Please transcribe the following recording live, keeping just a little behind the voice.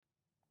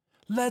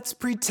Let's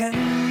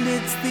pretend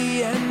it's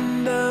the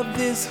end of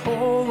this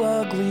whole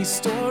ugly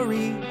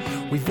story.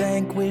 We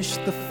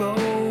vanquished the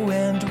foe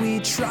and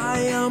we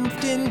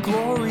triumphed in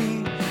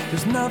glory.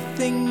 There's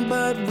nothing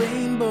but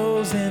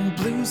rainbows and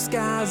blue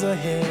skies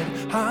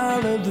ahead.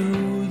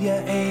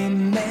 Hallelujah,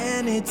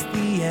 amen, it's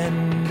the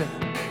end.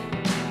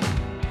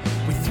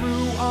 We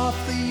threw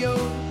off the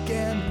yoke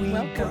and we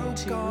Welcome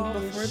to all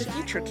Before the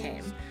Future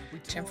Came,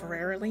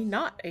 temporarily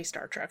not a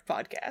Star Trek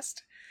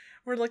podcast.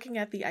 We're looking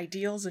at the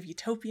ideals of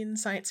utopian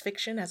science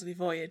fiction as we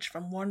voyage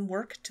from one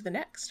work to the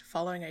next,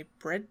 following a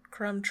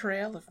breadcrumb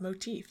trail of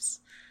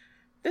motifs.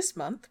 This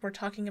month, we're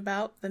talking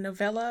about the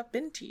novella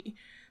Binti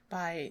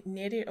by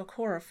Nnedi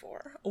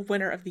Okorafor, a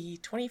winner of the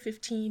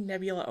 2015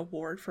 Nebula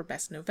Award for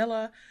Best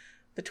Novella,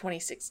 the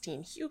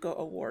 2016 Hugo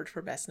Award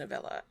for Best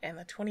Novella, and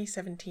the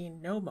 2017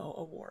 Nomo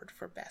Award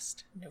for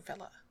Best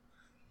Novella.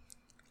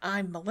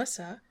 I'm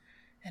Melissa,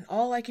 and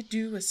all I could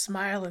do was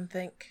smile and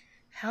think,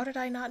 how did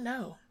I not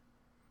know?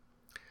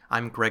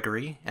 I'm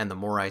Gregory, and the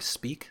more I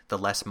speak, the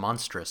less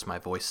monstrous my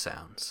voice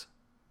sounds.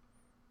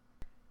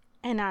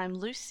 And I'm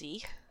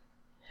Lucy,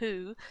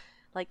 who,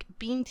 like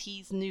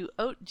Binti's new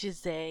oat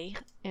jizé,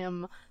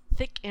 am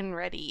thick and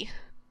ready.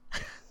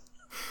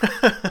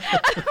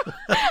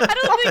 I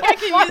don't think I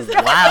can use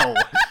that. Wow,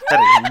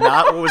 that is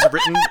not what was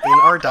written in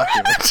our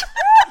document.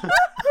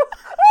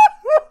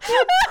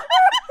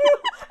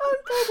 I'm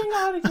taking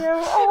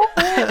audio. Oh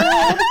my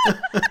god.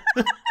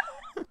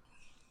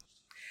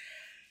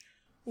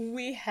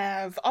 We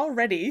have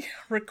already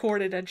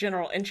recorded a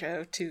general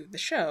intro to the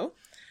show,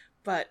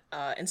 but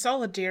in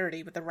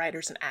solidarity with the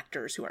writers and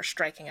actors who are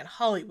striking in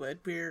Hollywood,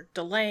 we're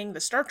delaying the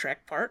Star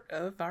Trek part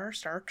of our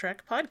Star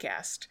Trek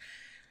podcast.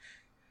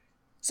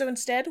 So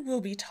instead,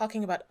 we'll be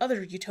talking about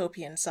other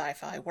utopian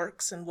sci-fi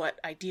works and what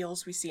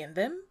ideals we see in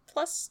them,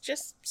 plus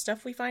just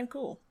stuff we find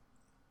cool.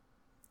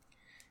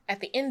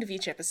 At the end of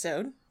each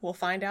episode, we'll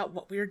find out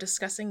what we're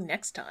discussing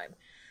next time.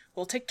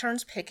 We'll take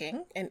turns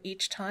picking, and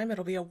each time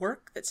it'll be a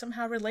work that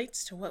somehow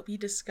relates to what we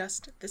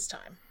discussed this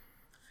time.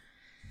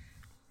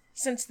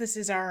 Since this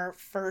is our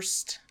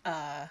first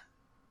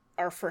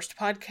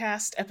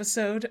podcast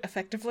episode,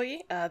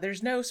 effectively,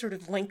 there's no sort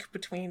of link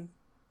between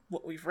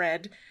what we've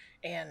read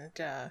and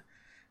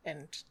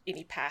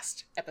any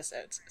past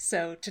episodes.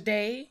 So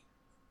today,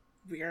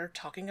 we are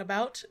talking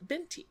about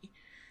Binti.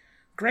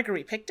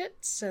 Gregory picked it,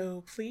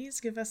 so please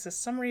give us a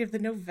summary of the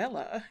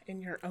novella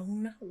in your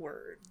own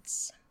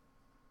words.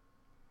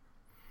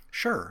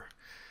 Sure.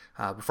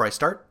 Before I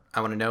start, I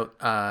want to note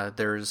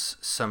there's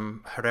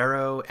some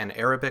Herero and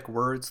Arabic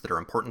words that are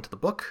important to the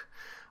book.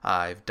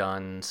 I've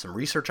done some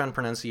research on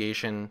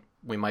pronunciation.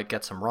 We might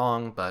get some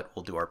wrong, but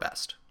we'll do our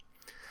best.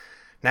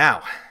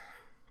 Now,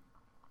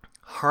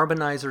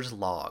 Harmonizer's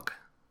Log.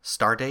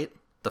 Stardate,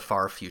 the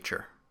far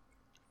future.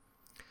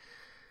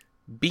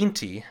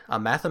 Binti, a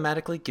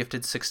mathematically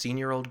gifted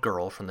 16-year-old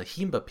girl from the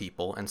Himba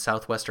people in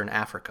southwestern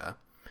Africa,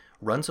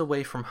 runs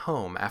away from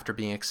home after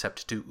being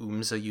accepted to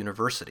Umza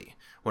University,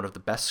 one of the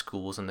best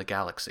schools in the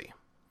galaxy.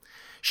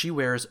 She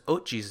wears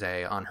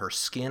otjize on her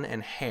skin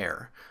and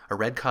hair, a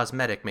red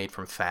cosmetic made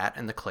from fat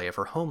and the clay of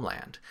her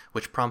homeland,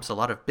 which prompts a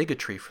lot of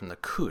bigotry from the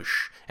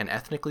Kush, an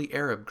ethnically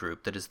Arab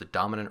group that is the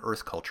dominant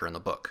Earth culture in the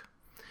book.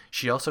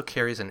 She also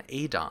carries an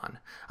Adon,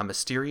 a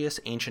mysterious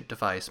ancient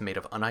device made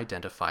of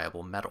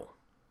unidentifiable metal.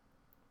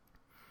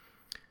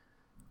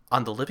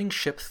 On the living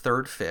ship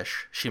Third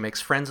Fish, she makes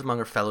friends among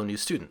her fellow new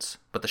students,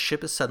 but the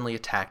ship is suddenly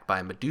attacked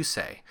by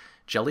Medusae,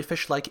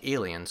 jellyfish-like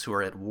aliens who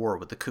are at war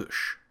with the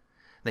Kush.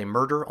 They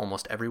murder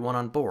almost everyone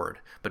on board,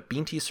 but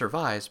Binti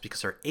survives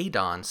because her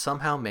Adon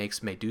somehow makes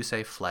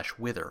Medusae flesh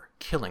wither,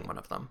 killing one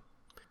of them.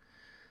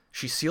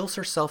 She seals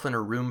herself in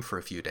her room for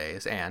a few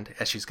days and,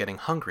 as she's getting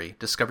hungry,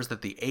 discovers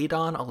that the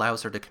Adon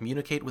allows her to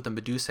communicate with the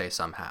Medusae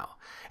somehow,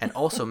 and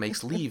also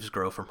makes leaves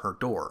grow from her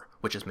door,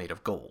 which is made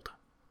of gold.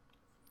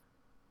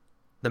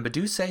 The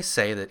Medusae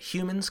say that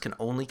humans can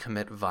only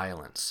commit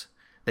violence.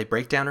 They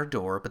break down her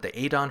door, but the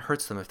Adon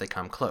hurts them if they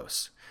come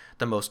close.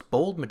 The most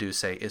bold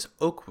Medusae is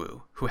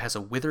Okwu, who has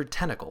a withered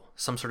tentacle,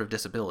 some sort of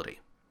disability.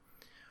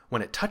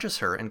 When it touches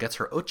her and gets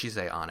her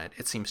otjize on it,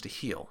 it seems to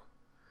heal.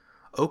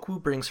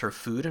 Okwu brings her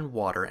food and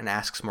water and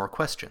asks more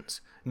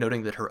questions,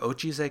 noting that her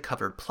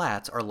otjize-covered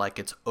plaits are like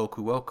its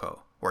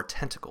okuoko, or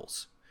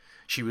tentacles.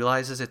 She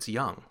realizes it's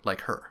young,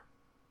 like her.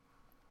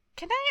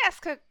 Can I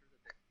ask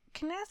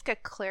a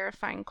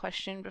clarifying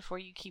question before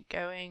you keep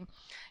going?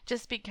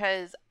 Just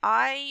because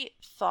I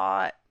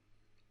thought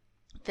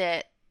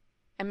that,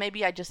 and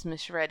maybe I just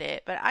misread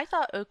it, but I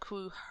thought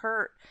Okwu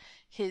hurt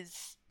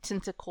his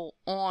tentacle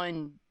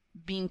on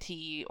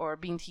Binti or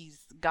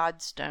Binti's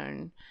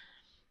godstone.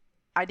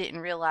 I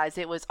didn't realize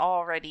it was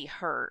already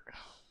hurt.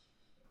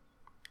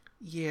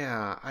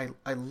 Yeah,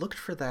 I looked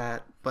for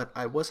that, but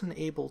I wasn't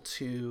able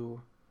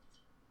to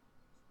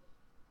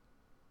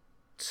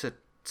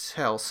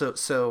tell.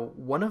 So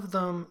one of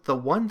them, the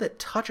one that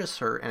touches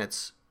her and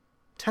its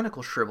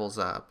tentacle shrivels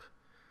up,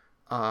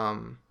 I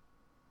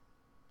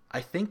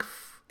think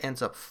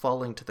ends up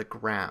falling to the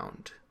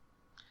ground.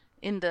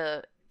 In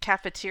the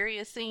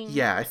cafeteria scene.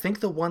 Yeah, I think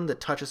the one that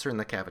touches her in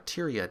the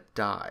cafeteria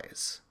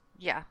dies.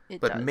 Yeah,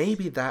 it but does.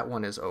 Maybe that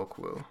one is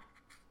Okwu.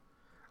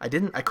 I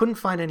couldn't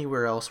find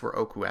anywhere else where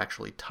Okwu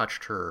actually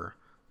touched her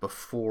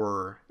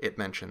before it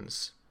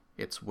mentions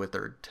its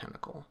withered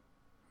tentacle.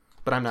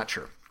 But I'm not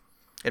sure.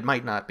 It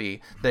might not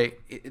be.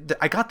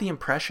 I got the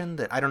impression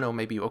that, I don't know,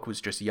 maybe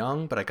Okwu's just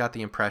young, but I got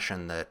the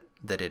impression that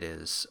it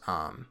is,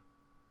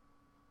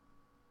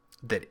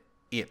 that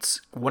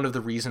it's one of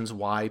the reasons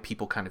why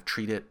people kind of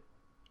treat it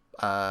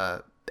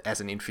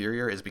as an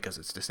inferior is because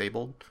it's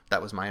disabled.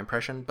 That was my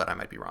impression, but I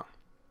might be wrong.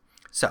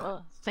 So.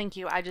 Well, thank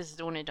you. I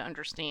just wanted to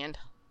understand.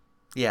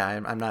 Yeah,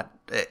 I'm not...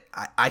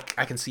 I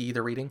can see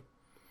either reading.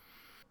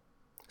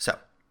 So,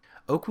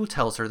 Okwu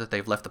tells her that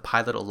they've left the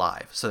pilot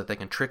alive so that they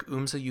can trick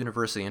Umza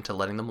University into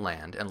letting them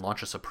land and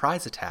launch a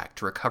surprise attack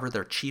to recover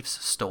their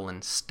chief's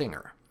stolen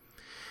stinger.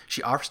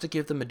 She offers to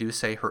give the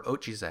Medusae her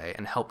Ochize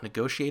and help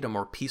negotiate a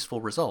more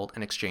peaceful result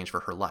in exchange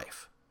for her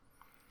life.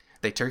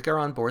 They take her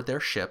on board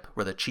their ship,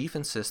 where the chief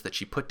insists that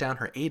she put down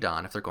her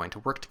Adon if they're going to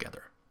work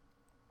together.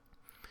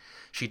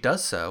 She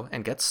does so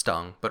and gets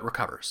stung, but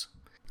recovers.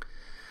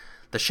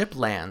 The ship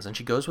lands, and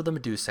she goes with the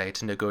Medusae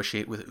to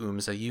negotiate with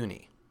Umza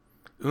Uni.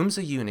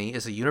 Umza Uni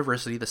is a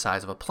university the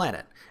size of a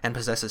planet, and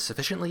possesses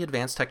sufficiently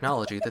advanced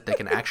technology that they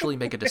can actually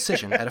make a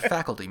decision at a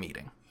faculty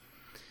meeting.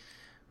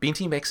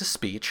 Binti makes a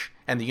speech,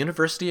 and the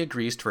university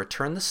agrees to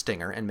return the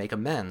stinger and make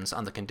amends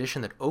on the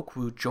condition that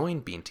Okwu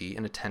join Binti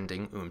in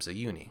attending Umza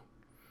Uni.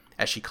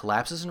 As she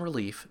collapses in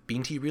relief,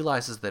 Binti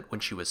realizes that when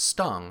she was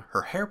stung,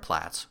 her hair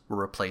plaits were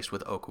replaced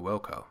with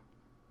Okuoko.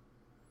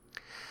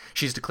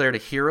 She's declared a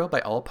hero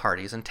by all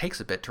parties and takes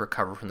a bit to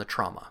recover from the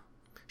trauma.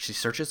 She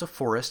searches a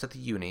forest at the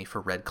uni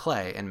for red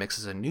clay and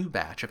mixes a new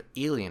batch of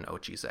alien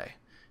Ochize.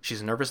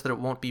 She's nervous that it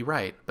won't be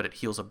right, but it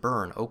heals a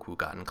burn Okwu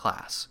got in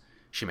class.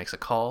 She makes a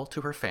call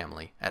to her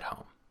family at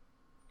home.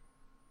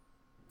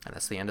 And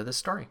that's the end of this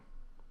story.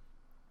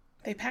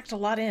 They packed a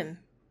lot in.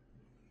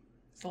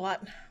 It's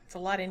a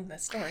lot in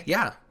this story.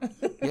 Yeah.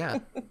 Yeah.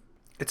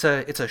 It's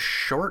a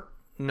short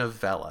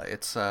novella.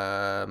 It's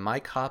my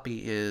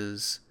copy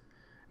is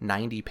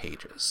 90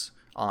 pages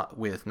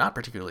with not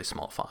particularly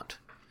small font.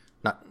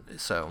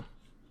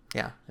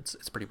 Yeah,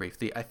 it's pretty brief.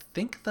 I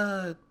think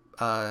the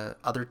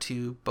other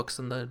two books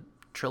in the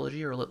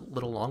trilogy are a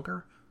little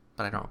longer,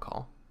 but I don't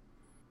recall.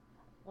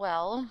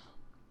 Well,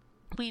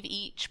 we've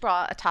each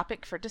brought a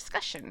topic for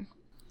discussion.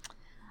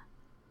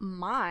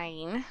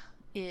 Mine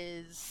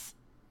is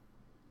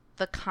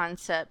the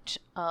concept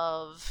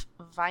of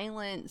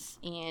violence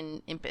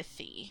and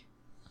empathy.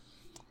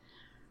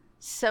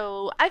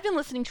 So I've been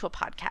listening to a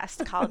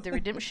podcast called The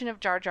Redemption of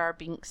Jar Jar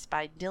Binks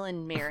by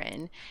Dylan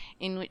Marin,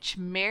 in which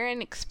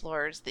Marin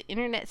explores the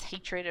internet's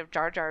hatred of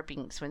Jar Jar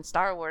Binks when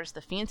Star Wars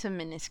The Phantom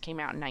Menace came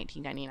out in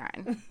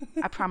 1999.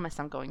 I promise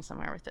I'm going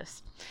somewhere with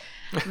this.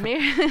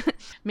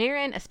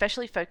 Marin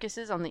especially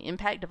focuses on the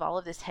impact of all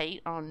of this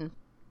hate on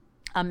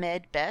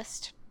Ahmed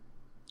Best,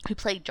 who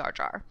played Jar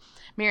Jar.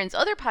 Marin's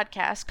other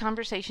podcast,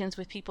 Conversations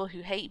with People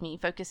Who Hate Me,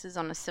 focuses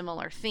on a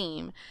similar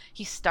theme.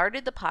 He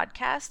started the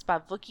podcast by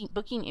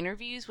booking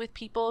interviews with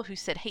people who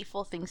said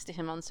hateful things to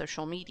him on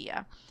social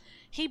media.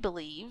 He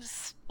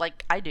believes,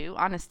 like I do,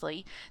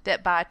 honestly,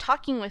 that by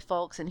talking with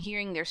folks and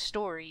hearing their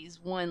stories,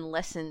 one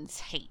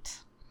lessens hate.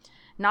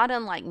 Not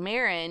unlike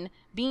Marin,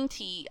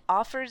 Binti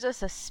offers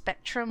us a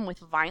spectrum with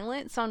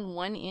violence on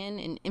one end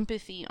and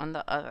empathy on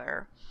the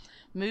other.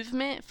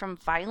 Movement from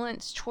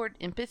violence toward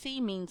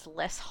empathy means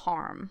less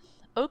harm.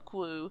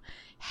 Okwu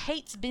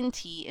hates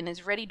Binti and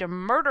is ready to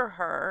murder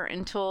her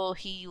until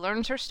he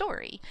learns her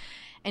story.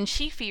 And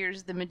she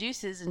fears the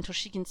Medusas until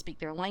she can speak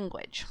their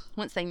language.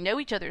 Once they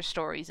know each other's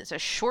stories, it's a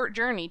short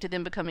journey to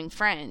them becoming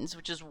friends,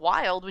 which is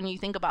wild when you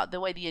think about the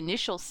way the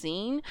initial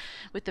scene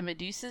with the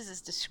Medusas is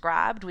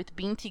described, with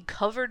Binti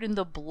covered in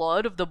the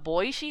blood of the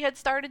boy she had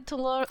started to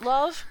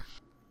love.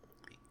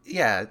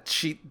 Yeah,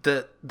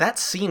 that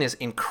scene is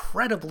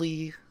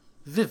incredibly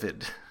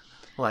vivid.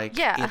 Like,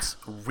 yeah. It's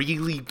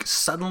really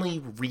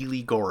suddenly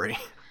really gory.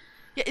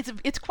 Yeah,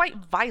 it's quite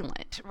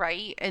violent,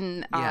 right?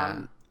 And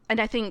yeah. And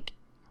I think,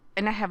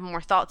 and I have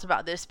more thoughts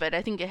about this, but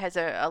I think it has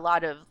a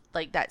lot of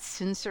like that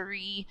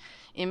sensory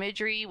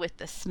imagery with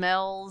the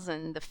smells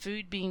and the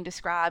food being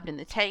described and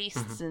the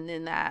tastes, and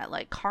then that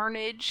like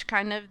carnage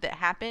kind of that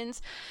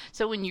happens.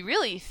 So when you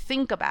really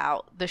think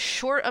about the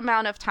short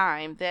amount of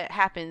time that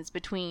happens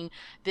between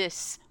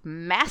this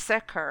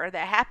massacre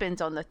that happens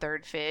on the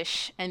third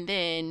fish and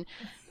then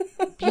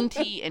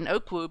Binti and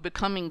Okwu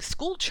becoming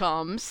school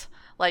chums,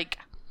 like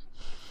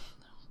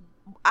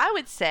I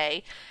would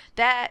say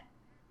that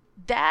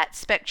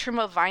spectrum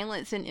of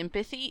violence and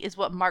empathy is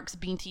what marks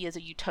Binti as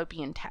a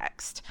utopian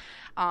text.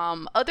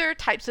 Other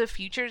types of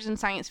futures in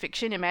science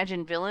fiction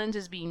imagine villains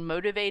as being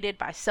motivated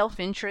by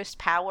self-interest,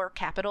 power,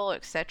 capital,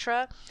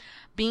 etc.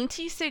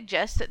 Binti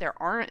suggests that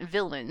there aren't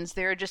villains.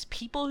 There are just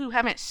people who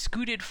haven't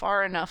scooted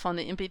far enough on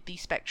the empathy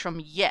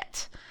spectrum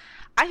yet.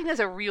 I think that's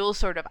a real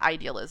sort of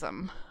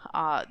idealism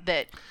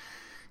that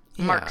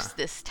marks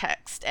this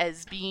text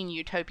as being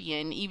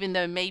utopian, even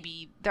though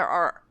maybe there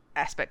are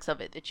aspects of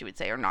it that you would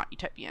say are not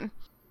utopian.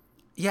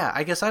 Yeah,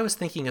 I guess I was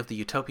thinking of the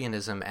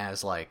utopianism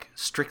as, like,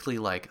 strictly,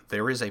 like,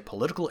 there is a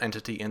political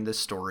entity in this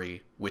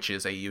story, which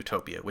is a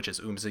utopia, which is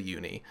Umza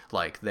Uni.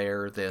 Like,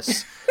 they're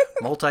this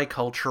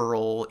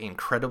multicultural,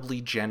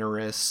 incredibly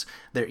generous,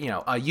 they're, you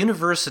know, a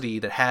university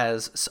that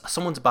has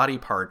someone's body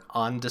part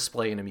on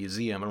display in a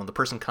museum, and when the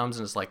person comes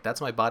and is like,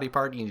 that's my body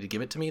part, you need to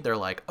give it to me, they're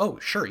like, oh,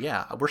 sure,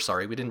 yeah, we're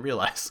sorry, we didn't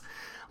realize.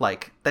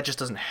 Like, that just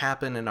doesn't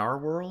happen in our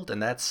world,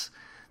 and that's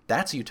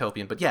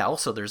utopian. But yeah,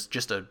 also there's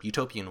just a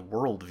utopian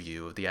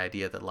worldview of the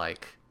idea that,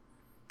 like,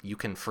 you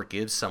can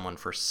forgive someone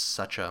for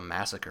such a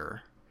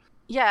massacre.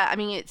 Yeah, I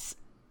mean,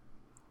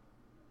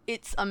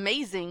 it's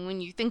amazing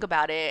when you think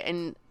about it.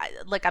 And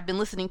I've been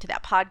listening to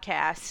that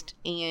podcast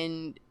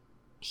and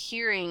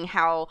hearing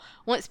how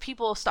once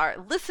people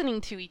start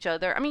listening to each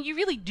other, I mean, you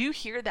really do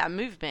hear that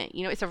movement.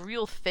 You know, it's a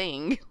real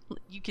thing.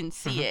 You can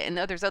see it, and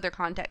there's other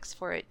contexts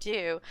for it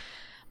too.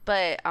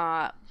 But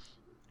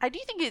I do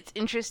think it's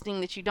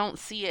interesting that you don't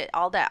see it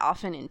all that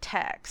often in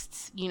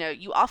texts. You know,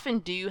 you often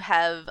do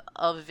have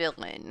a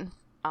villain.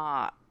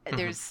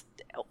 There's,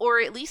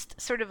 or at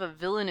least sort of a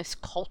villainous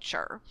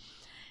culture.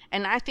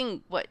 And I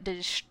think what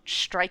does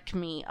strike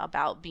me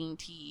about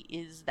Binti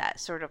is that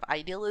sort of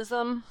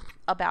idealism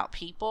about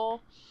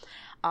people.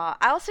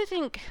 I also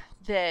think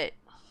that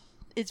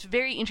it's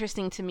very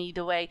interesting to me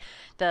the way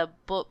the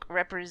book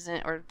or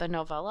the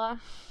novella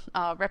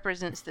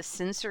represents the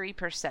sensory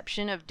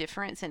perception of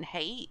difference and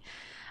hate.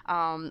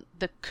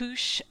 The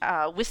Kush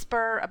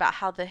whisper about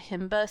how the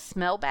Himba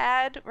smell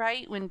bad,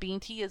 right? When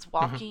Binti is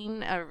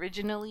walking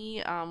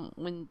originally,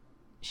 when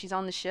she's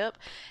on the ship,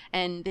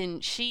 and then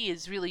she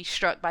is really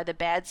struck by the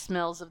bad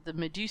smells of the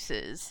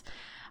Medusas.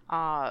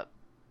 And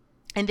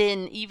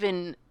then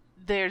even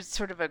there's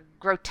sort of a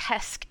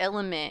grotesque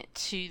element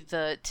to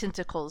the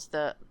tentacles,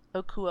 the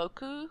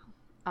oku,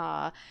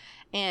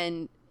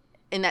 and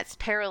that's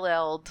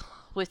paralleled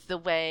with the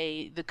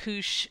way the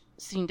Kush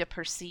seem to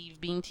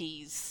perceive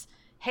Binti's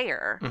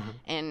hair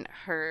and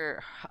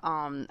her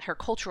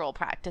cultural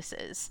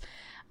practices.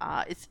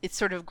 It's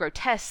sort of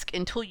grotesque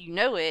until you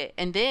know it,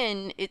 and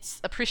then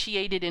it's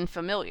appreciated and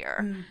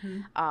familiar.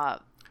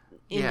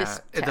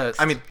 This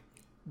text.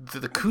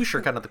 The Kush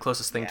are kind of the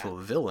closest thing to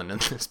a villain in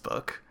this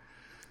book.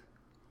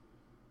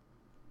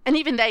 And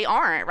even they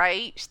aren't,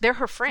 right? They're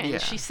her friends. Yeah.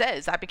 She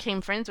says, I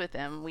became friends with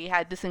them. We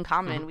had this in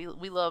common.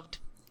 We loved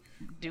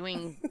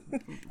doing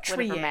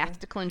whatever math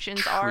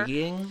declensions are.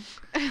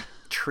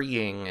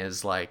 Treeing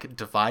is like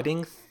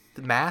dividing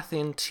the math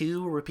in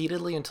two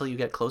repeatedly until you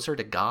get closer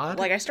to God.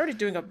 Like, I started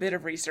doing a bit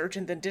of research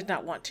and then did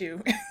not want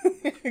to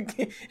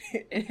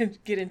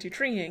get into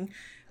treeing.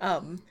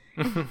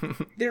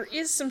 There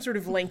is some sort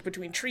of link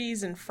between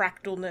trees and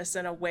fractalness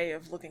and a way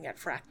of looking at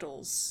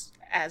fractals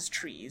as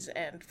trees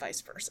and vice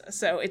versa.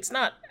 So it's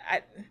not...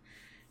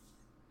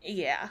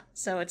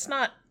 so it's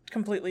not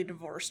completely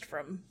divorced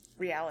from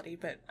reality,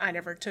 but I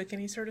never took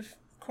any sort of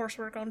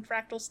coursework on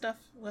fractal stuff.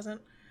 It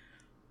wasn't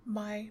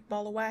my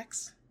ball of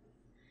wax.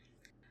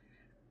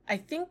 I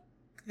think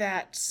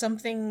that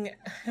something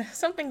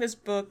this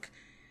book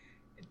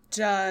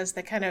does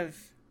that kind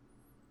of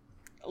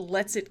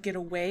lets it get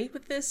away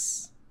with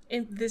this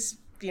in this,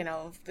 you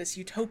know, this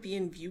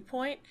utopian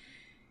viewpoint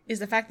is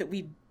the fact that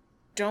we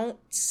don't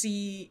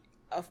see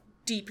a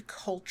deep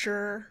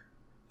culture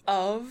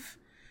of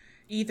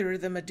either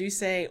the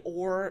Medusae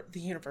or the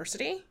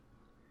university.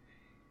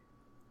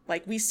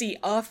 Like, we see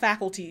a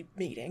faculty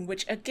meeting,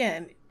 which,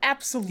 again,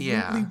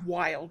 absolutely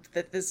wild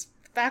that this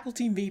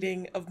faculty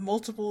meeting of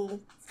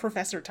multiple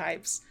professor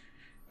types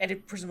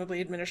and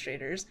presumably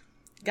administrators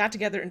got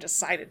together and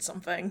decided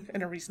something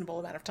in a reasonable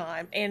amount of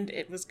time, and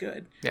it was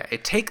good. Yeah,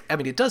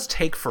 it does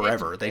take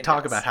forever. They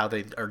talk about how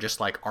they are just,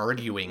 like,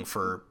 arguing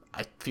for,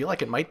 I feel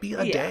like it might be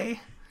a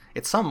day.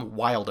 It's some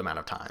wild amount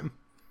of time.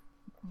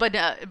 But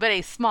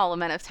a small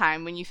amount of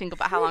time when you think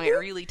about how long it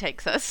really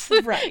takes us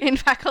right. in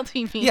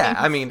faculty meetings. Yeah,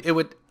 I mean, it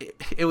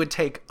would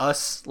take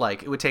us,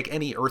 like, it would take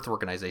any Earth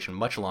organization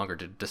much longer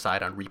to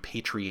decide on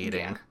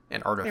repatriating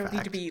an artifact. There would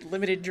need to be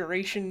limited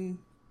duration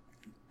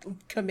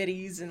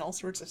committees and all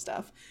sorts of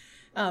stuff.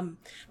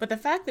 But the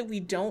fact that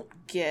we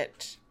don't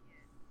get,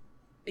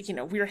 you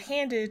know, we're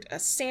handed a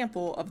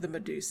sample of the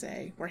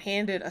Medusae, we're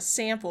handed a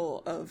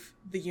sample of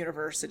the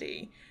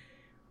university,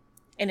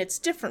 and it's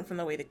different from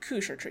the way the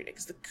Kush are treated,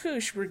 because the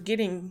Kush, we're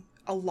getting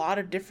a lot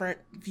of different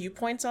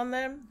viewpoints on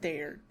them.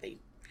 They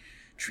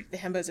treat the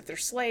Hemba as if they're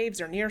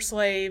slaves or near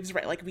slaves,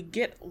 right? Like, we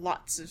get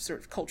lots of sort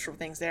of cultural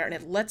things there, and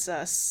it lets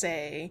us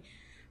say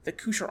the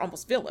Kush are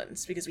almost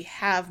villains, because we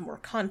have more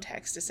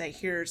context to say,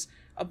 here's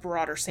a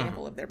broader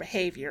sample of their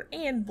behavior,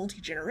 and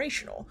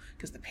multi-generational,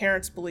 because the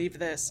parents believe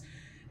this,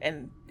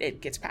 and it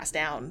gets passed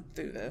down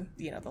through the,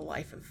 you know, the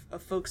life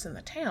of folks in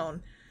the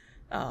town,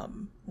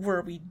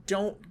 where we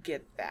don't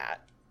get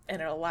that.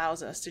 And it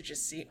allows us to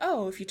just see,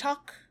 oh, if you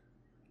talk,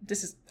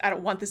 I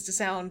don't want this to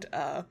sound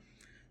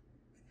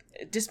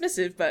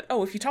dismissive, but,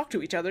 oh, if you talk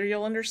to each other,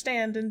 you'll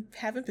understand and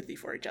have empathy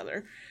for each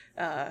other.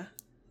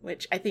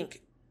 Which I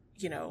think,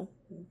 you know,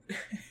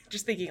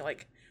 just thinking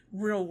like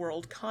real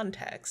world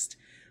context,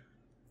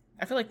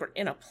 I feel like we're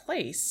in a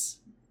place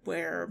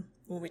where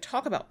when we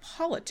talk about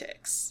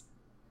politics,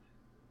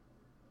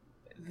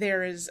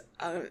 there is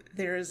a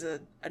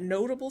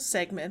notable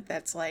segment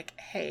that's like,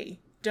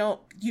 hey,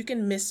 you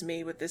can miss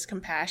me with this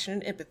compassion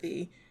and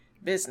empathy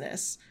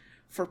business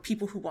for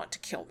people who want to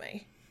kill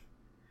me,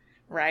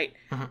 right?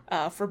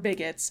 For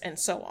bigots and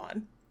so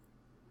on.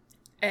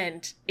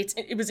 And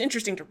it was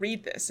interesting to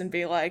read this and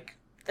be like,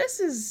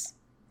 this is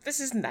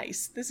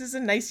nice. This is a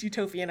nice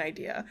utopian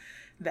idea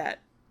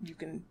that you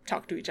can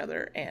talk to each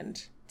other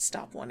and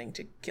stop wanting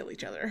to kill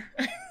each other.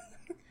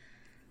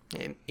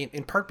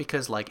 in part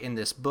because, like, in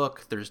this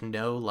book, there's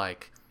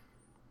not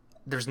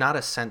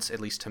a sense, at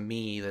least to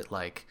me, that,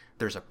 like,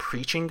 there's a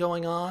preaching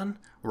going on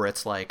where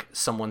it's like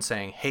someone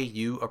saying, hey,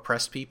 you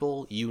oppressed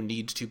people, you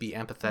need to be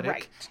empathetic.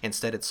 Right.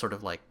 Instead, it's sort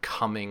of like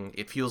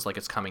it feels like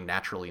it's coming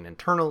naturally and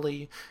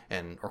internally.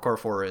 And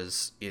Okorafor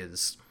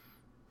is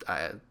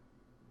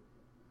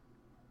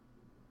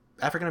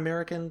African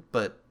American,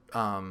 but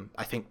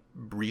I think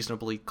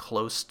reasonably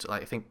close to,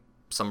 I think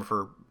some of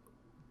her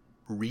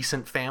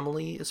recent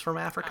family is from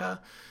Africa.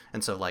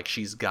 And so, like,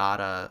 she's got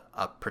a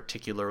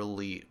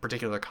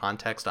particular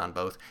context on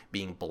both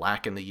being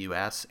black in the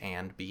U.S.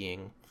 and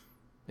being,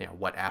 you know,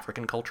 what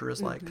African culture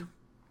is like.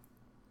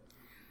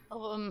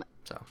 So,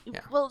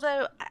 yeah. Well,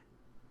 though,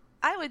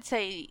 I would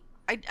say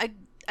I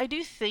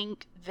do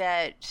think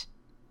that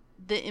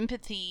the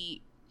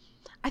empathy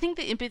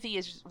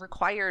is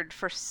required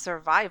for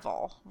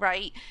survival,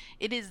 right?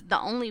 It is the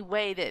only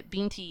way that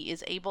Binti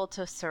is able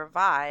to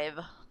survive,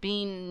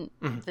 being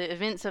the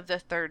events of the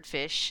third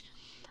fish,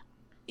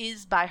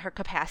 is by her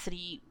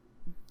capacity.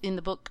 In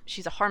the book,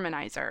 she's a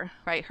harmonizer,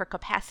 right? Her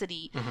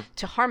capacity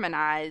to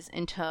harmonize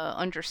and to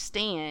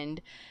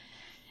understand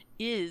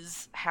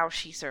is how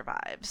she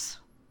survives.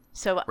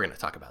 So we're going to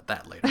talk about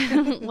that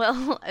later.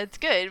 Well, it's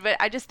good, but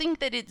I just think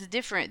that it's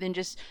different than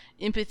just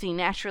empathy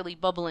naturally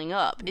bubbling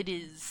up. It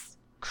is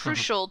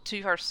crucial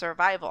to her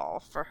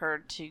survival for her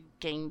to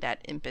gain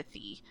that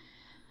empathy.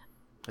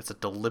 It's a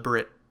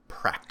deliberate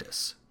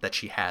practice that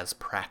she has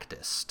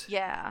practiced.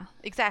 Yeah,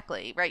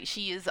 exactly. Right.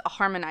 She is a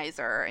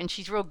harmonizer and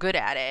she's real good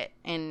at it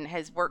and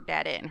has worked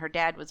at it, and her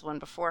dad was one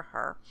before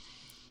her.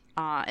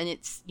 And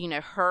it's, you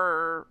know,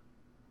 her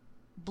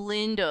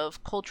blend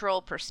of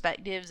cultural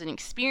perspectives and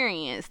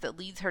experience that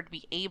leads her to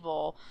be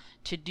able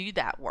to do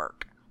that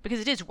work,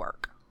 because it is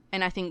work.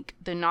 And I think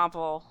the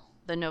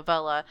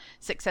novella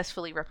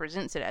successfully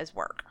represents it as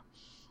work,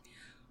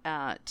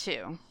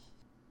 too.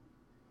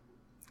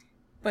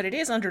 But it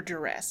is under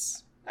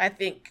duress. I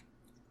think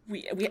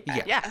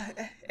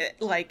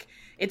like,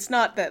 it's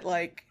not that,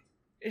 like,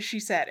 she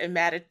sat and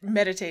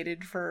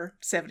meditated for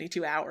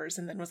 72 hours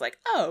and then was like,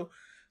 oh,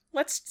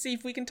 let's see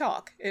if we can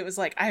talk. It was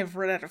like, I have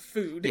run out of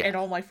food and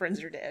all my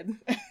friends are dead.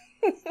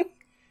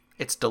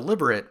 It's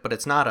deliberate, but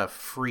it's not a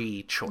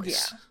free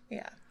choice.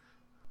 Yeah.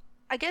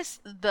 I guess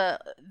the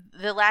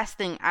last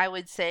thing I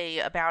would say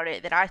about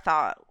it that I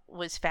thought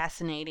was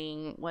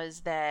fascinating was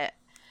that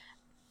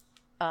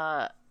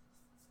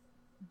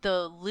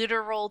the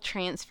literal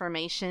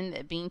transformation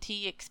that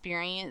Binti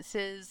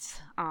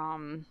experiences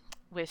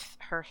with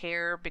her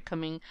hair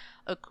becoming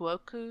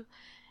okuoku,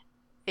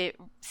 it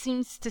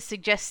seems to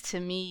suggest to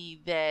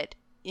me that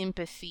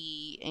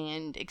empathy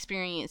and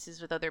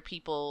experiences with other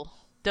people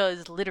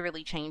does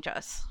literally change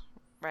us,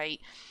 right?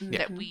 Yeah.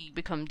 That we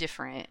become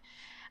different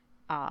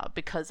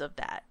because of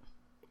that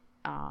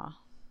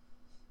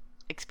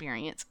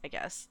experience, I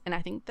guess. And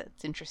I think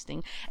that's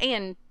interesting.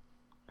 And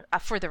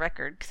for the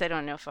record, because I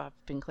don't know if I've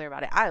been clear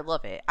about it, I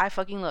love it. I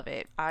fucking love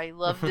it. I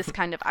love this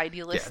kind of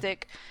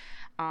idealistic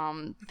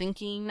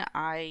thinking.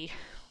 I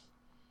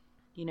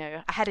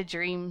had a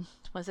dream,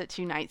 was it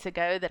 2 nights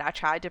ago, that I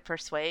tried to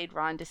persuade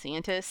Ron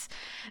DeSantis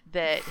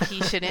that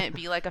he shouldn't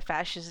be like a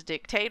fascist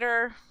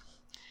dictator.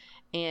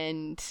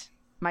 And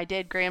my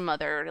dead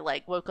grandmother,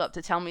 like, woke up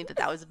to tell me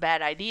that was a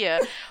bad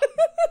idea.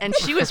 And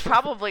she was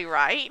probably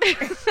right.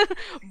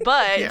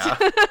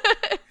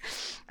 But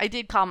I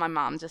did call my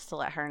mom just to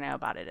let her know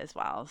about it as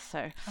well.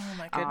 So, oh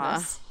my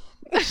goodness.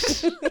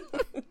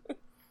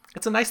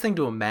 It's a nice thing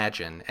to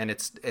imagine, and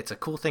it's a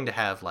cool thing to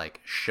have, like,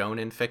 shown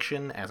in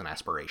fiction as an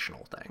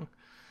aspirational thing,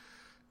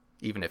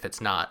 even if it's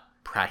not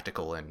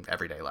practical in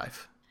everyday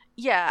life.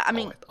 Yeah, I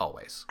mean,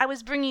 always. I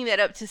was bringing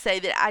that up to say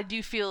that I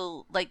do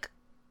feel like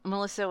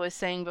Melissa was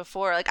saying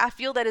before, like, I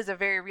feel that is a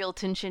very real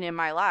tension in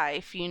my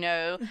life, you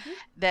know,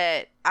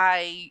 that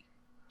I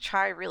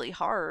try really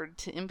hard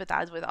to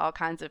empathize with all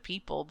kinds of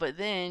people. But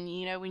then,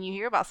 you know, when you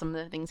hear about some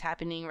of the things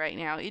happening right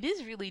now, it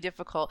is really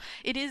difficult.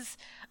 It is,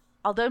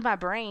 although my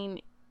brain,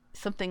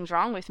 something's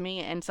wrong with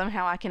me, and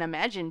somehow I can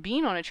imagine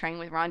being on a train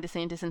with Ron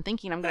DeSantis and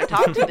thinking I'm going to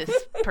talk to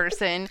this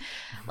person,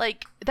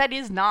 like, that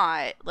is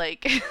not,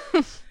 like,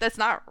 that's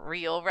not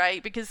real,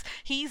 right? Because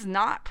he's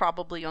not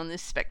probably on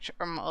this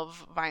spectrum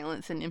of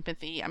violence and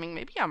empathy. I mean,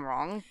 maybe I'm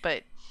wrong,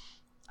 but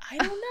I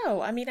don't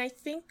know. I mean, I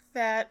think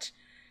that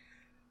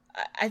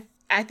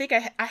I think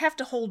I have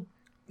to hold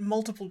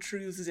multiple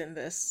truths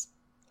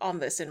on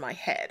this in my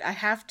head. I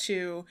have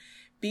to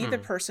be the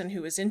person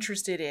who is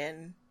interested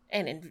in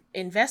and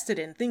invested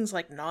in things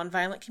like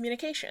nonviolent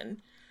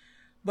communication.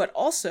 but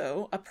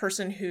also a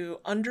person who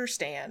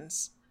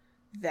understands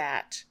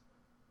that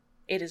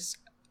it is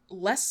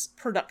less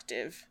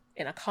productive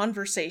in a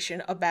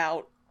conversation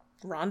about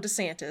Ron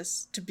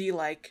DeSantis to be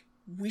like,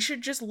 we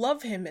should just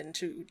love him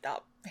into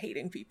not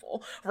hating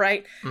people,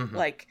 right? Mm-hmm.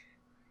 Like,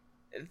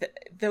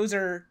 those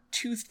are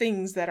two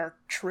things that are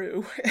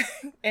true.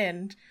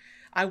 And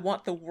I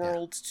want the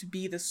world to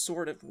be the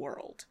sort of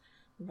world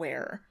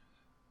where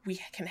we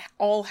can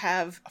all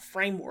have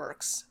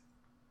frameworks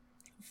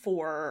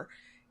for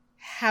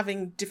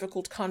having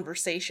difficult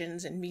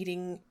conversations and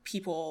meeting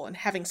people and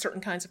having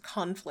certain kinds of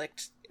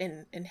conflict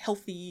in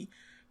healthy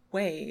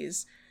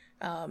ways.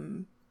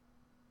 And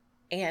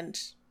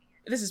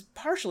this is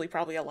partially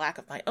probably a lack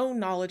of my own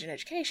knowledge and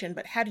education,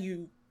 but how do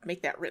you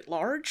make that writ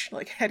large?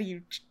 Like, how do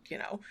you,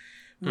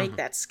 make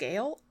that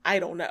scale? I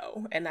don't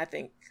know. And I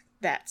think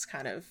that's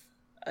kind of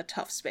a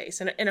tough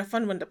space and a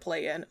fun one to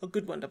play in, a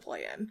good one to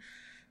play in.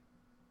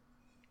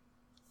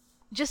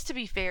 Just to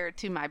be fair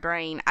to my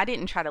brain, I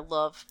didn't try to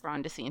love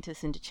Ron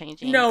DeSantis into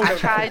changing. No.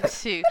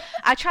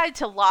 I tried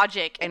to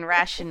logic and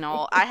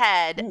rational. I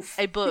had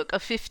a book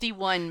of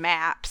 51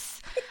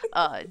 maps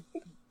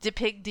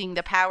depicting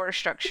the power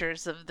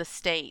structures of the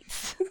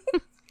states.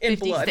 In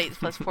 50 blood. states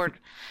plus 4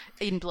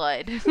 in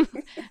blood.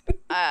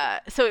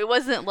 So it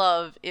wasn't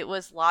love, it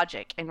was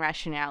logic and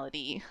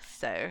rationality.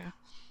 So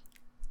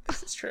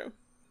This is true.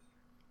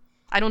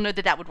 I don't know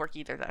that would work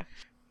either,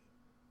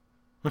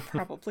 though.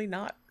 Probably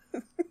not.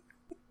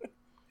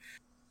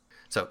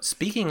 So,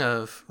 speaking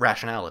of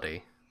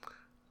rationality,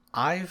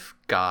 I've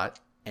got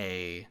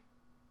a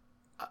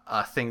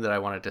thing that I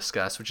want to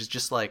discuss, which is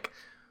just like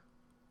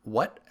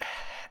what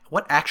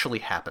actually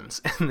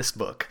happens in this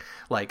book.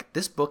 Like,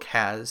 this book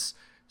has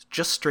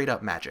just straight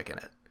up magic in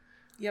it.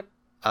 Yep.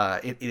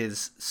 It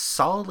is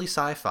solidly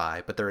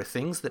sci-fi, but there are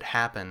things that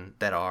happen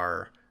that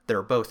are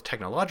both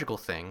technological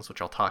things,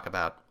 which I'll talk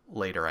about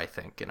later, I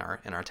think, in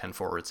our 10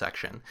 forward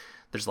section.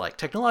 There's like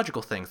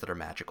technological things that are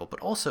magical,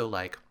 but also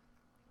like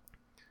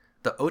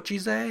the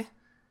Ochize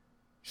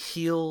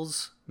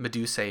heals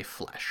Medusae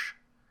flesh,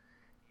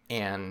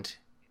 and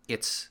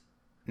it's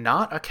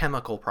not a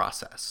chemical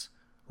process,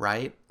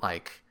 right?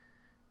 Like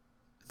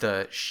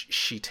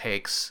she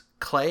takes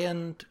clay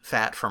and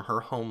fat from her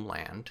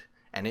homeland,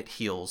 and it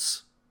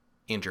heals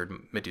injured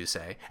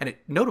Medusae. And it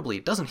notably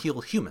doesn't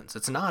heal humans.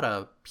 It's not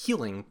a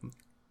healing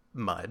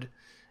mud.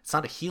 It's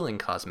not a healing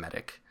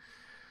cosmetic.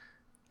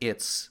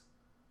 It's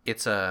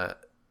specific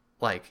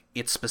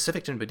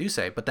to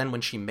Medusae, but then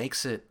when she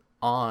makes it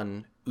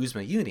on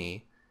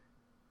Uzma-Uni,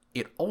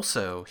 it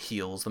also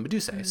heals the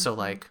Medusae. Mm-hmm. So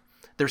like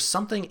there's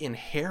something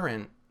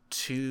inherent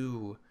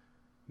to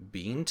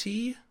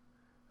Binti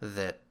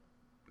that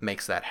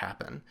makes that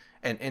happen.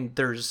 And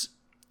there's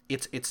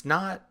it's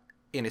not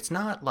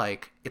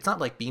like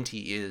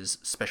Binti is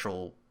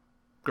special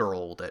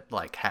girl that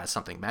like has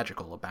something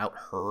magical about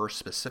her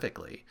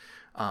specifically.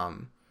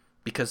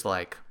 Because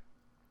like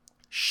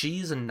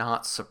she's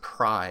not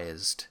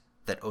surprised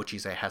that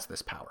Ochize has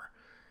this power.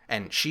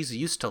 And she's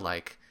used to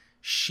like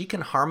she can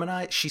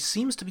harmonize. She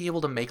seems to be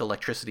able to make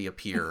electricity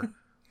appear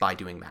by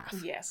doing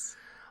math. Yes.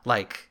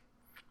 Like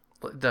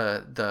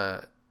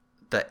the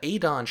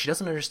Adon, she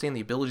doesn't understand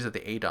the abilities of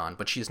the Adon,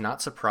 but she's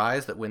not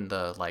surprised that when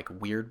the like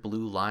weird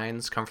blue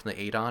lines come from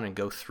the Adon and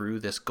go through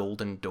this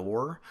golden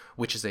door,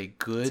 which is a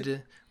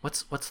good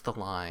what's the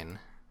line?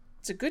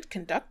 It's a good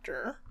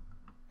conductor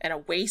and a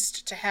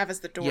waist to have as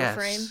the door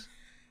frame.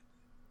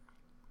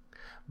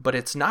 But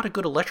it's not a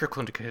good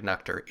electrical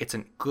conductor. It's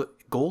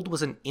gold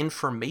was an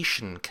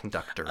information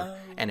conductor,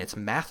 and its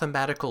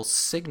mathematical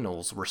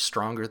signals were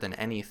stronger than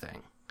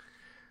anything.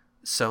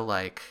 So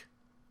like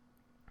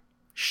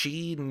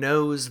she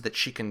knows that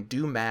she can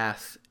do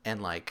math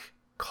and like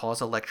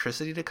cause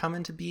electricity to come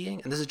into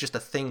being, and this is just a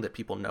thing that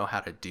people know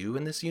how to do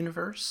in this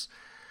universe.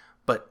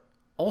 But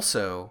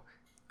also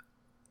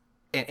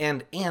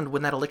and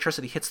when that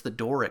electricity hits the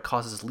door, it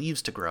causes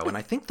leaves to grow, and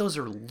I think those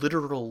are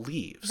literal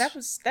leaves. That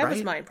was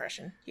my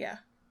impression. Yeah.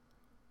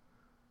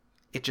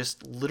 It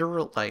just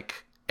literal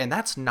like, and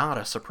that's not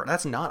a surprise.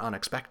 That's not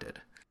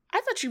unexpected. I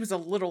thought she was a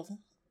little.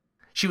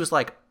 She was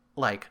like,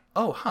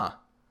 oh, huh,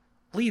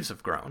 leaves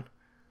have grown.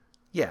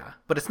 Yeah,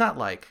 but it's not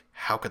like,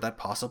 how could that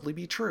possibly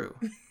be true?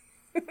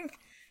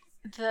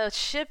 The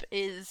ship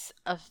is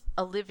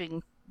a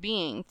living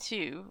being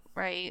too,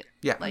 right?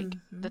 Yeah. Like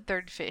the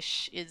third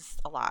fish is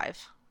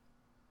alive.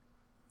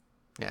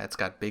 Yeah, it's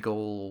got big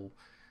old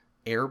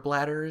air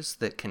bladders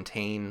that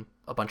contain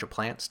a bunch of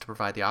plants to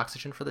provide the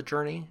oxygen for the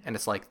journey, and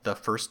it's like the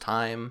first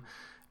time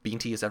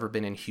Binti has ever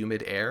been in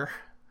humid air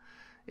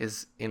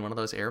is in one of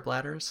those air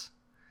bladders.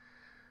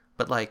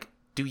 But like,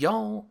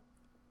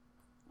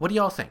 what do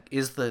y'all think?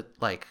 Is the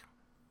like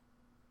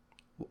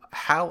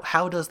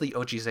how does the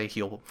Ochize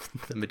heal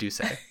the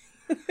Medusae?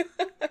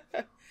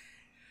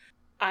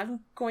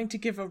 I'm going to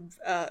give a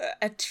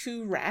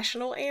too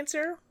rational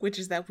answer, which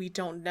is that we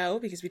don't know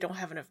because we don't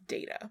have enough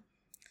data.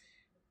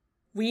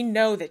 We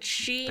know that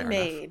she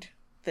made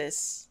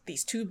these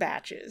two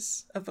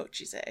batches of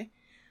Ochize.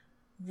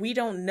 We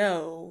don't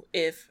know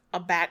if a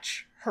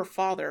batch her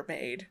father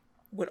made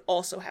would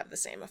also have the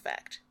same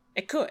effect.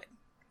 It could.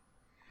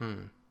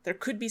 There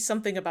could be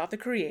something about the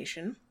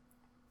creation,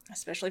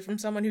 especially from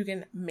someone who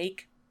can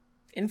make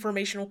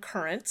informational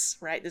currents,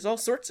 right? There's all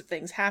sorts of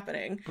things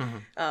happening,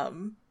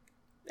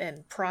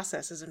 and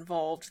processes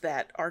involved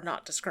that are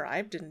not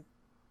described, and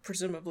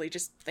presumably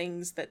just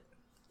things that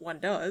one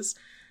does,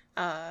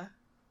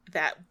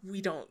 that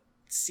we don't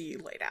see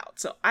laid out.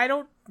 So I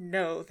don't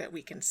know that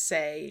we can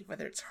say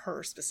whether it's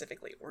her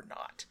specifically or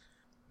not.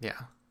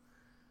 Yeah.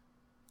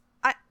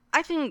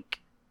 I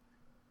think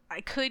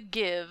I could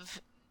give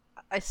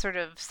a sort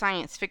of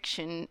science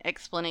fiction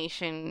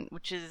explanation,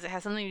 which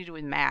has something to do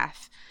with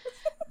math.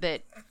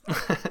 That,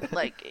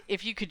 like,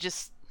 if you could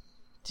just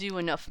do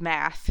enough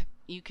math,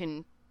 you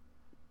can,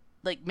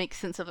 like, make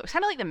sense of it. It's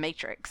kind of like the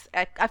Matrix.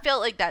 I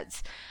felt like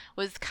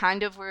was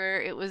kind of where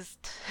it was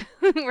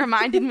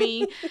reminded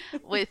me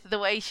with the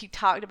way she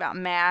talked about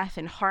math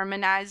and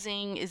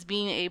harmonizing, is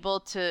being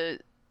able to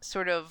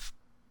sort of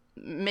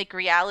make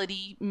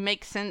reality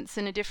make sense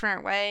in a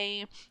different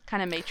way,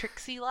 kind of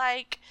Matrixy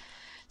like.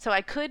 So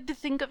I could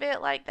think of it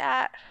like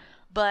that,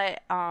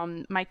 but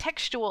my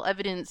textual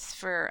evidence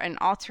for an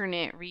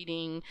alternate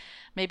reading,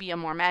 maybe a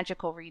more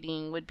magical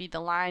reading, would be the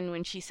line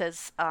when she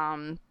says,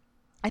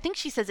 I think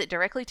she says it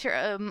directly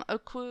to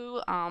Oku,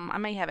 I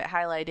may have it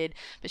highlighted,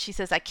 but she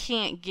says, "I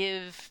can't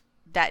give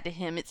that to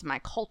him, it's my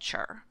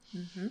culture."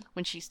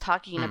 When she's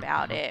talking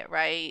about it,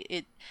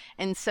 right?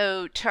 And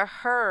so to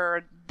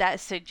her,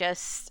 that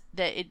suggests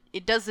that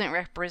it doesn't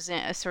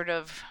represent a sort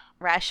of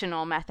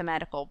rational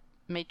mathematical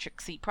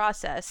matrixy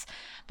process,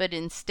 but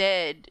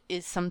instead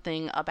is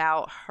something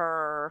about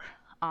her,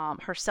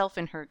 herself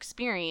and her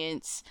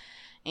experience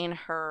and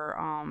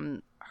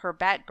her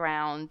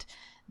background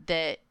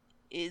that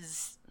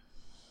is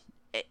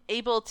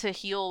able to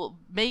heal,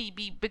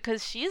 maybe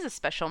because she is a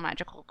special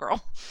magical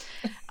girl.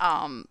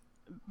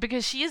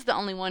 Because she is the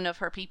only one of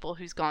her people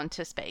who's gone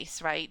to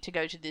space, right, to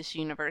go to this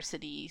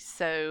university.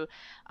 So,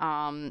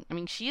 I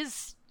mean, she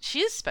is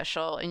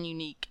special and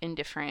unique and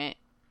different,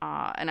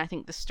 and I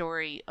think the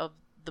story of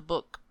the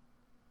book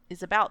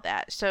is about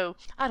that. So,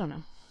 I don't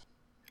know.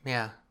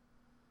 Yeah.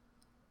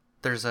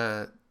 There's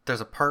a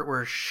part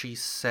where she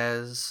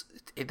says,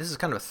 this is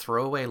kind of a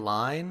throwaway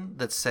line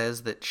that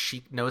says that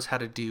she knows how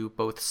to do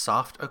both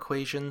soft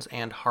equations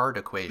and hard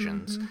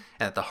equations, and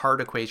that the hard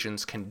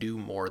equations can do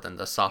more than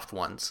the soft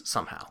ones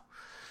somehow.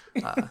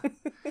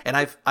 And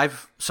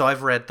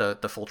I've read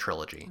the full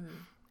trilogy,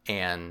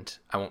 and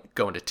I won't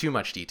go into too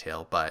much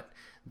detail, but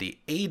the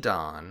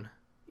Adon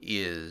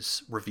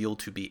is revealed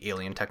to be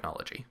alien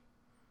technology.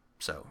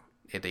 So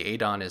the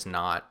Adon is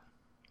not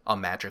a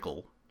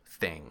magical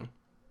thing,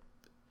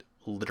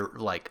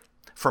 like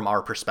from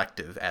our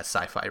perspective as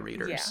sci-fi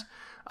readers.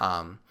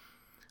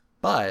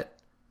 But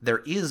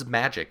there is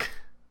magic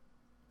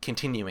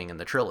continuing in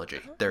the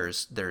trilogy.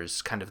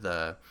 There's kind of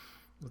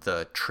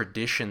the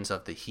traditions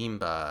of the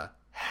Himba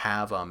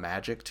have a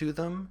magic to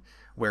them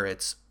where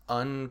it's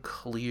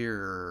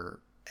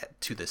unclear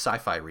to the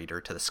sci-fi reader,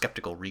 to the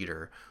skeptical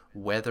reader,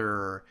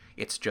 whether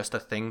it's just a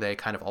thing they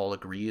kind of all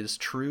agree is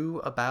true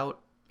about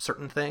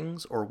certain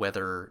things, or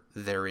whether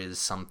there is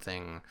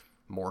something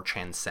more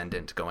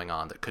transcendent going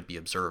on that could be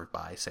observed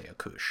by, say, a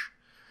Kush.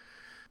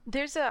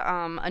 There's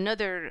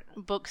another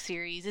book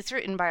series. It's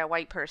written by a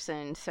white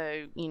person,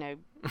 so, you know,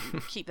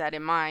 keep that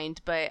in mind.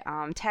 But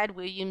Tad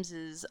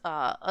Williams's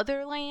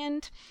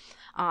Otherland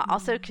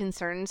also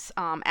concerns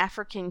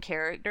African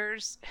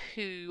characters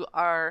who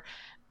are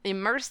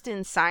immersed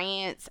in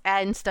science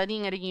and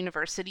studying at a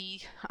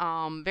university,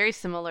 very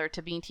similar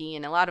to Binti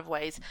in a lot of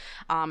ways.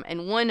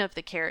 And one of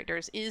the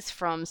characters is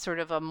from sort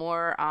of a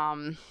more,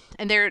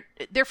 and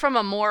they're from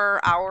a more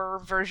our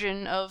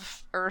version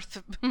of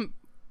Earth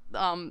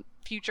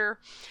future.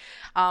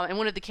 And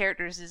one of the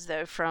characters is,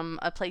 though, from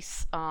a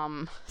place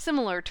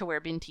similar to where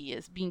Binti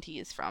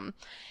is from.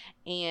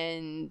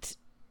 And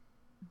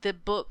the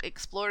book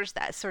explores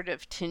that sort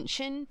of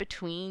tension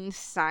between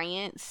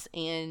science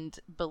and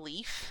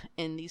belief,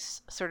 and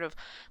these sort of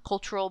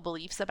cultural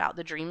beliefs about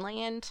the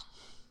dreamland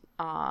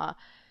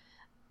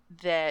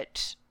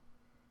that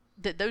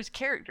those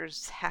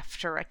characters have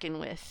to reckon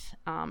with.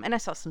 And I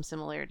saw some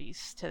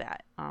similarities to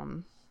that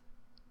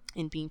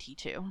in Binti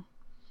too.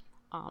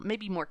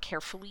 Maybe more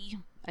carefully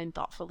and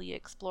thoughtfully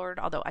explored,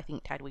 although I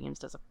think Tad Williams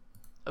does a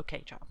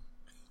okay job.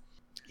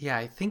 Yeah,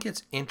 I think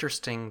it's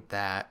interesting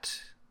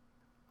that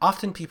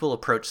often people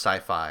approach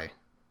sci-fi,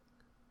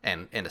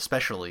 and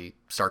especially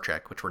Star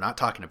Trek, which we're not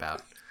talking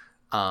about,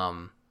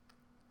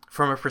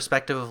 from a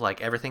perspective of, like,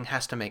 everything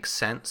has to make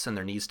sense and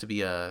there needs to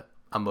be a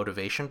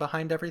motivation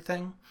behind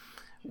everything,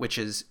 which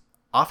is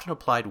often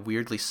applied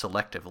weirdly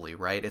selectively,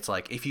 right? It's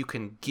like, if you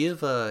can do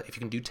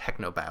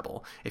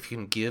technobabble, if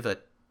you can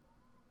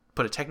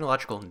put a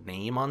technological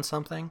name on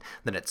something,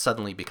 then it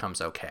suddenly becomes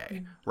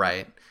okay,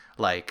 right?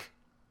 Like,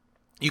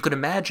 you could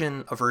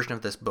imagine a version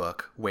of this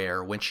book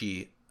where when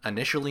she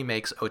initially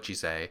makes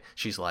Ochize,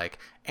 she's like,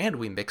 and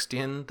we mixed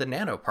in the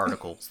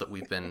nanoparticles that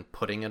we've been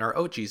putting in our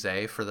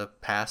Ochize for the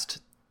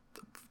past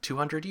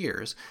 200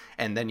 years,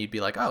 and then you'd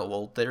be like, oh,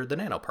 well, they're the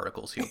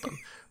nanoparticles healed them.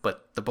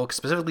 But the book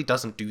specifically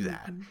doesn't do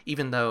that,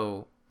 even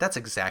though that's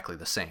exactly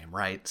the same,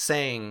 right?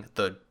 Saying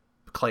the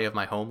clay of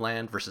my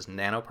homeland versus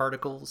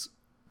nanoparticles,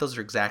 those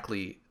are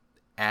exactly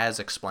as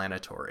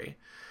explanatory.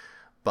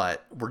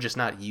 But we're just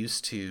not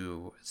used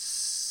to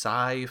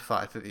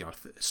sci-fi,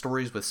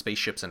 stories with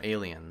spaceships and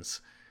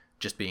aliens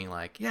just being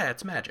like, yeah,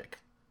 it's magic.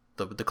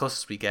 The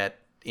closest we get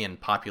in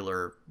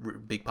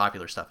big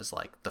popular stuff is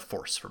like the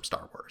Force from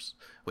Star Wars,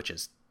 which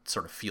is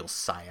sort of feels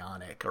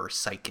psionic or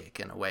psychic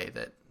in a way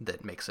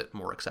that makes it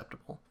more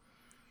acceptable.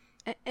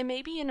 And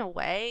maybe in a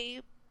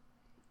way,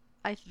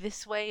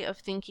 this way of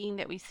thinking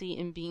that we see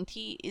in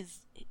Binti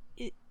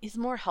is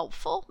more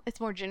helpful. It's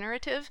more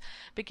generative,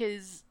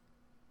 because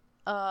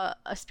a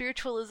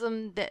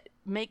spiritualism that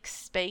makes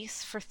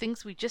space for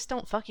things we just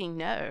don't fucking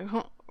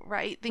know,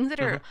 right? Things that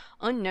are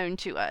unknown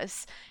to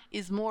us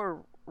is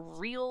more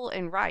real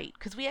and right,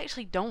 because we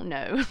actually don't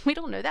know. We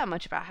don't know that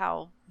much about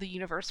how the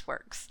universe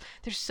works.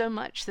 There's so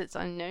much that's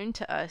unknown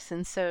to us,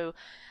 and so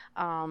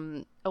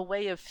a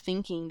way of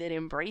thinking that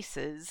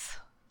embraces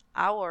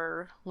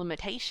our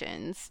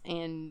limitations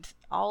and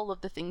all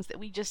of the things that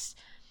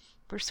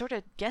we're sort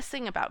of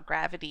guessing about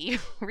gravity,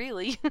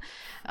 really.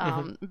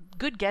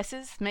 Good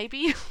guesses,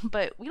 maybe,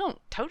 but we don't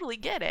totally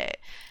get it.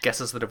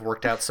 Guesses that have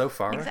worked out so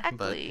far. Exactly.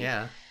 But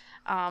yeah.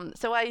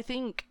 So I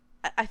think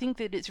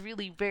that it's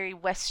really very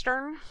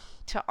Western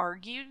to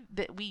argue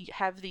that we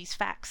have these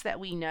facts that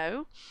we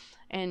know,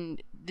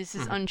 and this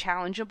is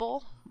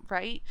unchallengeable,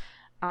 right?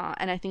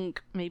 And I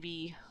think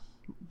maybe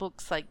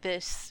books like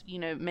this,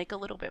 make a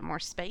little bit more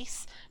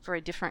space for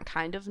a different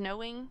kind of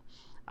knowing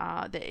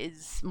that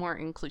is more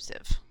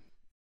inclusive.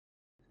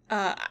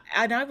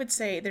 And I would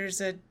say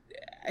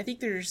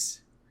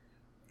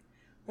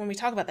when we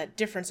talk about that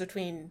difference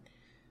between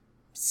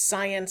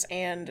science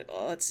and,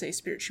 let's say,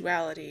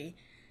 spirituality,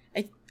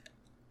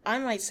 I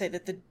might say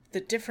that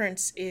the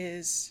difference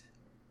is,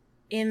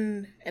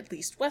 in at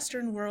least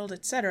Western world,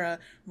 etc.,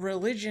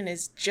 religion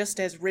is just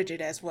as rigid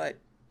as what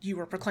you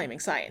were proclaiming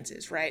science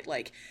is, right?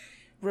 Like,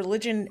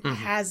 religion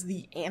has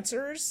the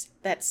answers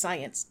that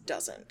science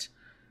doesn't.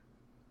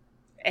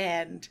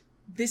 And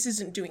this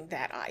isn't doing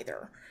that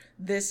either.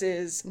 This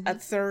is a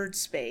third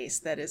space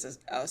that is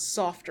a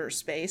softer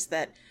space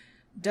that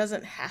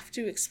doesn't have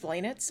to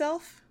explain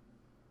itself,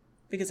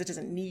 because it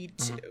doesn't need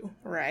to,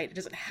 right? It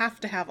doesn't have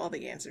to have all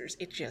the answers.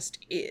 It just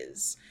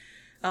is.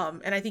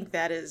 And I think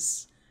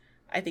it's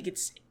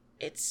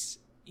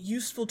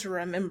useful to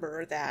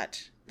remember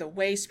that the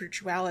way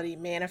spirituality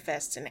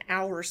manifests in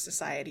our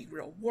society,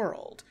 real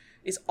world,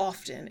 is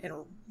often in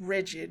a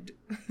rigid,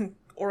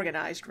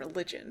 organized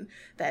religion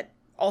that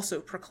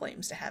also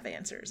proclaims to have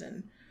answers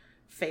and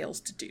fails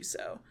to do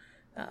so.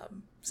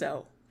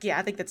 So yeah,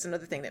 I think that's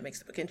another thing that makes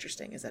the book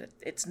interesting, is that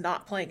it's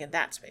not playing in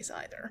that space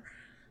either.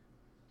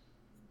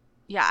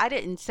 Yeah, I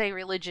didn't say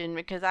religion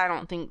because I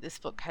don't think this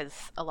book has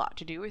a lot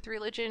to do with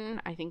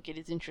religion. I think it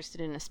is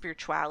interested in a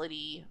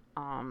spirituality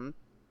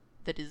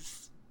that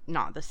is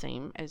not the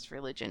same as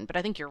religion. But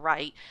I think you're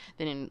right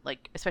that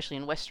especially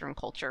in Western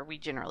culture, we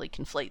generally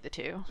conflate the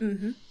two.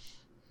 Mm-hmm.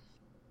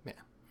 Yeah.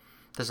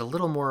 There's a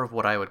little more of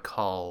what I would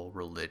call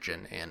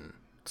religion in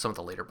some of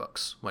the later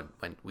books when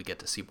we get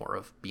to see more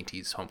of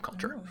Binti's home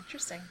culture. Oh,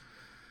 interesting.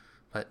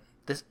 But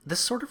this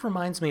sort of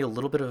reminds me a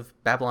little bit of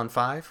Babylon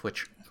 5,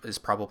 which is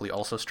probably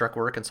also struck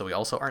work, and so we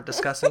also aren't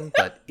discussing,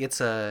 but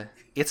it's a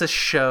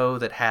show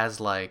that has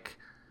like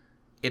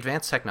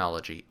advanced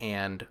technology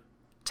and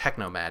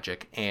techno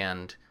magic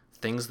and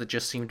things that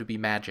just seem to be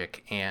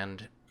magic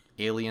and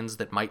aliens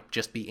that might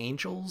just be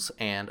angels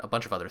and a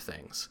bunch of other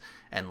things,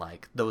 and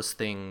like those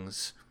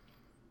things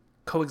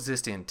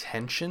coexist in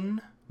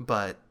tension,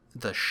 but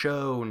the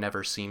show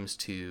never seems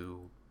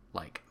to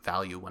like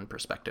value one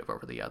perspective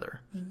over the other.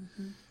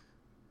 Mm-hmm.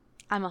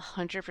 I'm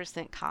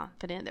 100%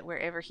 confident that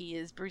wherever he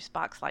is, Bruce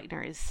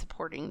Boxleitner is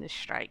supporting this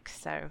strike,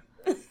 so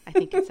I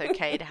think it's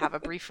okay to have a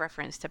brief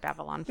reference to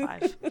Babylon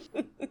 5.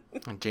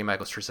 And J.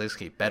 Michael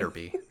Straczynski better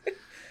be.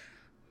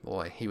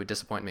 Boy, he would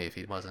disappoint me if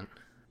he wasn't.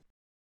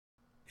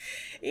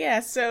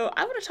 Yeah, so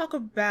I want to talk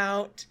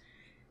about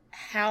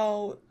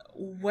how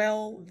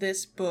well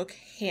this book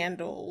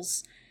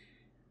handles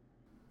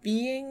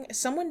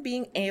someone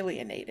being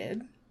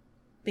alienated,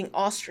 being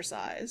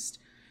ostracized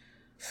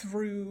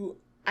through,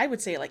 I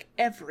would say, like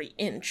every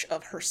inch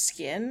of her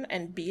skin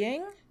and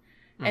being,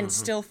 and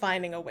still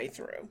finding a way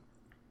through.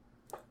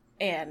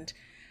 And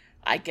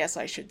I guess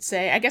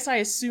I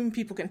assume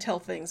people can tell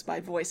things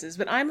by voices,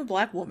 but I'm a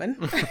Black woman.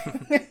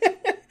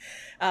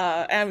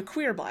 I'm a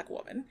queer Black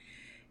woman.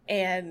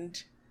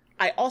 And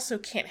I also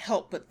can't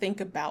help but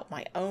think about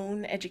my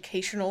own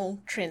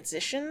educational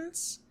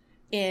transitions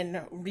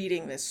in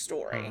reading this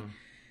story.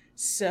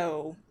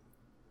 So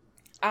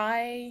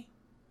I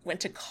went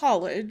to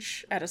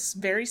college at a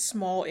very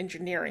small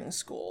engineering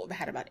school that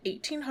had about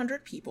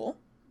 1,800 people.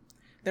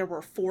 There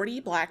were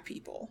 40 Black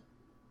people,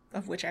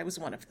 of which I was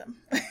one of them,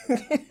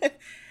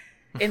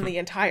 in the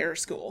entire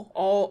school,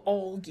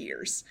 all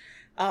years.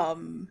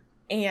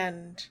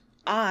 And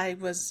I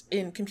was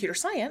in computer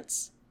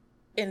science,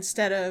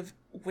 instead of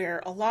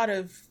where a lot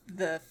of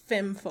the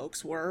fem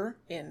folks were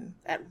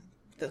at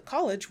the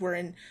college were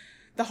in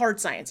the hard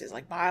sciences,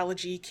 like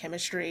biology,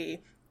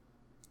 chemistry,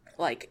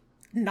 like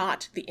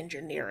not the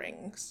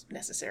engineerings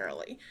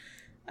necessarily.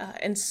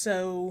 And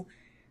so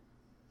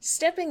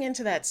stepping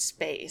into that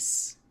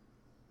space,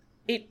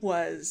 it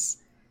was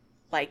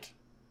like,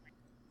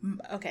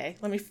 okay,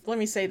 let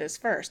me say this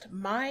first.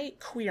 My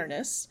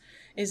queerness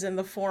is in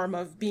the form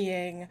of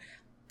being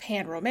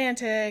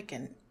panromantic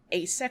and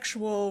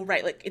asexual,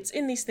 right? Like, it's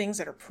in these things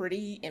that are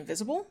pretty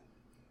invisible.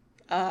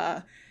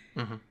 I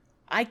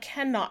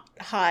cannot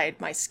hide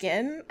my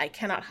skin. I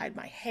cannot hide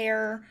my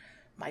hair,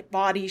 my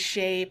body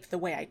shape, the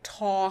way I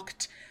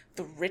talked,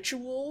 the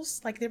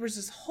rituals. Like, there was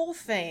this whole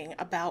thing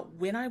about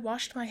when I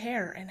washed my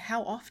hair and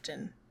how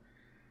often.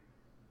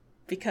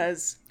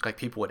 Because... like,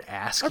 people would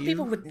ask or you? Or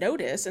people would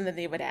notice, and then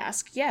they would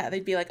ask, yeah,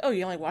 they'd be like, oh,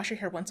 you only wash your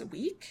hair once a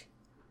week?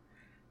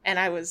 And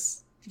I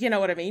was... you know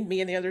what I mean?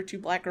 Me and the other two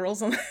black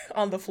girls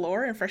on the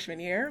floor in freshman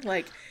year.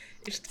 Like,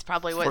 it's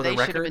probably what they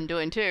should have been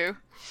doing too.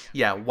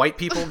 Yeah, white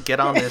people,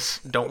 get on this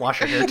don't wash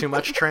your hair too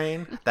much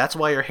train. That's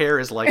why your hair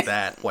is like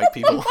that, white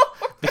people.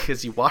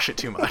 Because you wash it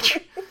too much.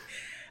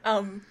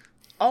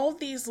 All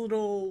these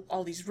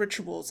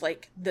rituals,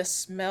 like the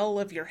smell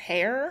of your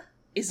hair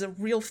is a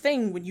real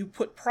thing when you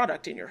put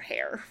product in your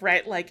hair,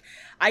 right? Like,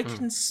 I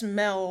can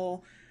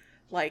smell,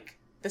 like,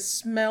 the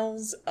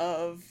smells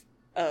of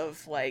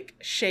like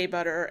shea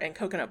butter and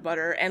coconut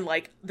butter and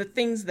like the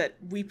things that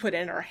we put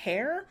in our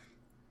hair,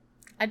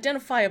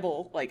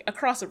 identifiable like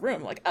across a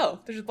room, like, oh,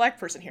 there's a black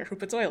person here who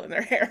puts oil in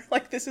their hair.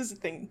 Like, this is a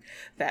thing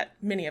that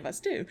many of us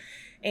do,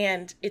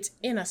 and it's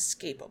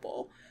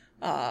inescapable.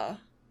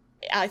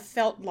 I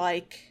felt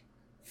like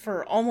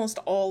for almost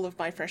all of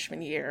my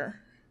freshman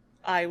year,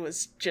 I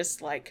was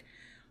just like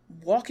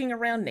walking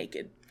around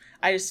naked.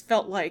 I just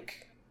felt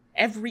like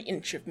every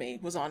inch of me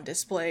was on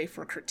display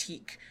for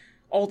critique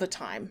all the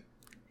time,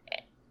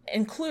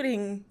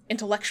 including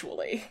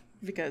intellectually,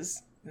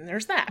 because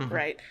there's that,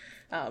 right?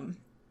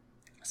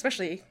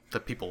 Especially the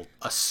people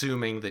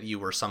assuming that you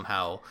were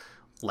somehow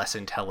less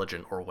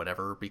intelligent or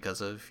whatever because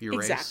of your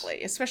race.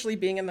 Exactly, especially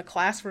being in the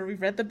class where we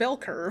read the bell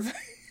curve,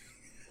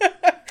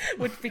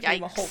 which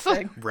became a whole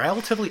thing.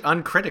 Relatively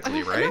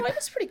uncritically, right? No, it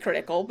was pretty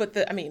critical, but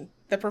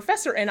the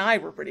professor and I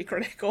were pretty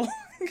critical.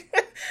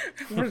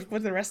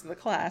 With the rest of the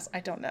class, I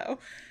don't know.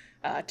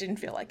 Didn't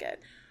feel like it.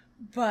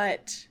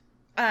 But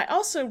I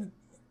also...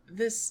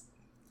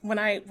 when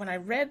I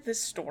read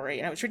this story,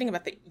 and I was reading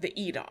about the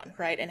Edon,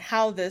 right, and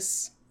how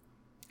this,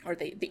 or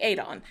the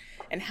Adon,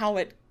 and how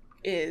it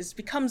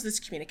becomes this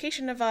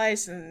communication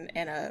device and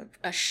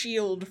a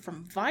shield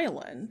from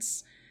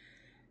violence.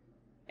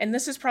 And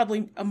this is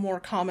probably a more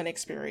common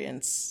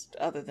experience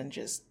other than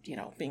just,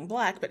 being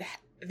black, but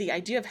the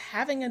idea of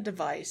having a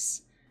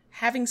device,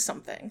 having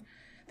something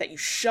that you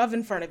shove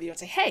in front of you and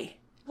say, hey,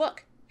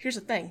 look, here's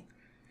the thing.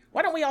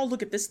 Why don't we all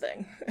look at this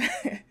thing?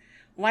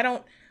 Why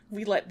don't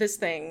we let this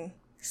thing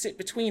sit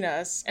between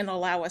us and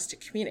allow us to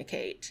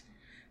communicate?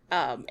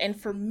 And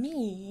for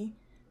me,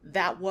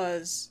 that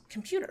was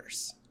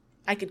computers.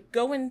 I could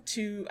go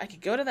to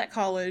that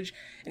college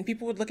and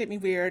people would look at me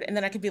weird, and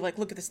then I could be like,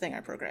 look at this thing I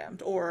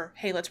programmed, or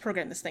hey, let's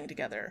program this thing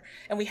together.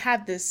 And we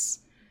had this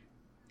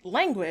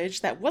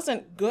language that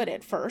wasn't good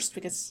at first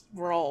because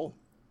we're all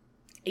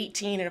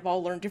 18 and have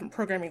all learned different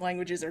programming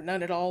languages or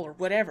none at all or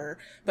whatever.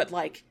 But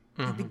like,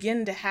 you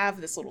begin to have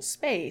this little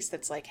space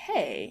that's like,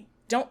 hey,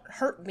 don't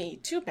hurt me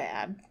too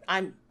bad.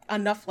 I'm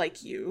enough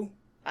like you.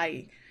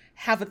 I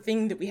have a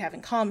thing that we have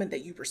in common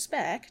that you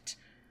respect,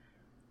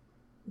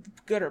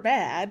 good or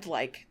bad.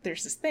 Like,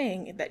 there's this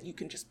thing that you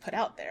can just put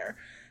out there.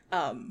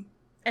 And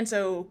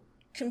so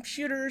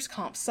computers,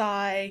 comp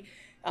sci,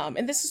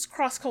 and this is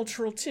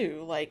cross-cultural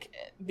too, like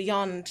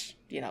beyond,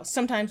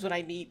 sometimes when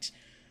I meet,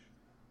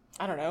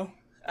 I don't know,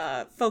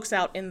 folks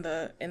out in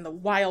the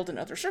wild and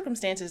other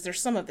circumstances,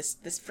 there's some of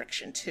this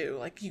friction too.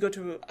 Like, you go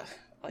to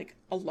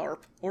a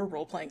LARP or a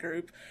role-playing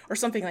group or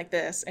something like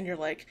this, and you're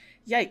like,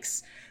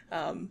 yikes.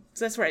 So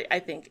that's where I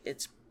think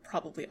it's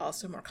probably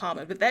also more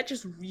common, but that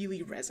just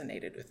really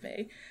resonated with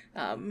me.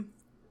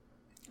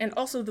 And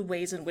also the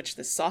ways in which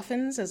this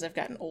softens as I've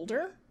gotten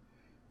older,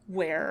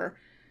 where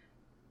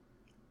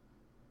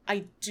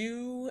I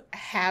do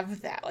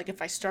have that. Like,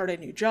 if I start a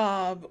new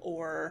job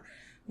or,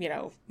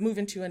 move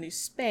into a new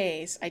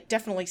space, I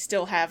definitely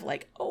still have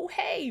like, oh,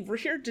 hey, we're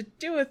here to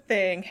do a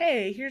thing.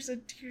 Hey, here's a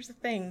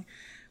thing.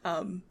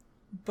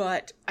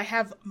 But I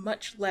have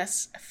much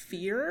less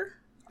fear.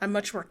 I'm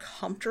much more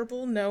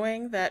comfortable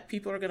knowing that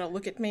people are going to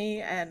look at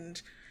me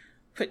and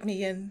put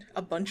me in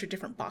a bunch of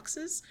different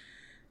boxes.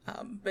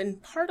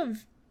 And part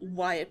of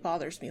why it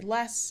bothers me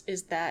less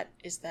is that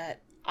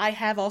I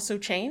have also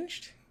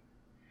changed,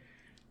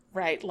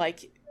 right?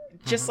 Like,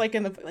 just like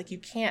you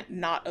can't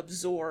not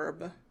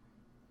absorb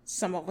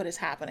some of what is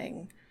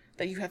happening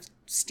that you have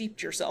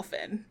steeped yourself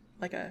in,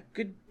 like a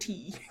good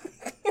tea.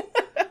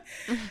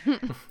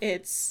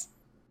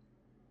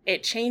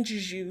 It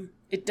changes you.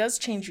 It does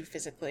change you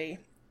physically.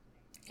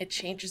 It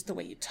changes the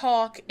way you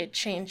talk. It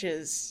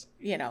changes,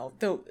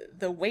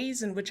 the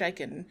ways in which I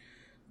can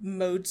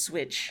mode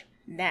switch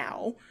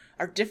now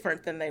are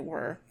different than they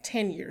were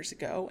 10 years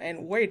ago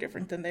and way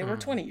different than they were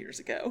 20 years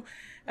ago.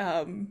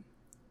 And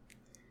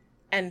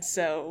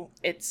so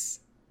it's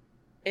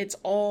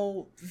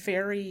all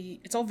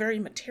very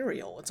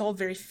material. It's all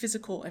very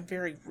physical and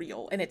very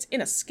real, and it's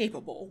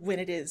inescapable when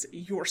it is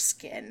your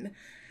skin.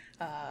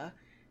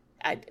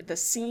 The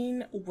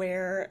scene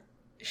where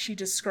she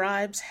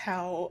describes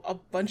how a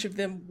bunch of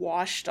them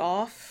washed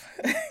off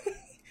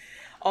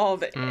all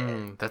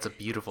the... that's a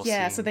beautiful scene.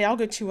 Yeah, so they all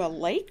go to a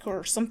lake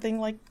or something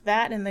like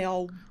that, and they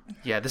all...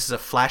 Yeah, this is a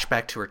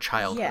flashback to her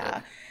childhood.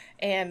 Yeah,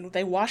 and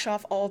they wash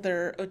off all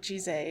their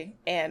ojize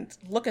and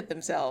look at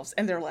themselves,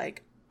 and they're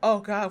like, oh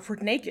god, we're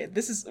naked.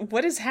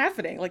 What is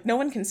happening? Like, no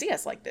one can see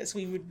us like this.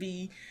 We would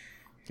be...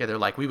 Yeah, they're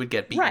like, we would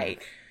get beaten right.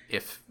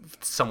 if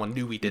someone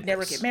knew we did We'd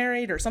never this. get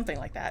married or something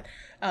like that.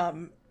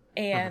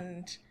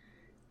 And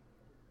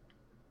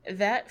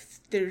that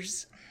there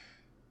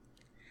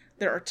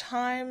are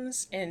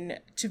times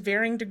to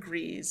varying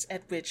degrees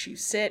at which you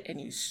sit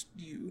and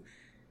you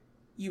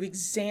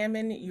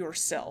examine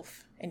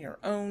yourself and your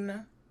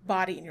own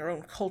body and your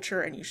own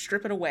culture, and you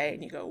strip it away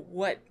and you go,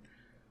 what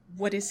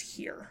is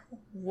here?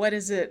 What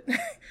is it?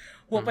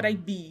 What would I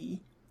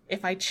be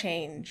if I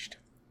changed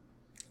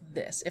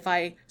this? If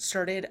I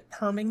started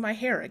perming my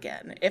hair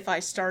again? If I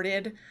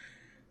started,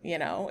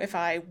 if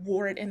I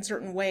wore it in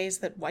certain ways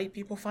that white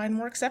people find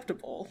more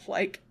acceptable?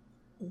 Like,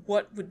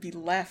 what would be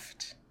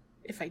left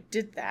if I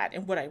did that,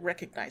 and would I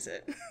recognize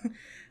it?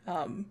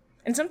 And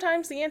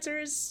sometimes the answer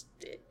is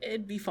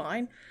it'd be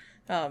fine.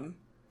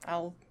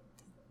 I'll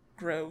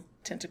grow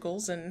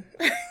tentacles and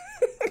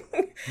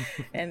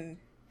and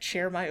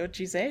share my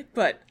ojize,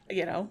 but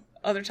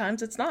other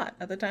times it's not.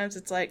 Other times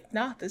it's like,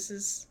 nah,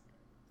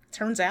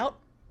 turns out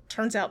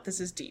this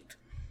is deep.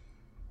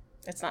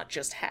 It's not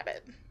just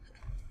habit.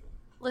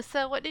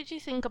 Lisa, what did you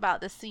think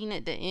about the scene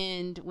at the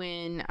end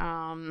when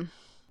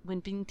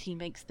Binti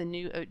makes the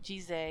new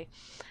ojize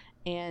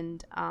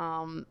and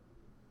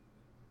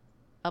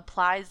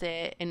applies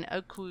it, and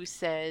Oku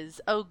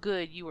says, "Oh,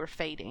 good, you were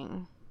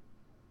fading."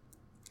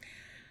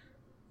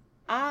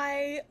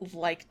 I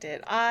liked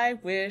it. I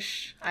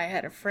wish I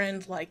had a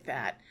friend like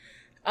that.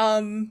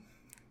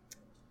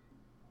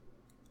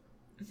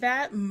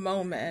 That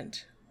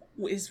moment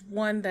is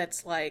one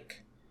that's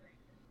like,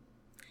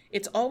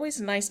 it's always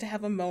nice to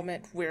have a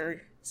moment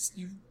where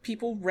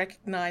people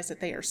recognize that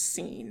they are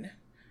seen,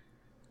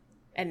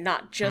 and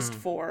not just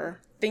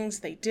for things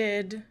they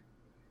did,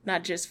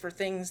 not just for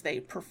things they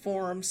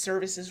performed,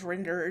 services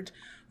rendered,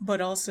 but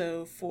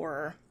also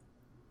for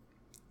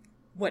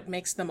what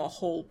makes them a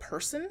whole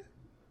person.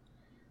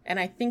 And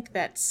I think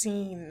that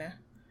scene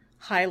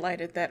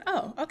highlighted that,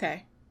 oh,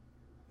 okay,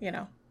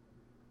 it's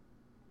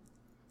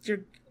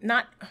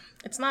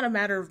not a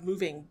matter of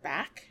moving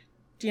back,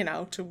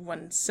 to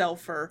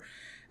oneself, or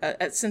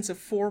a sense of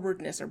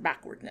forwardness or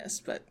backwardness,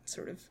 but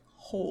sort of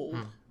whole,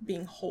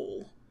 being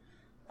whole.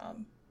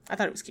 I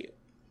thought it was cute.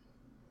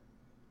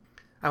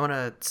 I want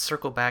to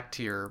circle back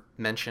to your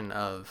mention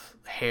of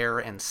hair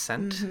and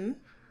scent,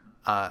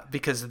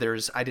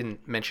 because I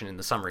didn't mention in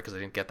the summary because I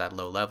didn't get that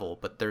low level,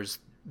 but there's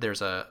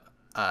a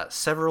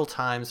several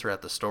times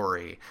throughout the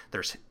story,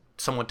 there's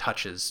someone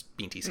touches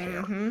Binti's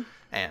hair,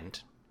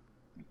 and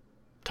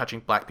touching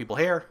black people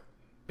hair,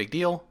 big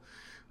deal.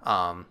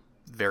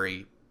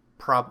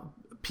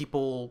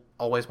 People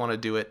always want to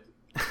do it,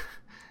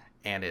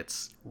 and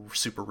it's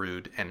super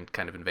rude and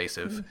kind of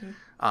invasive.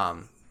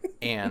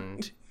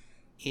 And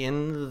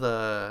in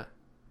the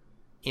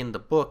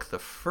book, the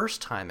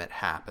first time it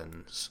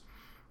happens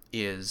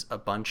is a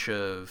bunch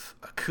of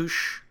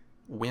Akush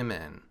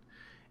women,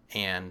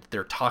 and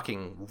they're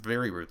talking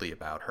very rudely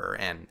about her,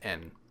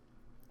 and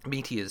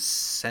Binti has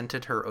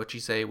scented her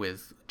ojize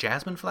with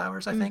jasmine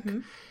flowers, I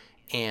think,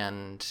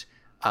 and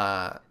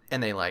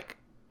they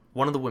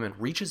one of the women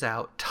reaches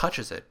out,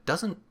 touches it,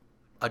 doesn't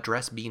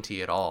address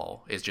Binti at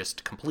all, is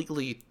just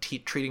completely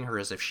treating her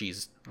as if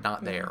she's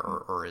not there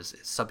or is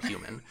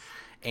subhuman.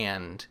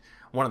 And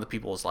one of the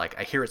people is like,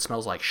 I hear it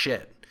smells like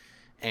shit.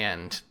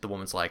 And the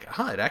woman's like,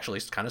 it actually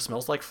kind of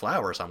smells like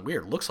flowers. I'm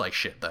weird. Looks like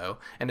shit, though.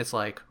 And it's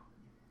like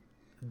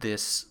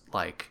this,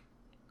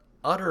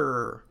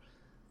 utter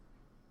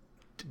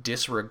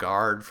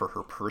disregard for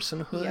her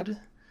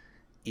personhood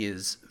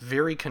is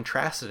very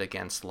contrasted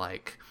against,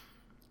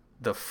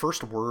 the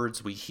first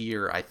words we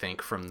hear, I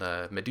think, from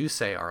the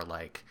Medusae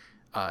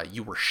are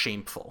you were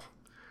shameful.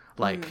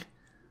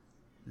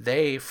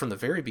 They, from the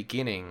very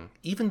beginning,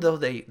 even though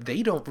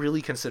they don't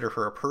really consider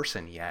her a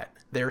person yet,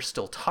 they're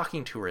still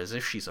talking to her as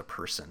if she's a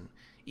person,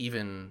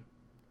 even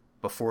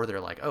before they're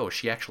like, oh,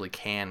 she actually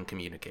can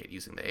communicate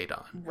using the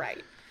Adon.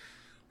 Right.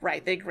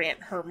 They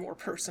grant her more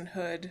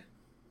personhood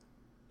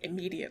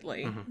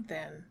immediately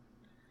than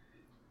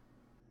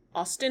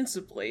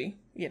ostensibly,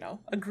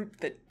 a group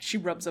that she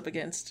rubs up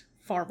against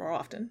far more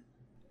often.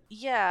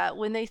 Yeah,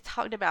 when they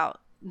talked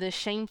about the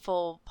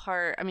shameful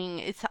part, I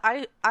mean,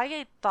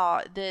 I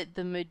thought that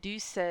the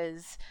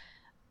Medusas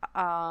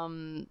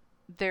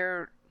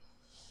their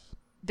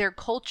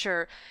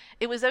culture,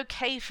 it was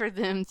okay for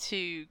them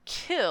to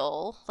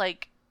kill,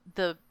 like,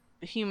 the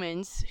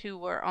humans who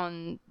were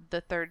on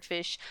the third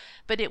fish,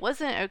 but it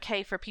wasn't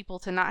okay for people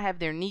to not have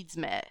their needs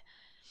met.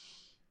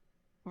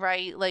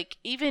 Right? Like,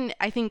 even,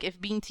 I think if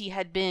Binti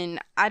had been,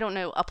 I don't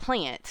know, a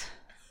plant,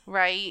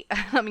 right?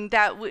 I mean,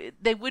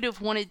 they would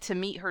have wanted to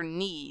meet her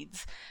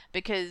needs,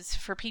 because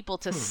for people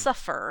to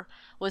suffer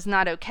was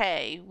not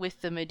okay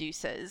with the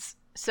Medusas.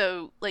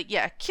 So, like,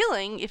 yeah,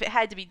 killing, if it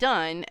had to be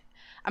done,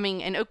 I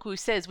mean, and Oku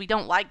says we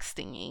don't like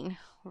stinging,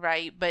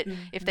 right? But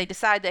if they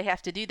decide they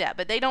have to do that,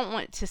 but they don't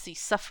want to see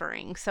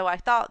suffering. So I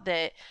thought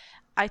that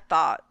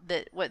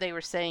what they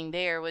were saying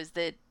there was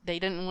that they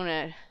didn't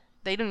want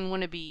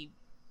to be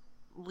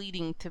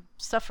leading to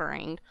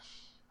suffering,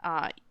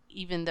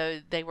 even though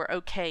they were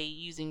okay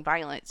using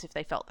violence if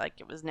they felt like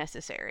it was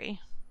necessary.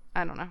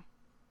 I don't know.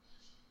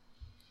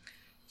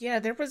 Yeah,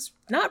 there was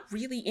not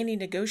really any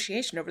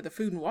negotiation over the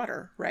food and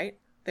water, right?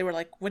 They were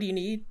like, what do you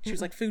need? She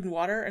was like, food and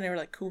water. And they were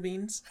like, cool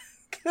beans.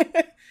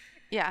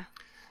 Yeah.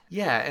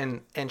 Yeah,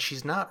 and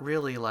she's not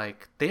really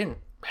like, they didn't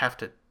have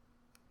to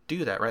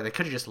do that, right? They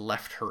could have just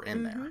left her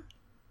in there.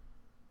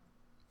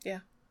 Yeah.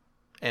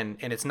 And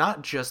it's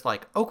not just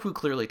like, Oku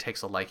clearly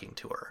takes a liking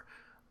to her,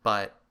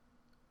 but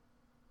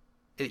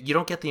you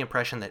don't get the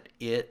impression that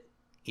it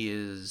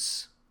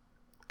is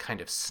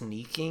kind of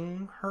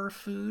sneaking her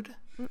food.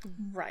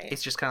 Right.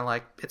 It's just kind of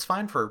like, it's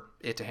fine for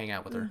it to hang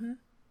out with her.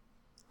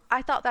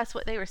 I thought that's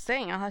what they were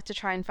saying. I'll have to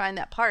try and find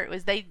that part.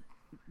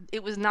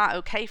 It was not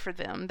okay for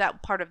them.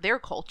 That part of their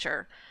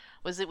culture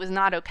was, it was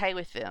not okay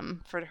with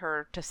them for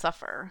her to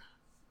suffer.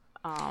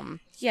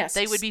 Yes.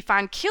 They would be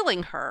fine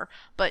killing her,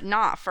 but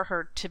not for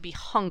her to be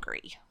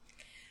hungry.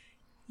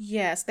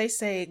 Yes, they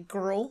say,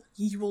 girl,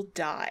 you will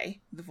die,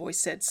 the voice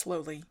said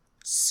slowly.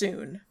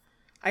 Soon.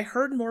 I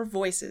heard more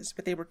voices,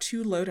 but they were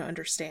too low to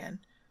understand.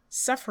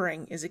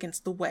 Suffering is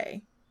against the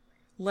way.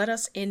 Let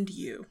us end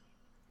you.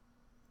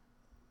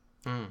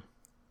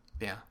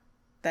 Yeah.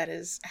 That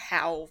is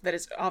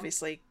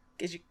obviously,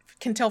 as you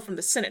can tell from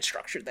the sentence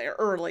structure there,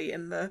 early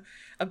in the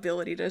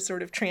ability to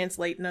sort of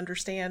translate and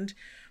understand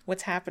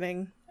what's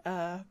happening.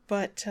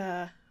 But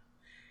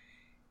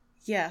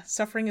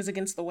suffering is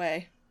against the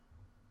way.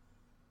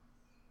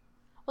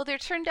 Well, there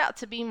turned out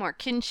to be more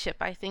kinship,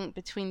 I think,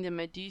 between the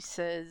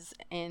Medusas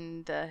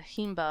and the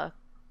Himba,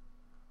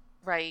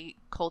 right,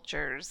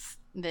 cultures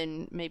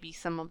than maybe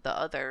some of the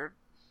other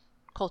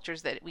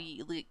cultures that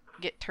we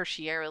get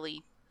tertiarily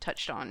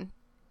touched on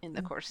in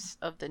the course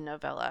of the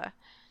novella.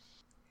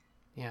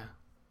 Yeah.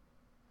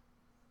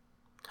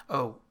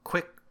 Oh,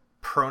 quick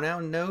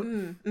pronoun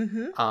note.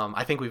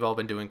 I think we've all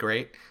been doing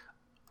great.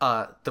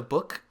 The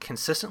book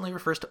consistently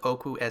refers to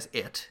Oku as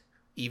it,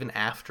 even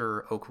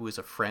after Oku is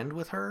a friend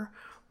with her.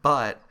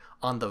 But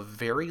on the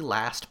very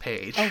last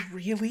page... Oh,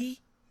 really?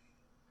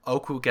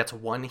 Oku gets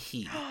one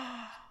he.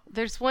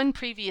 There's one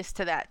previous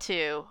to that,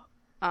 too.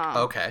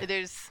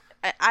 Okay.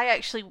 I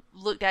actually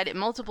looked at it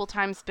multiple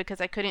times because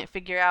I couldn't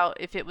figure out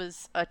if it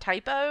was a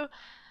typo.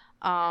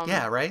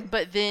 Yeah, right?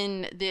 But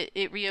then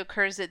it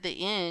reoccurs at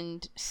the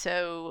end,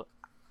 so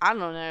I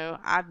don't know.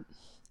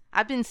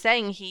 I've been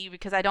saying he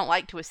because I don't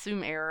like to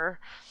assume error.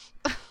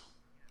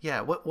 Yeah,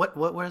 what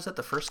was it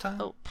the first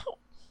time? Oh,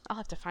 I'll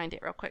have to find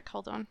it real quick.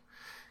 Hold on.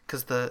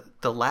 Because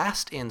the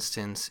last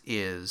instance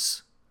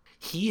is,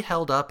 he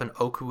held up an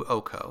Oku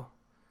Oko.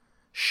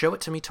 Show it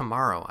to me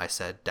tomorrow, I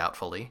said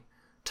doubtfully.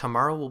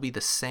 Tomorrow will be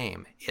the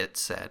same, it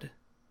said.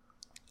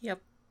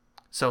 Yep.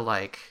 So,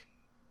 like,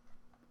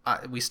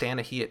 we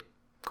stand a he at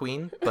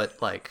Queen, but,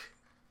 like,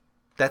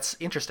 that's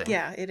interesting.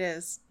 Yeah, it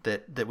is.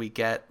 That we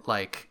get,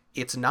 like,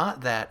 it's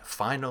not that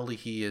finally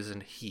he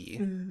isn't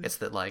he. It's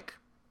that, like,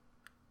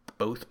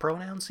 both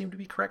pronouns seem to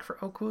be correct for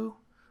Oku.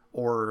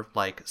 Or,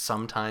 like,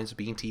 sometimes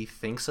Binti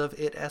thinks of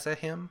it as a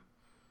him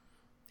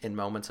in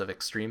moments of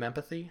extreme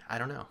empathy. I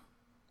don't know.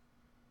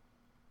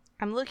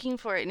 I'm looking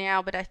for it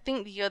now, but I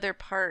think the other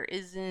part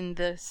is in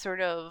the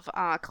sort of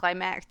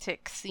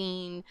climactic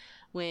scene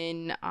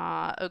when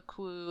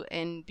Oku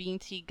and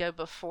Binti go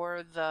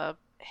before the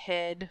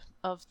head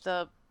of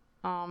the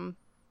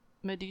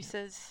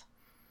Medusas.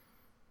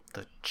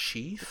 The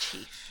chief? The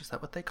chief. Is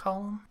that what they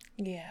call him?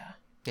 Yeah.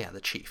 Yeah, the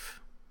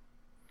chief.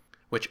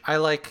 Which I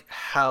like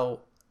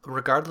how,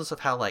 regardless of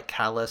how, like,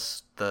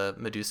 callous the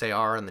Medusae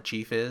are and the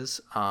chief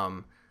is,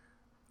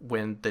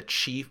 when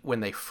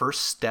they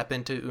first step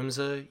into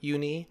Umza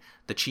Uni,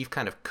 the chief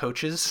kind of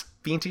coaches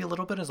Binti a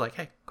little bit, is like,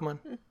 hey, come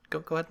on, go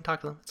ahead and talk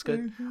to them. It's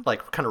good.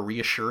 Like, kind of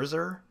reassures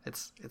her.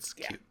 It's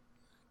cute.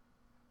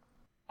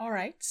 All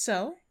right,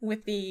 so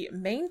with the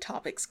main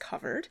topics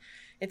covered,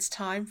 it's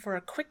time for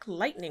a quick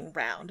lightning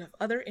round of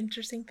other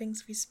interesting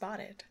things we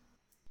spotted.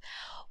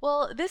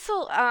 Well,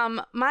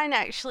 mine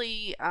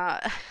actually,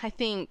 I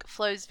think,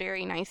 flows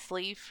very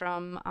nicely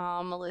from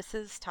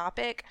Melissa's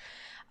topic,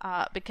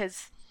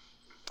 because,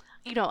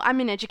 you know, I'm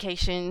in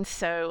education,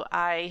 so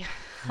I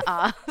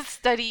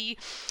study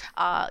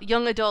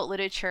young adult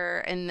literature,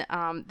 and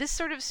this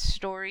sort of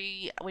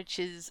story, which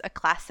is a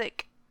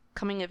classic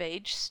coming of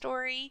age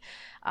story,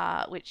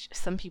 which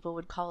some people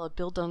would call a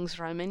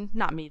Bildungsroman.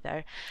 Not me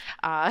though.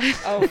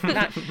 Oh,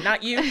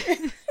 not you.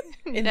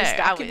 In no, this I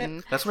document.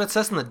 wouldn't. That's what it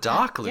says in the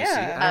doc, Lucy.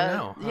 Yeah. I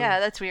don't know.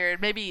 Yeah, that's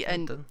weird. Maybe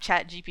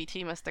Chat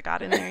GPT must have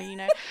got in there, you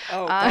know.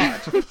 Oh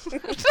God.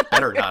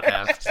 Better not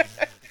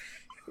have.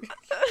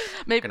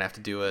 Maybe Gonna have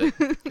to do a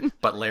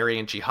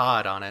Butlerian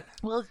jihad on it.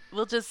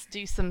 we'll just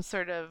do some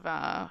sort of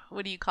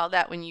what do you call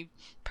that when you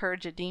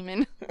purge a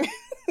demon? Yeah.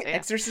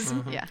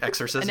 Exorcism. Yeah,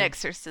 Exorcism. an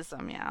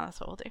exorcism. Yeah, that's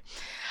what we'll do.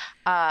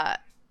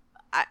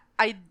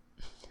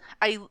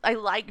 I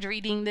liked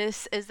reading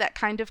this as that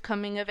kind of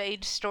coming of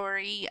age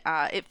story.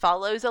 It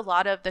follows a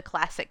lot of the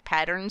classic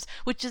patterns,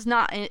 which is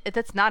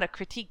that's not a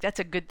critique. That's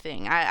a good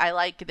thing. I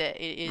like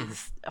that it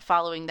is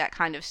following that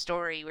kind of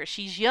story where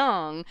she's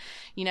young,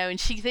 you know, and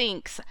she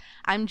thinks,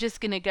 I'm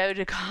just going to go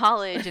to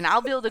college and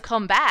I'll be able to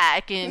come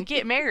back and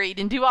get married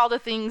and do all the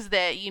things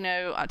that, you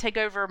know, take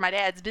over my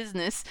dad's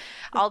business,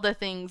 all the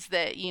things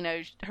that, you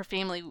know, her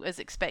family was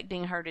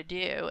expecting her to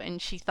do.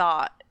 And she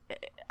thought,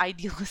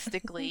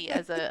 idealistically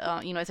as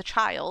a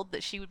child,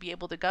 that she would be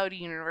able to go to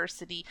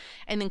university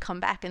and then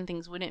come back and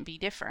things wouldn't be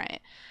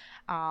different.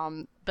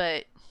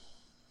 But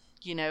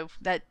you know,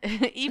 that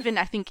even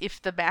I think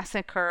if the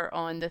massacre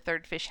on the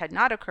third fish had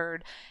not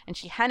occurred and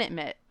she hadn't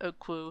met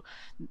Okwu,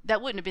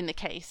 that wouldn't have been the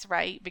case,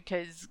 right?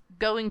 Because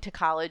going to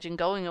college and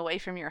going away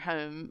from your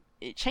home,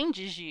 it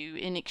changes you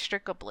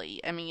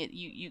inextricably. I mean,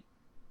 you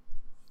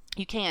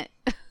can't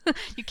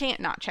you can't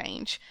not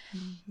change.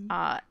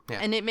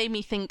 And it made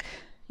me think,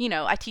 you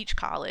know, I teach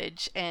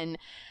college and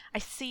I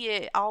see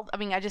it all. I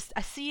mean,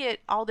 I see it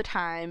all the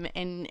time,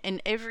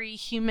 and every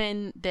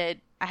human that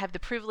I have the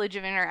privilege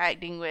of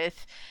interacting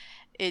with,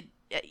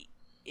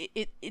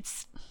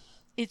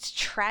 it's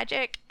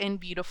tragic and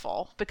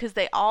beautiful, because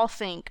they all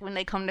think when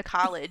they come to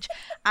college,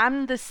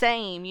 I'm the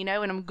same, you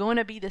know, and I'm going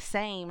to be the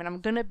same, and I'm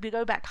going to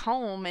go back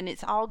home and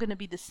it's all going to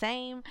be the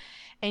same.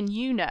 And,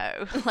 you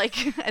know,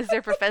 like as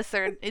their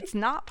professor, it's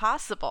not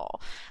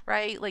possible,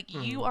 right? Like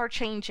you are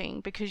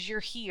changing because you're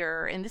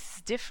here and this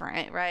is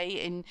different, right?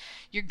 And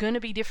you're going to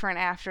be different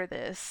after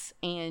this.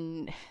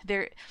 And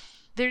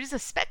there's a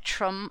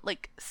spectrum.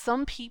 Like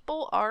some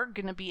people are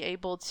going to be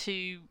able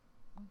to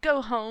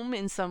go home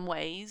in some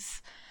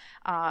ways,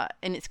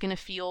 and it's going to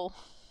feel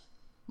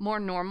more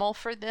normal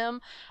for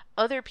them.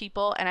 Other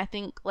people, and I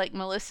think like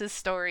Melissa's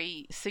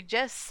story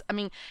suggests, I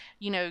mean,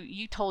 you know,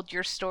 you told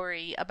your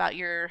story about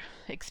your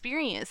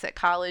experience at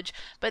college,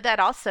 but that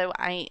also,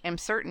 I am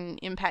certain,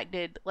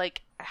 impacted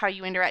like how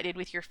you interacted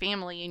with your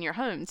family in your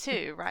home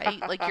too, right?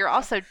 Like you're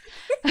also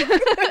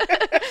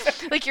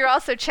like you're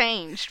also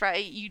changed,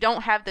 right? You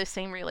don't have those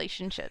same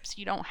relationships.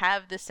 You don't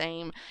have the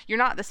same, you're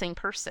not the same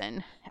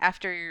person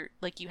after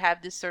like you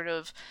have this sort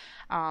of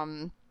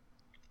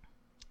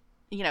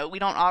you know, we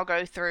don't all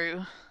go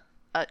through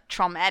a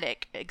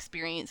traumatic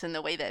experience in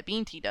the way that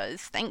Binti does,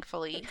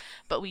 thankfully,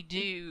 but we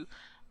do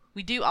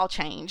all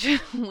change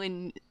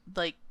when,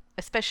 like,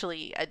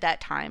 especially at that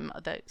time,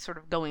 the sort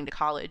of going to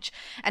college.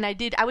 And I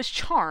was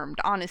charmed,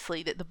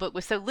 honestly, that the book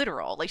was so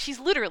literal. Like, she's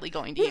literally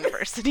going to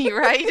university,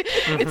 right?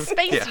 It's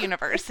space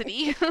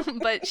university,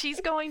 but she's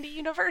going to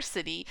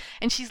university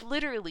and she's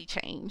literally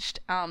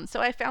changed.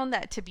 So I found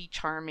that to be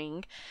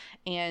charming,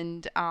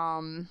 and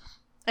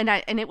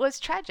it was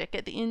tragic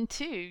at the end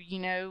too, you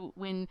know,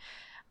 when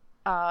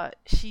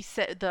she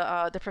said,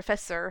 the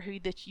professor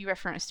that you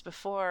referenced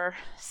before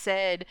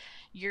said,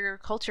 your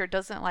culture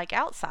doesn't like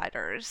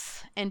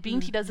outsiders, and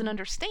Binti doesn't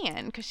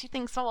understand because she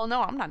thinks, oh well,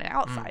 no, I'm not an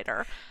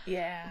outsider.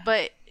 Yeah.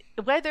 But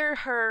whether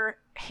her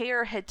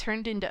hair had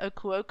turned into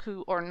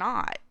oku or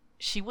not,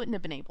 she wouldn't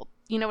have been able,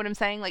 you know what I'm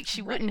saying? Like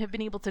she wouldn't have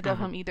been able to go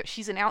home either.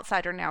 She's an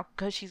outsider now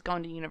because she's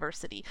gone to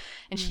university,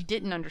 and she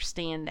didn't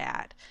understand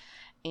that.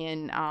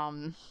 And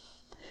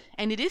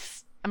it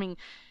is, I mean,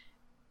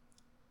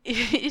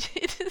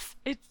 it's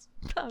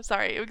I'm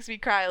sorry, it makes me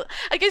cry.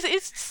 I guess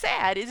it's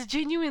sad. It's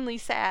genuinely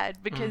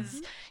sad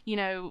because, you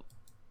know,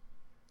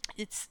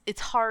 it's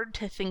hard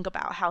to think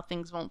about how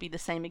things won't be the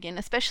same again,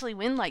 especially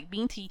when, like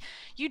Binti,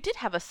 you did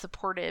have a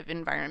supportive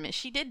environment.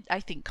 She did, I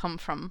think, come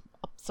from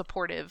a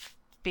supportive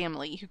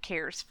family who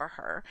cares for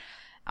her.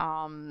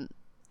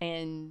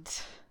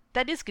 And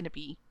that is going to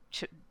be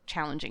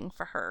challenging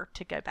for her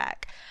to go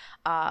back.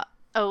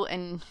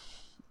 And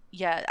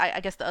yeah, I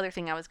guess the other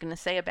thing I was going to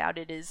say about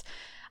it is,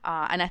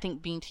 and I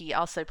think Binti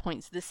also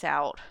points this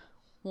out,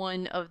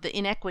 one of the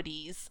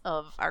inequities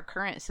of our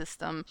current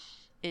system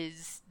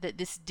is that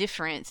this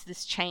difference,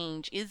 this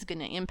change, is going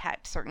to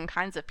impact certain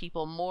kinds of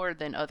people more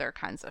than other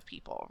kinds of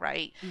people,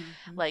 right?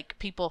 Like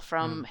people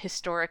from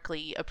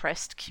historically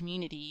oppressed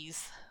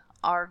communities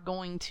are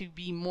going to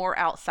be more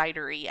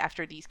outsidery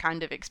after these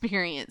kind of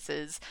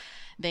experiences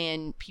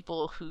than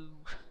people who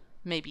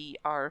maybe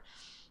are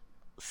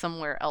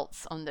somewhere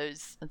else on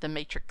the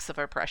matrix of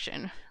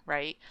oppression,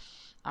 right?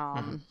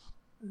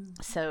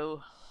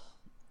 So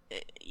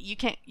you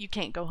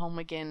can't go home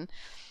again.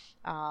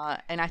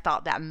 And I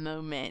thought that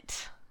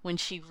moment when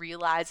she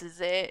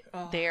realizes it,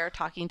 there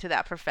talking to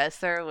that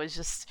professor, was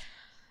just,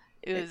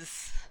 it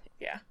was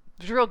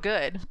was real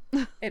good.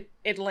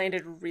 It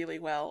landed really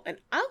well, and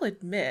I'll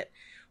admit,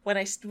 when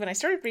I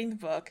started reading the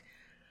book,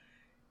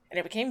 and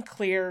it became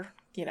clear,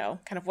 kind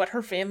of what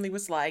her family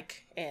was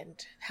like,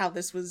 and how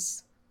this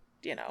was,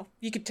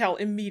 you could tell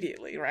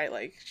immediately, right?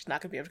 Like, she's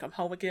not gonna be able to come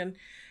home again.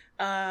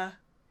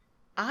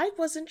 I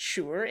wasn't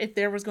sure if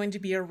there was going to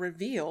be a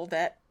reveal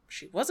that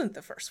she wasn't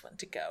the first one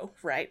to go,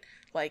 right?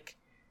 Like,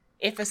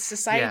 if a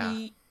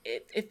society,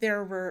 if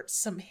there were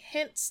some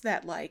hints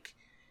that, like,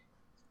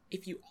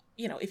 if you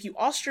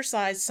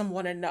ostracize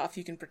someone enough,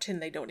 you can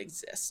pretend they don't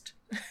exist.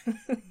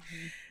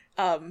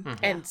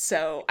 And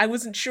so I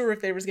wasn't sure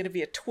if there was going to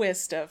be a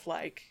twist of,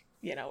 like,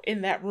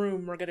 in that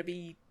room were going to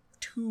be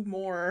 2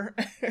 more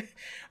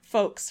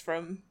folks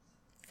from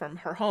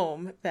her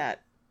home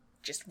that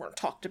just weren't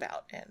talked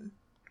about, and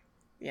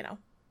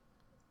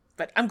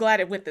but I'm glad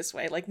it went this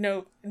way. Like,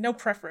 no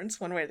preference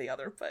one way or the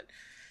other, but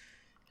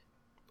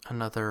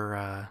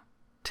another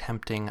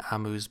tempting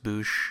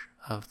amuse-bouche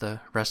of the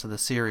rest of the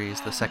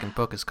series. The second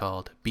book is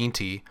called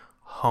Binti,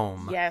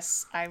 Home.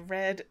 Yes, I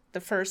read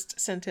the first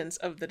sentence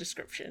of the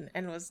description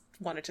and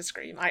wanted to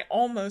scream. I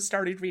almost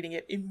started reading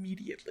it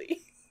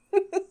immediately.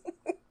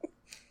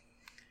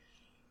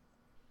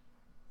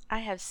 I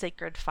have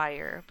Sacred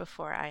Fire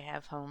before I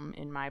have Home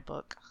in my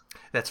book.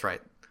 That's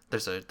right.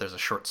 There's a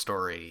short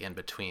story in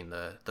between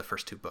the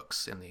first 2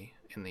 books in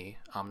the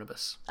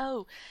omnibus.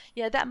 Oh,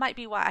 yeah, that might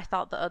be why I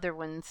thought the other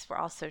ones were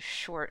also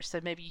short, so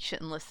maybe you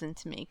shouldn't listen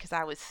to me, because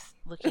I was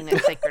looking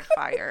at Sacred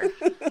Fire.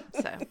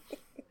 So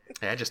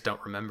yeah, I just don't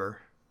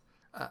remember.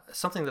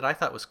 Something that I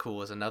thought was cool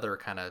was another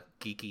kind of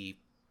geeky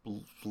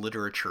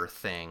literature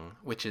thing,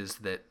 which is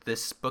that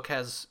this book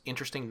has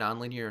interesting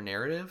nonlinear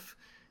narrative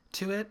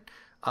to it.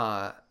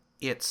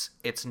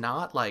 It's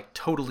not like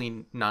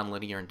totally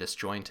nonlinear and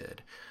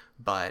disjointed,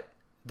 but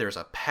there's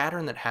a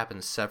pattern that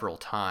happens several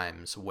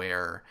times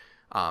where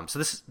so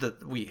this is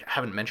we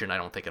haven't mentioned, I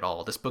don't think, at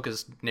all. This book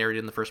is narrated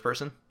in the first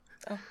person.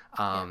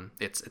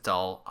 It's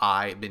all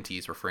Binti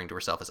is referring to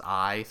herself as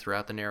I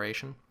throughout the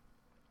narration,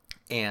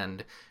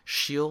 and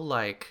she'll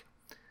like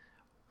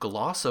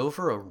gloss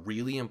over a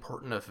really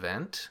important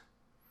event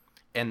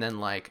and then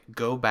like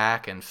go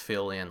back and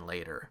fill in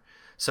later.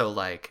 So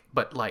like,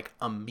 but like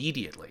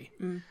immediately.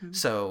 Mm-hmm.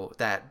 So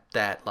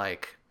that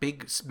like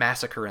big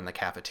massacre in the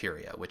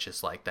cafeteria, which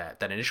is like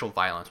that initial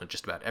violence when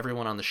just about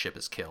everyone on the ship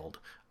is killed.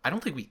 I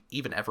don't think we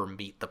even ever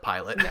meet the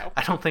pilot. No.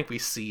 I don't think we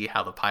see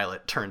how the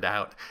pilot turned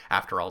out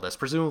after all this.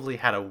 Presumably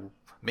had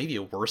maybe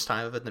a worse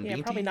time of it than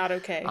Binti. Probably not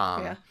okay.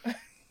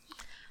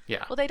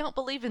 Yeah. Well, they don't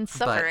believe in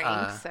suffering,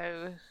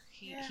 so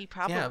he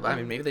probably. Yeah, I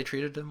mean, maybe they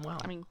treated him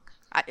well. I mean,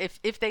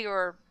 if they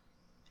were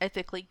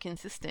ethically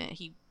consistent,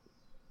 he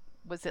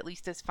was at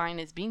least as fine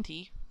as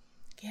Binti.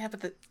 Yeah,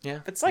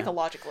 but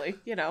psychologically,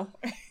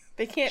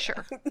 they can't.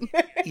 Sure.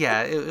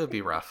 Yeah, it would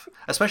be rough,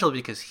 especially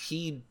because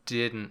he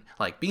didn't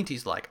like.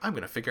 Binti's like, I'm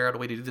going to figure out a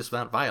way to do this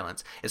without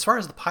violence. As far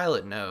as the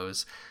pilot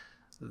knows,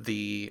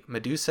 the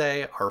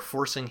Medusae are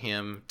forcing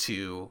him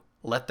to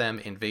let them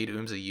invade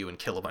U and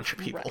kill a bunch of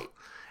people, right.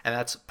 And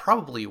that's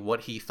probably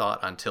what he thought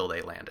until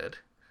they landed.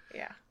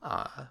 Yeah.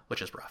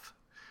 Which is rough.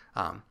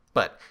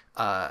 But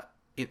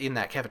in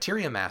that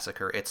cafeteria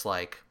massacre, it's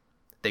like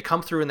they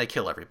come through and they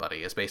kill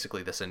everybody is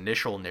basically this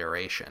initial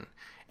narration.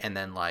 And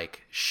then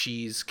like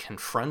she's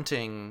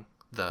confronting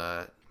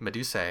the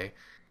Medusae.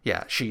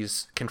 Yeah,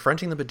 she's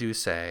confronting the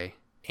Medusae,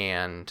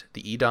 and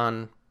the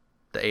Aedon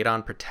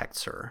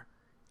protects her.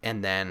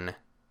 And then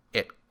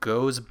it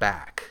goes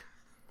back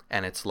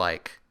and it's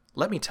like,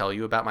 let me tell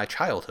you about my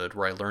childhood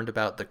where I learned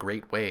about the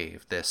Great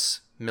Wave,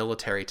 this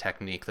military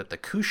technique that the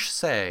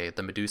Kush-sei,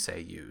 the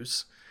Medusae,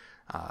 use.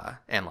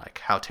 And like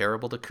how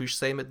terrible the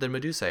Kush-sei, the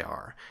Medusae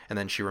are. And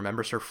then she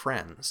remembers her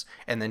friends.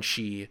 And then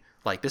she,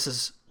 like, this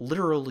is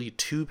literally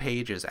 2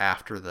 pages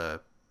after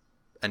the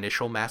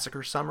initial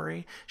massacre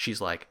summary.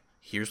 She's like,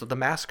 here's what the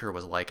massacre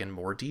was like in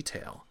more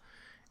detail.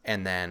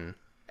 And then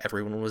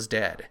everyone was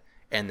dead.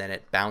 And then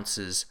it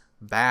bounces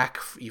back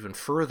even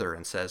further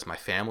and says, my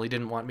family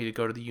didn't want me to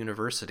go to the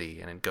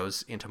university. And it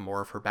goes into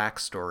more of her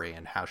backstory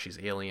and how she's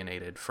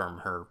alienated from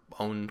her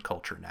own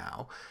culture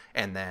now.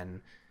 And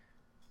then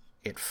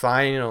it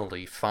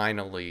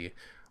finally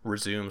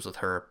resumes with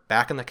her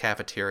back in the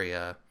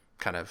cafeteria,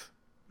 kind of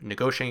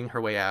negotiating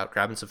her way out,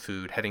 grabbing some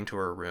food, heading to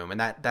her room. And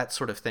that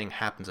sort of thing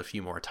happens a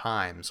few more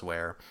times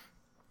where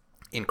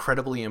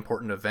incredibly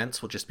important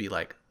events will just be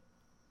like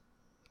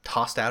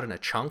tossed out in a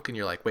chunk and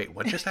you're like, wait,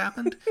 what just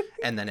happened?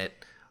 And then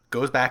it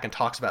goes back and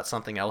talks about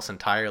something else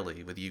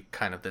entirely, with you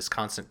kind of this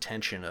constant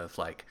tension of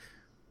like,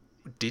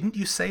 didn't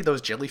you say those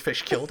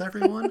jellyfish killed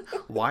everyone?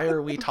 Why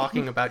are we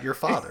talking about your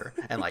father?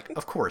 And like,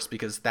 of course,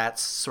 because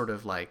that's sort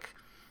of like,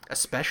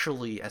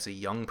 especially as a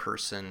young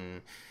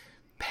person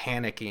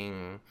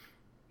panicking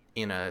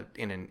in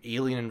an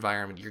alien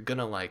environment, you're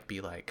gonna like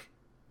be like,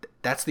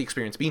 that's the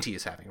experience Binti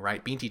is having,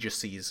 right? Binti just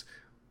sees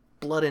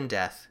blood and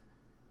death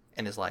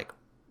and is like,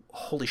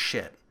 holy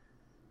shit,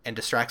 and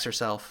distracts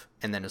herself,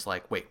 and then is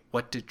like, wait,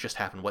 what did just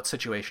happen? What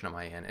situation am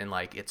I in? And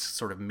like, it's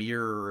sort of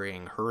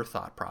mirroring her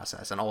thought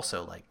process, and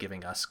also like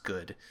giving us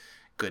good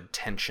good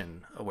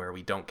tension where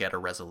we don't get a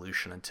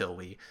resolution until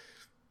we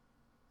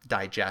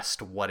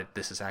digest what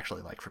this is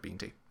actually like for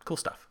Binti. Cool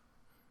stuff.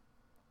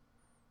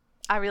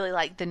 I really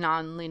like the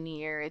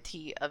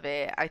non-linearity of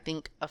it. I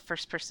think a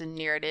first-person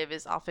narrative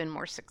is often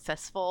more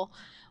successful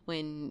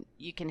when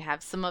you can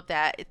have some of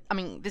that. I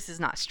mean, this is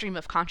not stream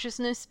of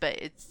consciousness,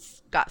 but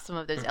it's got some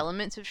of those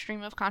elements of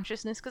stream of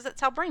consciousness because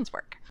that's how brains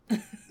work.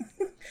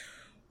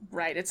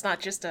 Right. It's not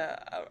just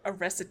a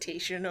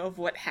recitation of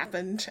what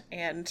happened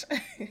and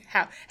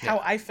how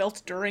I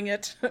felt during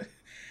it.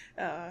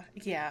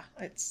 Yeah,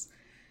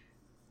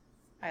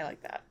 I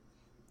like that.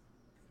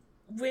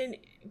 When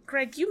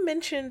Greg, you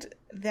mentioned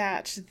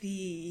that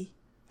the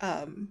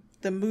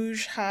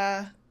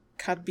Mujha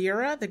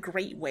Kabira, the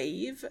Great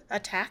Wave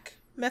attack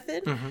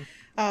method,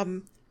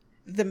 the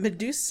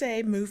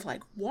Medusae move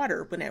like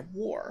water when at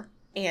war.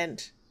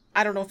 And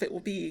I don't know if it will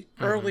be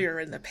earlier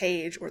in the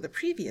page or the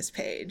previous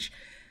page.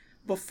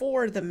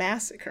 Before the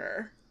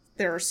massacre,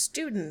 there are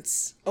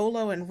students,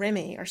 Olo and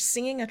Remy, are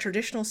singing a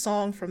traditional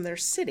song from their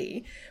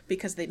city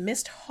because they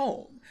missed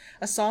home,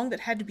 a song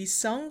that had to be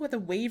sung with a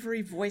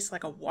wavery voice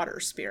like a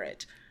water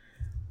spirit.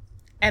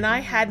 And I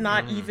had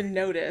not even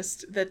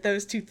noticed that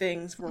those two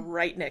things were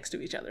right next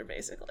to each other,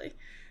 basically.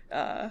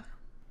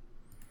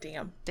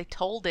 Damn. They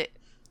told it.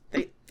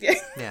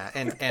 Yeah,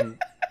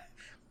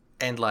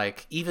 and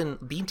like, even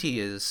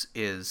Binti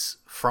is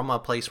from a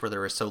place where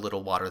there is so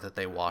little water that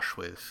they wash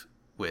with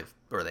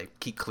or they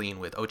keep clean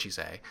with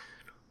ochise,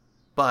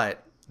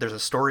 but there's a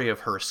story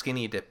of her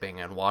skinny dipping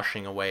and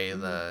washing away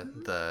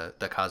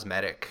the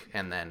cosmetic,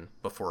 and then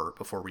before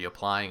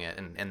reapplying it,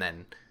 and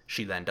then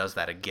she then does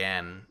that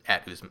again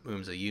at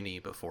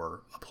S00E01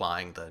 before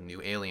applying the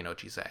new alien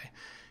ochise.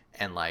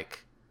 And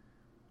like,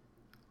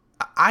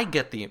 I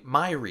get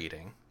my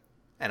reading,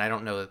 and I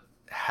don't know that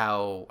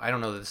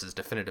this is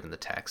definitive in the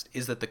text,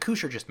 is that the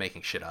Kush are just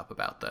making shit up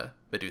about the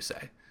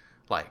Medusae.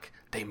 Like,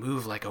 they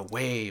move like a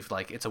wave,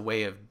 like it's a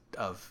way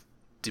of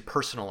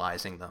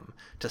depersonalizing them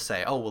to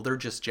say, oh, well, they're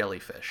just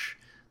jellyfish.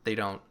 They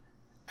don't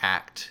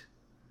act,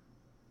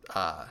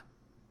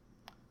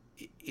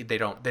 they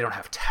don't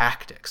have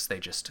tactics. They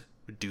just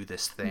do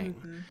this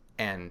thing.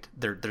 And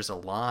there's a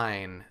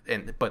line,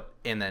 and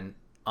then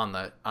on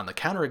the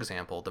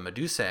counterexample, the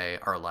Medusae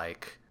are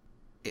like,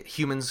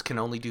 humans can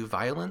only do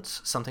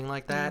violence, something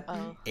like that.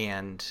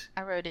 And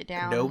I wrote it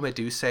down. No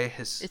Medusae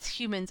has... It's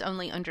humans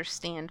only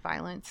understand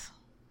violence.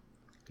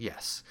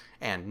 Yes,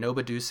 and no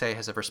Medusae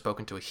has ever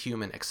spoken to a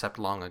human except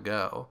long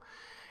ago.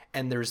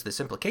 And there's this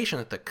implication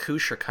that the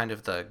Kush are kind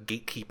of the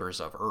gatekeepers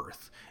of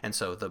Earth. And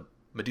so the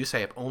Medusae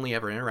have only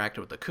ever interacted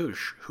with the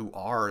Kush, who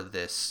are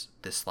this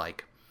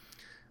like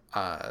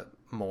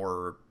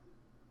more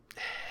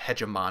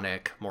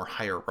hegemonic, more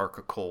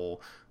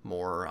hierarchical,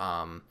 more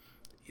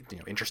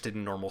interested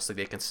in normalcy.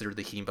 They consider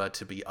the Himba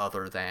to be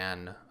other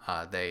than.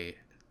 They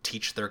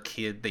teach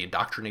they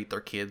indoctrinate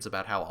their kids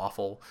about how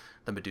awful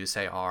the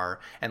Medusae are.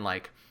 And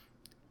like,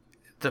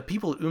 the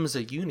people at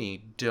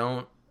S00E01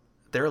 don't,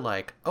 they're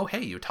like, oh,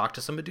 hey, you talked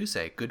to some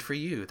Medusae, good for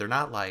you. They're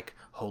not like,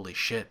 holy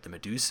shit, the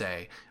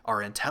Medusae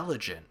are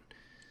intelligent.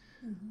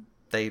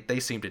 They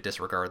seem to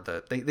disregard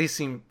they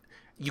seem,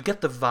 you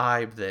get the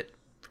vibe that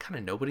kind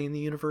of nobody in the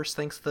universe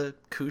thinks the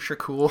Kush are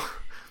cool.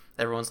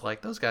 Everyone's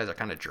like, those guys are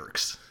kind of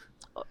jerks.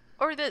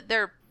 Or that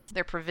they're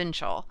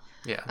provincial.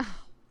 Yeah.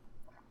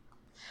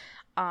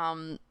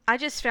 I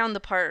just found the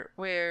part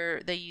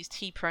where they used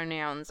he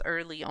pronouns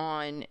early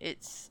on.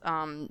 It's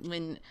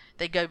when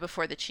they go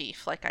before the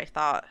chief, like I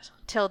thought.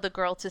 Tell the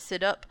girl to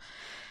sit up,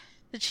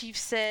 the chief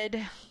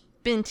said.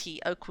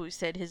 Binti, Okwu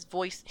said his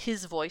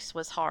voice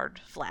was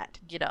hard, flat.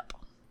 Get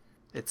up.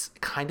 It's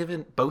kind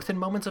of both in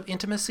moments of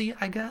intimacy,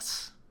 I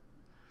guess.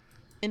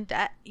 In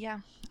that, yeah.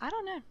 I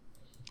don't know.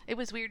 It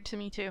was weird to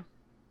me too.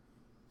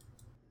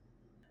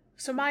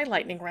 So my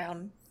lightning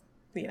round,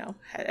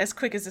 as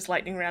quick as this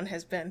lightning round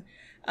has been,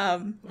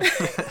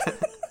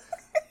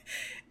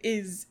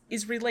 is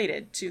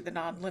related to the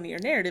nonlinear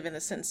narrative in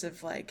the sense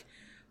of, like,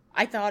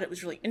 I thought it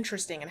was really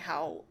interesting in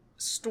how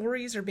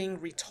stories are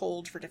being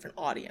retold for different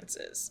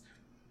audiences.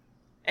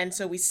 And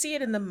so we see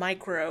it in the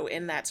micro,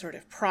 in that sort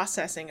of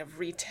processing of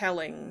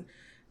retelling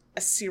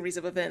a series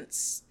of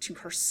events to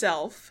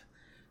herself,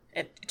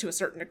 and to a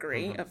certain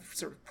degree of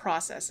sort of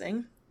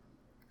processing.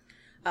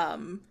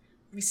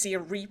 We see a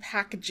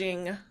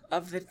repackaging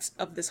of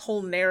this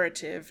whole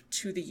narrative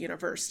to the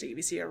university.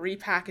 We see a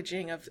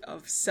repackaging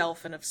of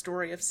self and of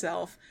story of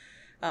self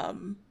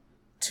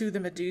to the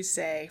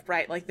Medusae,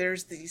 right? Like,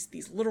 there's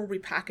these little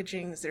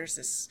repackagings.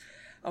 There's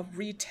a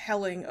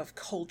retelling of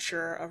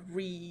culture,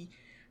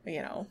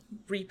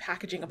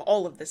 repackaging of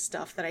all of this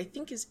stuff that I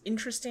think is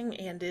interesting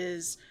and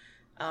is,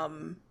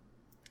 I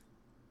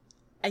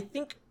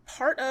think,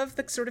 part of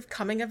the sort of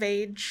coming of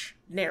age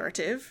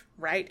narrative,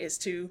 right, is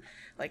to,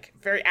 like,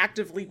 very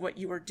actively what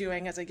you are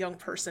doing as a young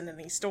person in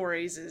these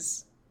stories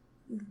is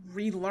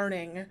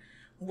relearning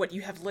what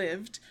you have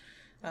lived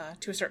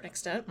to a certain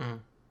extent.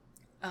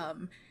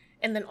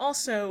 And then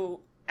also,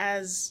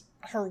 as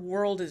her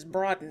world is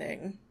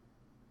broadening,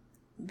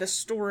 the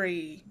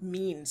story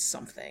means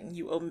something.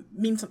 You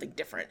mean something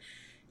different.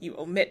 You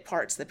omit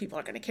parts that people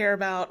aren't going to care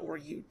about, or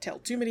you tell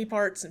too many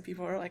parts and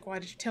people are like, why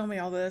did you tell me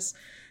all this?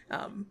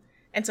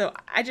 And so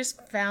I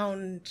just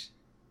found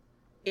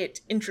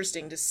it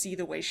interesting to see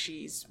the way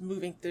she's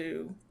moving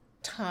through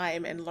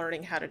time and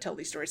learning how to tell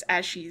these stories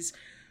as she's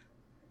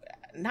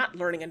not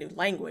learning a new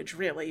language,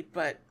 really,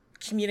 but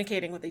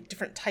communicating with a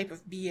different type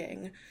of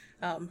being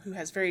who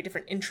has very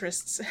different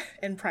interests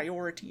and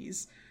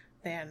priorities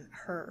than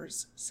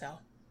hers. So,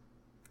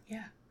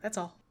 yeah, that's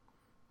all.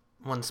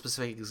 One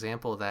specific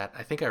example that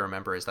I think I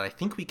remember is that I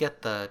think we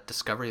get the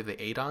discovery of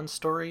the Adon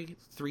story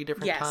 3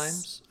 different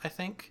times, I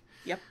think.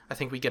 Yep. I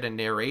think we get a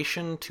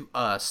narration to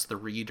us, the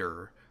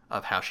reader,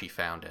 of how she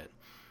found it.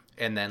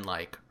 And then,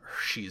 like,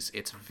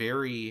 it's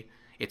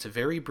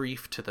very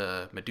brief to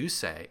the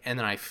Medusae, and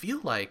then I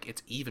feel like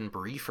it's even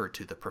briefer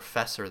to the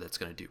professor that's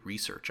going to do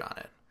research on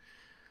it.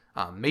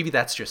 Maybe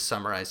that's just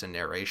summarized in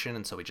narration,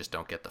 and so we just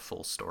don't get the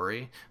full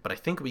story. But I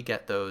think we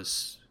get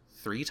those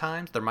 3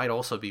 times. There might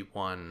also be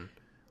one...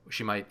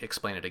 She might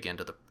explain it again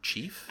to the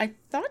chief. I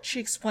thought she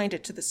explained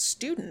it to the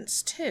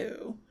students,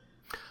 too.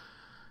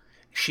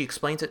 She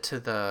explains it to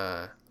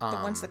the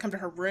ones that come to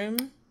her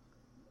room?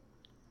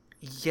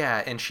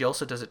 Yeah, and she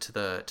also does it to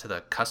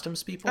the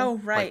customs people. Oh,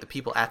 right. Like the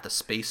people at the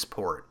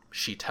spaceport,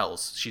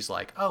 she's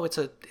like, oh, it's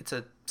a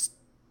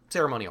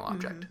ceremonial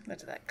object.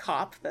 That's that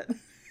cop that...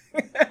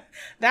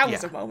 that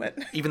was a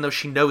moment. Even though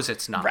she knows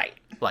it's not. Right.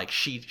 Like,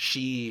 she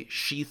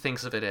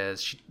thinks of it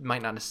as, she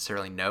might not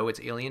necessarily know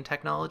it's alien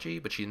technology,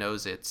 but she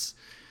knows it's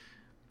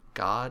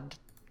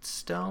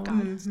Godstone.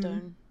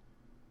 Godstone.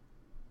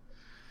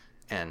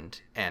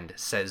 And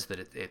says that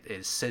it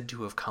is said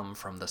to have come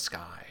from the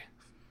sky.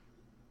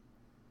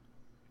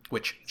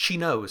 Which she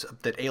knows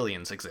that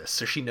aliens exist,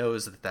 so she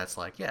knows that that's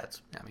like, yeah,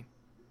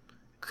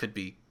 could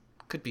be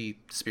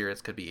spirits,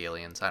 could be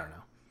aliens, I don't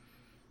know.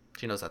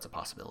 She knows that's a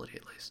possibility,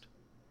 at least.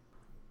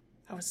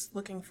 I was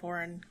looking for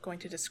and going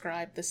to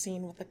describe the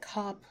scene with the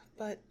cop,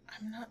 but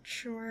I'm not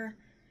sure.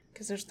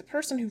 Because there's the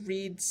person who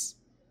reads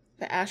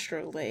the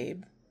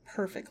astrolabe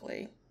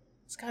perfectly.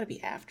 It's got to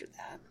be after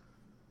that.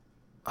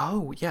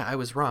 Oh, yeah, I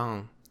was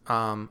wrong.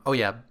 Oh,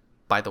 yeah,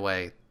 by the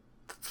way,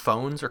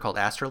 phones are called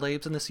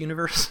astrolabes in this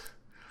universe.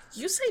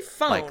 You say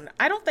phone.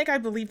 I don't think I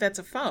believe that's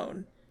a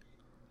phone.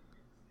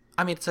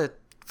 I mean, it's a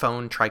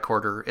phone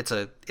tricorder. It's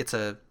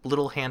a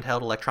little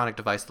handheld electronic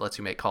device that lets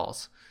you make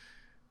calls.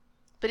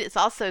 But it's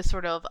also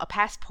sort of a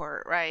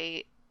passport,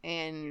 right?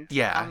 And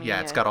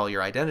it's got all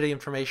your identity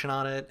information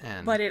on it,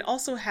 but it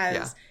also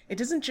has it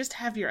doesn't just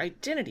have your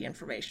identity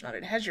information on it.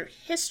 It has your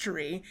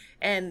history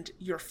and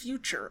your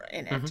future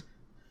in it. Mm-hmm.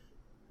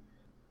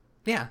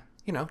 Yeah,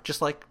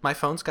 just like my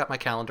phone's got my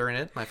calendar in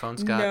it. My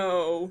phone's got...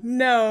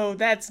 No,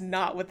 that's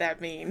not what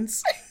that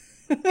means.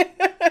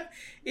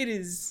 It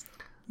is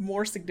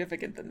more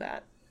significant than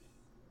that.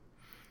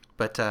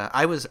 But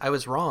I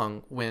was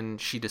wrong when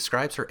she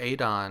describes her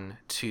Adon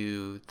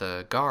to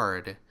the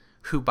guard,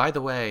 who, by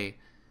the way,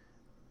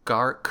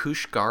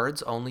 Kush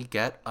guards only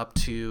get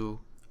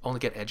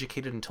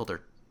educated until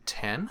they're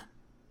 10.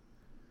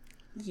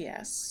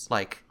 Yes.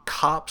 Like,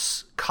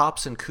 cops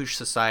in Kush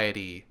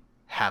society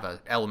have an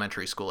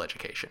elementary school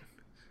education,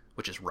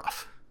 which is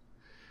rough.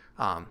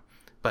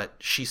 But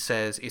she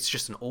says it's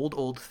just an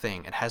old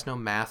thing. It has no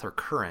math or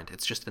current.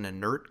 It's just an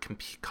inert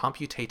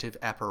computative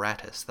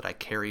apparatus that I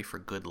carry for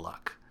good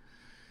luck.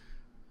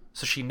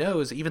 So she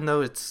knows, even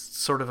though it's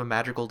sort of a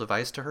magical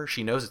device to her,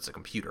 she knows it's a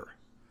computer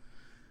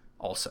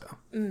also,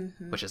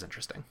 which is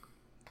interesting.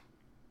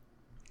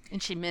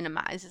 And she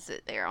minimizes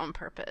it there on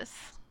purpose.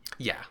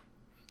 Yeah.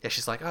 Yeah,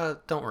 she's like, oh,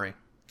 don't worry.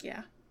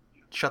 Yeah.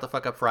 Shut the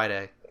fuck up,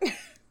 Friday.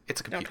 It's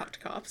a computer. Don't talk to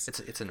cops.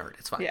 It's inert.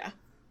 It's fine. Yeah.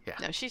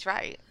 No, she's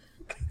right.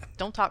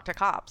 Don't talk to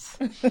cops.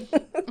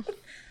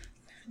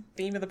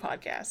 Theme of the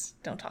podcast.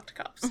 Don't talk to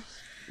cops.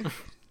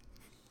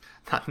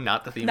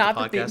 Not the theme of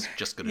the podcast.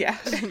 Just good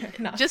advice.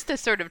 No. Just a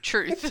sort of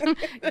truth.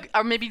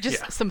 Or maybe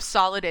just some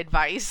solid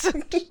advice.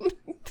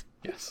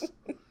 Yes.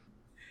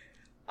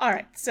 All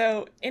right.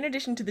 So in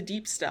addition to the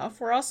deep stuff,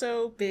 we're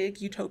also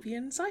big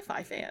utopian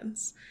sci-fi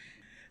fans.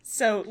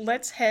 So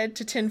let's head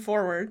to 10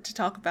 Forward to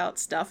talk about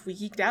stuff we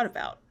geeked out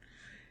about.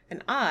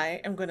 And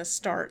I am going to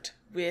start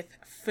with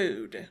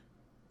food.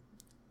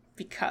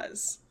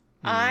 Because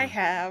I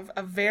have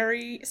a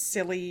very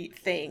silly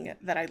thing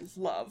that I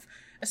love,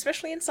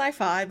 especially in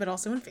sci-fi, but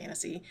also in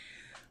fantasy,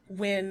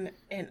 when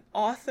an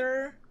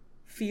author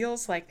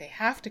feels like they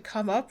have to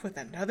come up with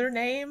another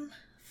name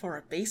for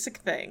a basic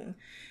thing.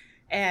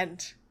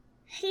 And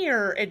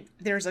here,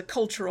 there's a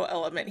cultural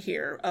element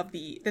here of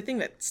the thing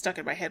that stuck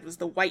in my head was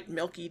the white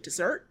milky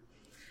dessert.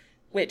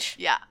 Which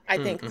I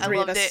think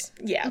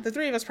the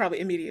three of us probably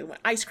immediately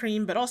went ice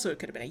cream, but also it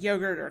could have been a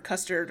yogurt or a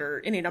custard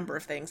or any number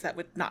of things that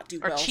would not do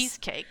well. Or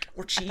cheesecake.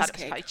 Or cheesecake. I thought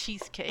it was probably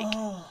cheesecake.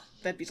 Oh,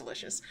 that'd be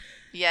delicious.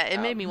 Yeah,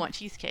 it made me want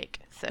cheesecake.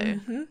 So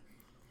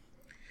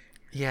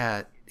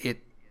Yeah,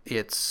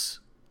 it's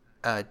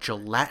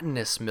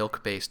gelatinous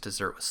milk-based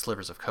dessert with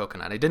slivers of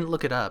coconut. I didn't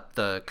look it up.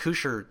 The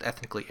kush are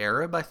ethnically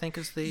Arab, I think,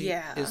 is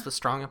the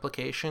strong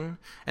implication.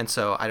 And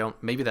so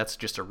maybe that's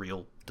just a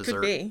real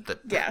dessert. Could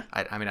be. Yeah.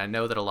 I mean, I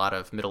know that a lot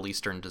of Middle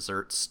Eastern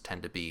desserts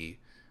tend to be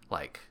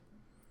like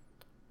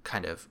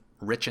kind of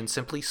rich and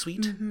simply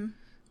sweet. Mm-hmm.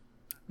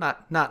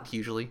 Not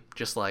usually,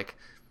 just like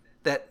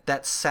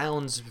that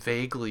sounds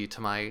vaguely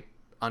to my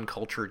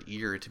uncultured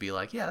ear to be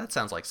like, yeah, that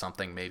sounds like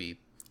something maybe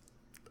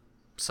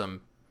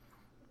some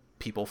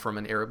people from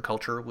an Arab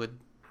culture would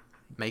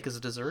make as a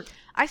dessert.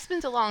 I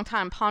spent a long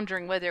time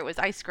pondering whether it was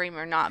ice cream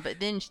or not, but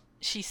then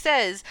she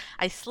says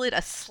I slid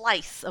a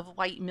slice of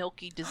white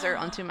milky dessert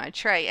onto my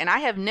tray, and I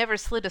have never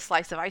slid a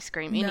slice of ice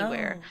cream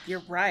anywhere. No,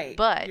 you're right.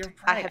 But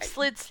I have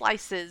slid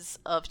slices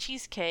of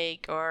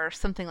cheesecake or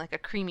something like a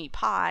creamy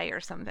pie or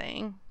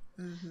something.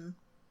 Mm-hmm.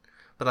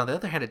 But on the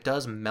other hand, it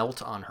does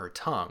melt on her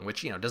tongue,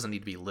 which, doesn't need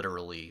to be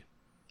literally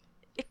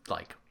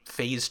like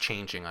phase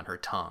changing on her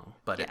tongue,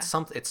 but it's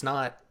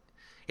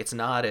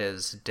not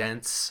as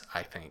dense,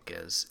 I think,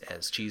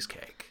 as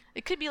cheesecake.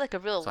 It could be like a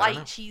real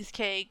light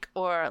cheesecake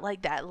or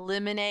like that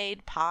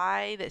lemonade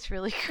pie that's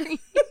really creamy.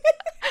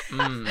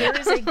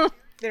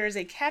 There is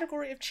a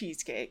category of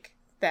cheesecake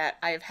that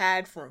I have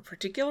had from a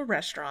particular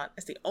restaurant.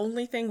 It's the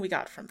only thing we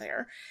got from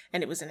there,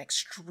 and it was an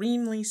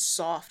extremely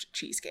soft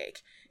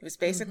cheesecake. It was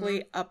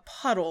basically a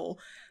puddle,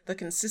 the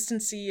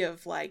consistency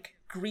of like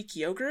Greek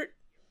yogurt.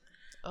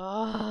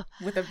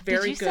 With a very good.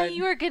 Did you say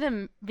you were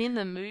gonna be in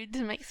the mood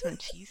to make some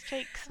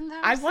cheesecake sometime?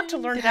 I want to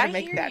learn how to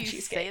make that Say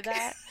cheesecake.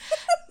 that.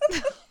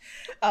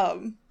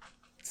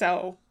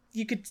 So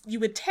you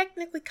would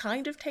technically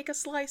kind of take a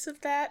slice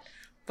of that,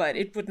 but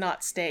it would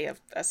not stay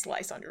a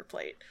slice on your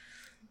plate.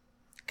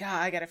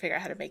 God, I gotta figure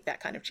out how to make that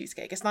kind of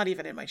cheesecake. It's not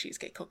even in my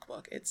cheesecake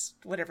cookbook. It's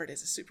whatever it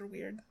is super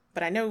weird.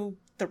 But I know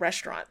the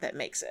restaurant that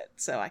makes it,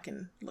 so I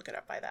can look it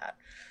up by that.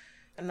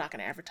 I'm not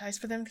gonna advertise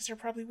for them because they're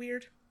probably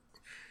weird.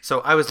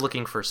 So I was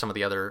looking for some of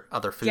the other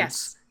foods,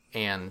 yes.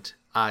 And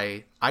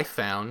I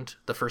found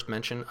the first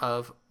mention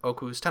of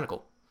Oku's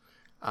tentacle.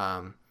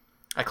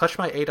 I clutched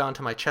my Adon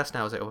to my chest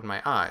now as I opened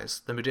my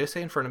eyes. The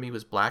Mudese in front of me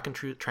was black and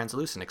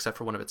translucent except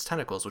for one of its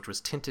tentacles, which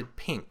was tinted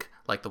pink,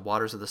 like the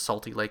waters of the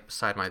salty lake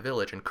beside my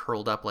village, and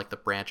curled up like the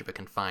branch of a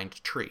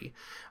confined tree.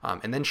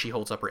 And then she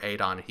holds up her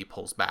Adon and he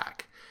pulls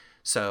back.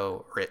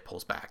 Or it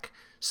pulls back.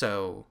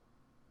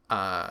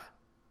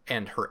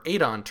 And her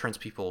Adon turns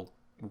people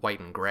white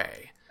and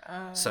gray.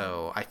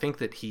 So I think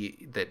that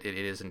it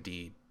is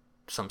indeed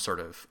some sort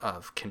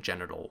of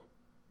congenital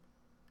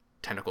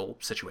tentacle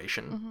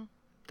situation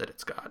that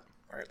it's got.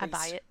 Or at I least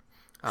buy it.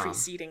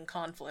 Preceding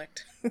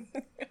conflict.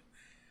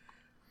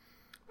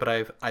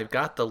 But I've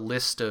got the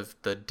list of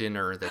the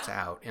dinner that's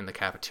out in the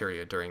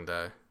cafeteria during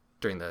the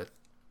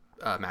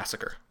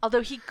massacre.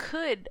 Although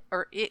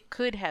it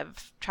could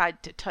have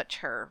tried to touch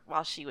her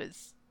while she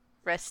was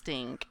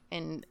resting,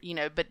 and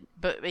but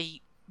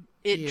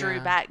it drew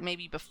back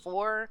maybe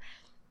before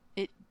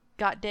it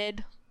got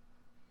dead.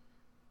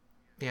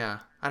 Yeah,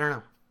 I don't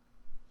know.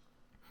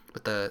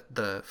 But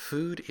the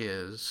food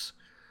is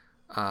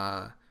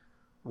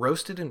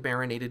roasted and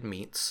marinated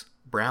meats,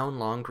 brown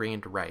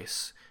long-grained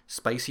rice,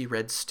 spicy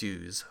red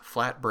stews,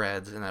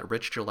 flatbreads, and that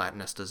rich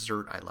gelatinous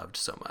dessert I loved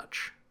so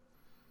much.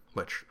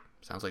 Which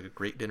sounds like a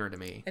great dinner to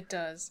me. It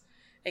does.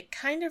 It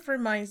kind of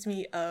reminds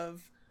me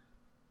of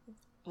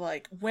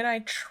like when I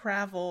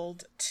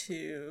traveled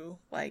to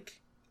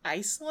like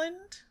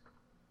Iceland.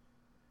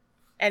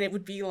 And it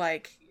would be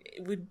like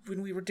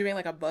when we were doing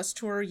like a bus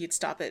tour, you'd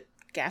stop at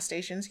gas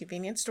stations,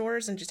 convenience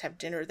stores, and just have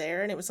dinner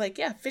there. And it was like,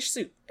 yeah, fish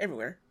soup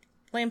everywhere.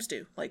 Lamb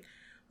stew. Like,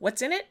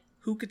 what's in it?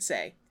 Who could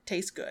say?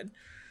 Tastes good.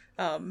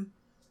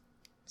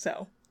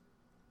 So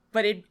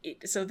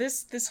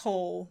this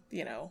whole,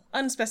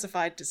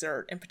 unspecified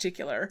dessert in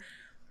particular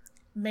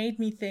made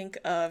me think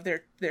of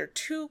there are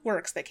two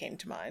works that came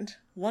to mind.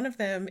 One of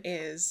them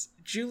is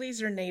Julie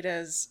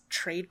Zernata's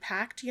Trade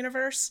Pact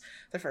universe.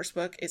 The first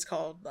book is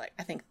called, like,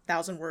 I think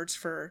 1,000 Words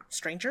for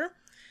Stranger,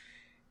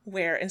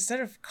 where instead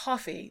of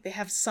coffee, they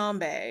have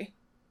sambe.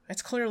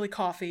 It's clearly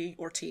coffee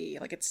or tea.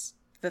 Like, it's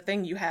the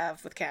thing you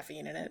have with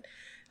caffeine in it.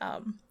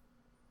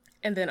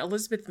 And then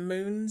Elizabeth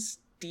Moon's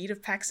Deed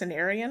of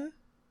Paxenarian,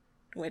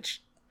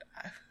 which,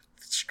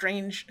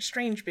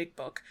 strange big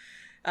book.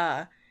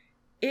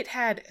 It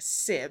had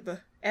Sib,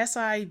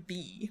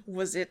 S-I-B,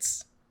 was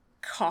its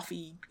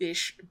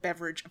coffee-ish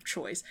beverage of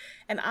choice.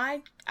 And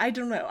I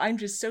don't know, I'm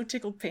just so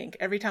tickled pink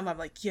every time I'm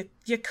like,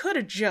 you could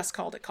have just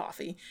called it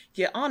coffee.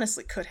 You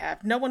honestly could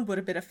have. No one would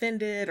have been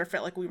offended or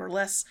felt like we were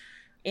less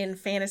in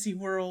fantasy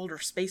world or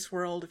space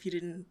world if you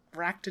didn't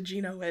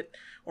ractagino it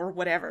or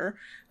whatever.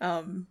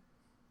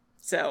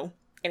 So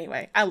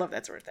anyway, I love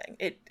that sort of thing.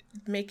 It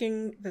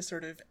making the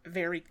sort of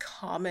very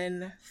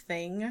common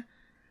thing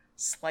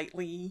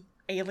slightly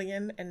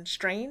alien and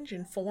strange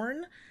and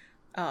foreign,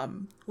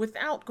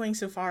 without going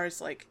so far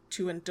as like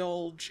to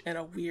indulge in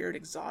a weird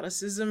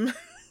exoticism.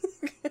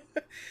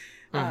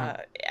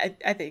 I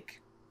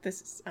think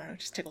this is, I don't know,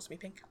 just tickles me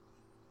pink.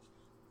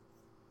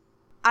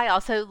 I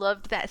also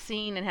loved that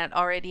scene and had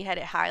already had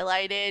it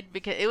highlighted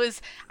because it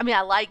was, I mean,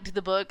 I liked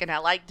the book and I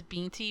liked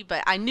Binti,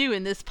 but I knew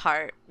in this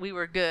part we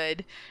were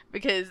good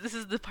because this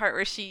is the part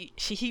where she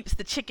heaps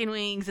the chicken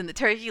wings and the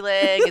turkey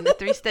leg and the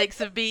 3 steaks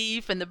of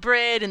beef and the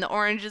bread and the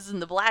oranges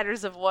and the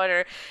bladders of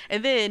water.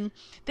 And then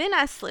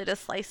I slid a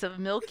slice of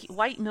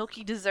white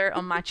milky dessert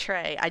on my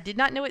tray. I did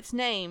not know its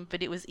name,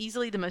 but it was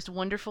easily the most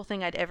wonderful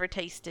thing I'd ever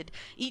tasted.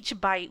 Each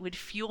bite would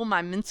fuel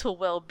my mental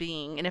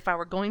well-being, and if I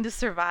were going to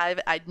survive,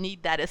 I'd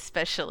need that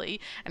especially.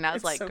 And I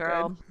was like, so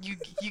girl, you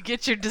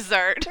get your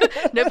dessert.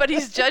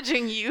 Nobody's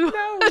judging you.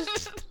 No,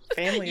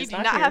 family you is do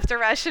not not here. have to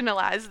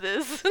rationalize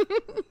this.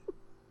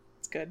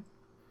 It's good.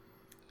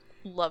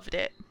 Loved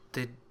it.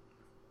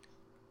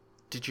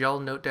 Did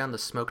y'all note down the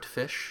smoked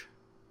fish?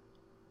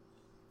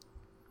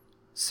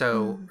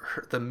 So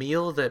the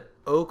meal that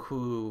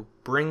Oku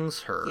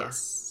brings her,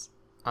 yes,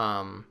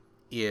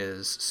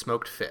 is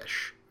smoked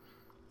fish.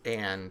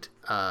 And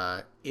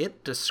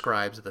it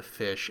describes the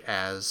fish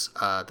as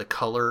the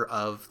color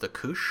of the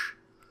kush,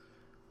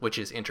 which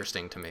is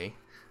interesting to me.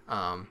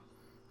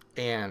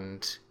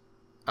 And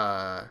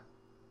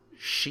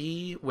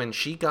when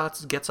she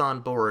gets on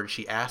board,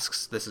 she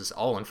asks, this is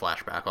all in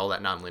flashback, all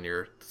that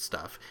nonlinear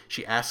stuff.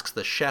 She asks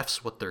the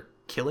chefs what their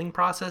killing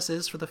process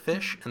is for the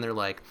fish, and they're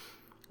like,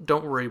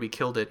 don't worry, we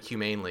killed it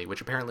humanely, which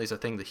apparently is a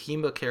thing the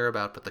Himba care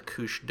about, but the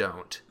kush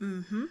don't.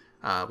 Mm-hmm.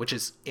 Which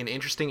is an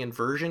interesting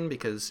inversion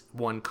because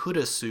one could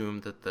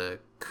assume that the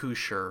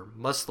Kush are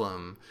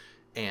Muslim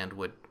and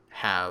would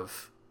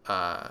have,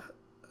 Muslim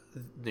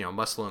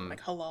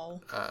like halal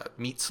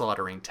meat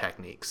slaughtering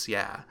techniques.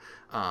 Yeah.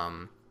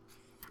 But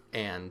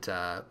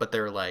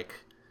they're like,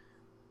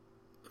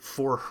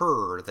 for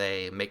her,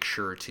 they make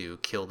sure to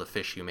kill the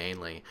fish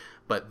humanely,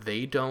 but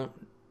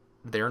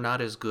they're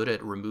not as good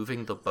at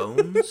removing the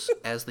bones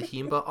as the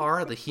Himba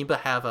are. The Himba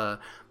have a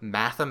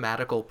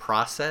mathematical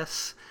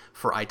process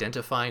for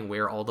identifying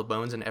where all the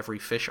bones in every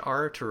fish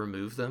are to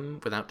remove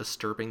them without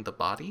disturbing the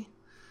body.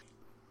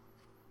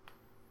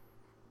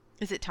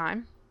 Is it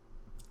time?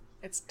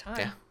 It's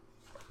time.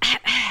 Yeah.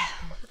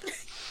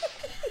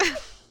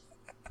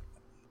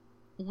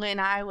 When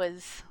I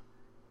was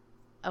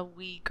a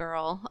wee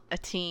girl, a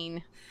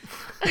teen.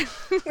 Wow.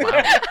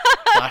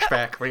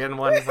 Flashback. We're getting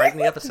one right in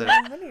the episode.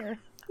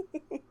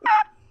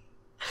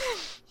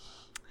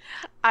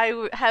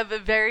 I have a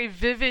very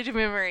vivid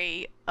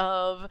memory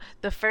of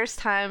the first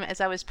time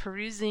as I was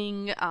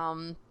perusing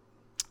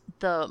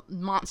the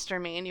Monster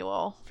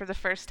Manual for the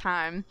first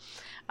time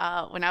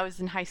when I was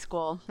in high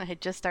school. I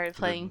had just started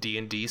playing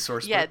the D&D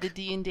source book? Yeah, book? the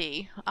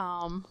D&D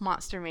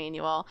Monster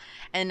Manual,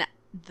 and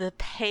the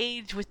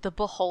page with the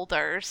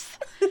beholders,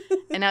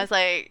 and I was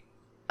like,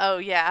 oh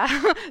yeah,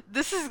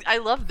 I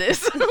love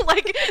this.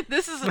 Like,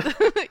 this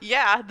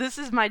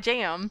is my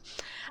jam.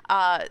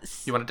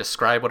 You want to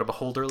describe what a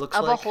beholder looks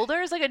like? A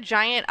beholder is like a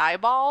giant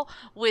eyeball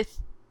with,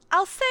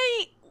 I'll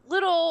say,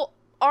 little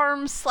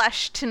arms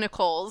 /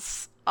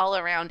 tentacles all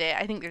around it.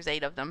 I think there's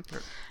 8 of them.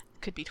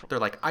 Could be 12. They're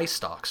like eye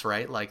stalks,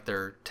 right? Like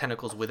they're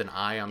tentacles with an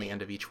eye on the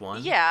end of each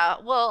one? Yeah,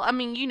 well, I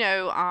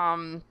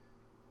mean,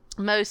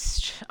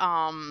 most,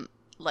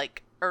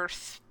 like,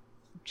 earth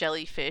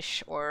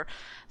jellyfish or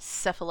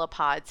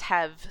cephalopods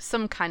have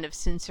some kind of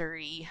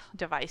sensory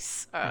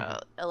device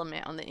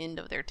element on the end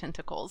of their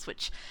tentacles,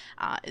 which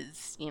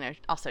is,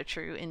 also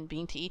true in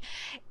Binti.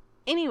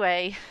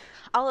 Anyway,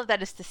 all of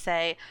that is to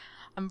say,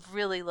 I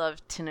really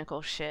love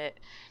tentacle shit.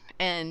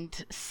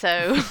 And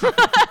so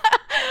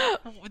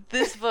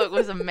this book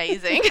was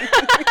amazing.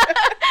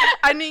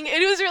 I mean,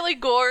 it was really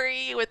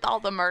gory with all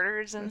the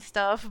murders and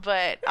stuff,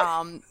 but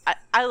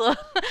I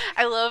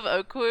love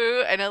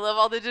Oku, and I love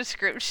all the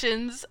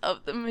descriptions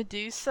of the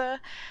Medusa,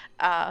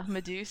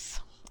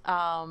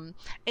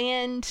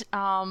 and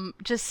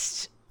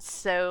just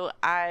so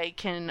I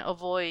can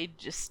avoid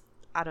just,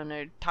 I don't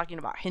know, talking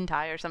about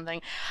hentai or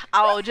something,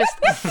 I'll just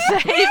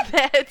say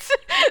that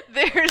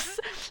there's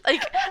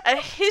like a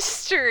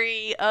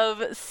history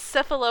of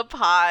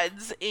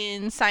cephalopods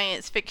in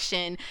science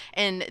fiction,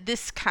 and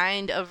this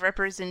kind of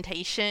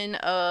representation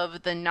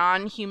of the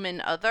non-human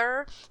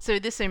other. So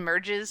this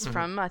emerges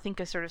from, I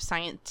think, a sort of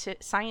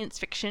science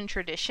fiction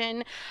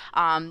tradition.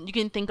 You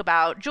can think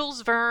about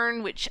Jules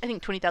Verne, which I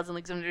think 20,000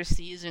 Leagues Under the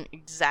Sea isn't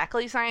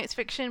exactly science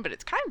fiction, but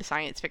it's kind of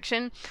science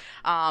fiction.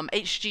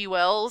 H.G.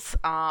 Wells,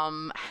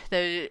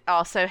 they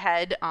also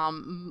had,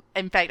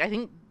 in fact, I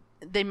think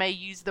they may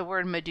use the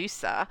word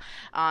Medusa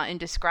in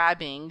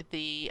describing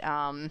the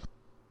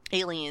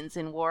aliens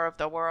in War of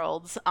the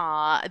Worlds.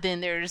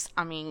 Then there's,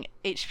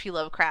 H.P.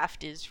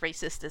 Lovecraft is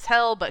racist as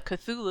hell, but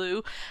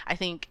Cthulhu, I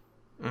think,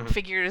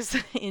 figures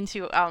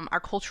into our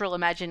cultural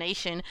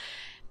imagination,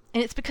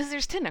 and it's because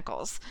there's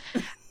tentacles.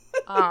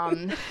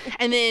 And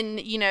then,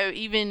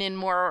 even in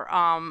more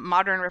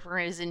modern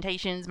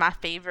representations, my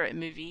favorite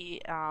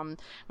movie,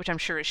 which I'm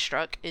sure is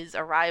struck, is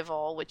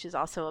Arrival, which is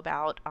also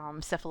about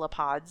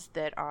cephalopods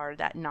that are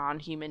that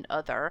non-human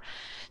other.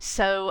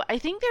 So I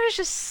think there's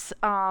just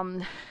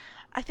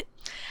I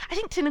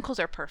think tentacles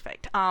are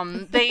perfect.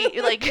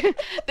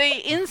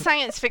 They in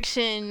science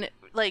fiction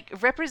like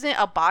represent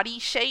a body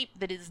shape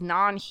that is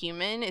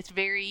non-human. It's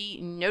very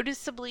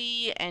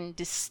noticeably and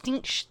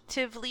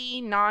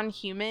distinctively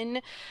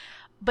non-human,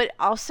 but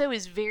also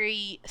is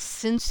very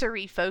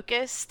sensory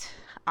focused.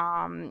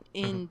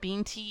 In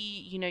Binti,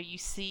 you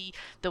see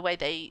the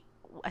way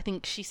I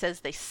think she says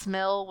they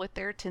smell with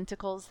their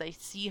tentacles. They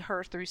see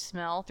her through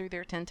smell, through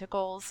their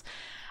tentacles.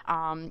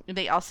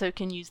 They also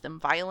can use them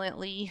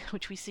violently,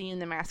 which we see in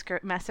the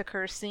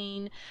massacre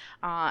scene.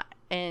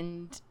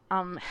 And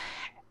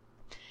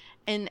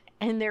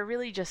they're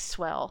really just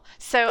swell.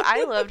 So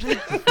I loved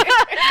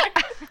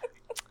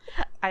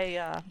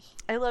I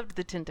loved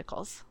the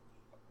tentacles.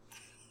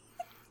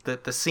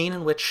 The scene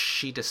in which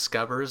she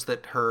discovers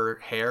that her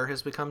hair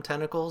has become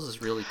tentacles is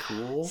really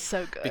cool.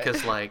 So good.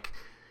 Because, like,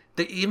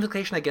 the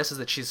implication, I guess, is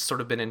that she's sort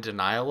of been in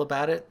denial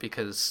about it,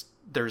 because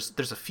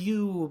there's a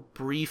few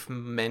brief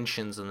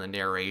mentions in the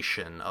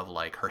narration of,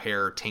 like, her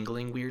hair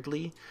tingling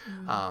weirdly.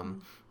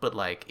 But,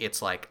 like,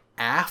 it's, like,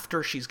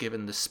 after she's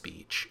given the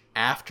speech,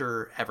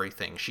 after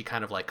everything, she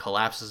kind of, like,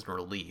 collapses in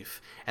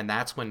relief. And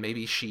that's when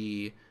maybe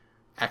she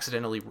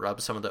accidentally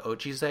rubs some of the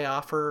ojize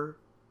off her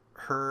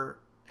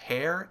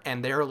hair,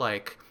 and they're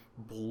like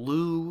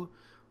blue,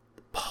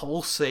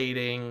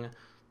 pulsating,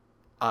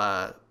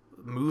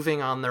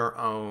 moving on their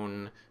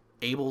own,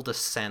 able to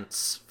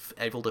sense,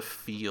 able to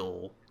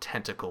feel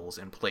tentacles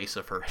in place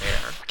of her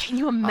hair. Can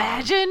you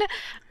imagine?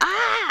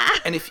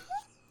 And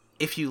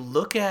if you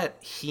look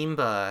at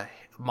Himba,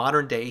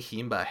 modern day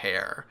Himba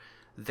hair,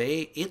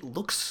 it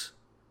looks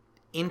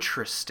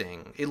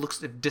interesting. It looks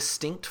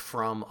distinct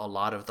from a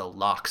lot of the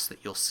locks that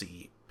you'll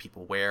see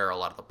people wear, a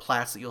lot of the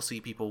plaits that you'll see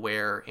people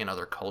wear in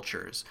other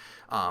cultures,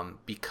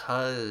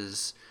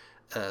 because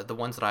the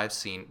ones that I've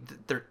seen,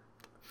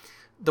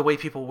 the way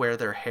people wear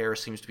their hair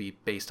seems to be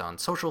based on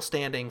social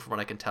standing, from what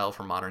I can tell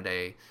from modern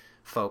day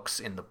folks.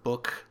 In the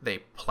book, they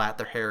plait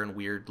their hair in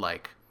weird,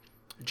 like,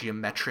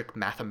 geometric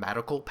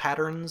mathematical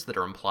patterns that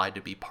are implied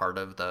to be part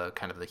of the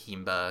kind of the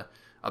Himba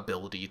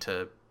ability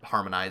to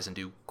harmonize and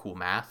do cool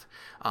math.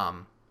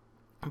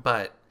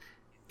 But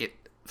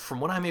from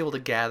what I'm able to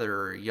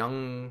gather,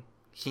 young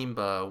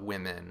Himba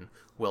women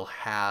will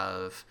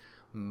have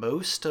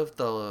most of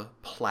the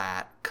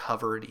plait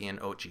covered in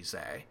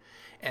ojize,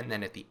 and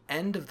then at the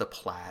end of the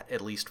plait, at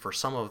least for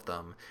some of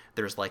them,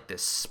 there's like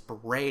this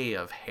spray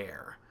of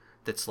hair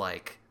that's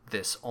like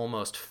this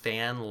almost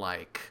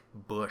fan-like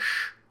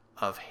bush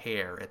of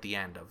hair at the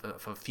end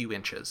of a few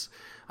inches.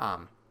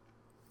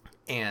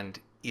 And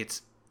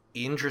it's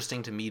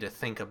interesting to me to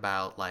think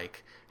about,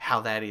 like, how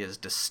that is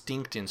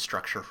distinct in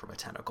structure from a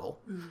tentacle.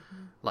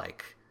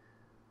 Like,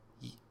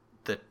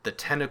 the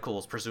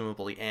tentacles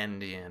presumably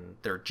end in,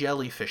 they're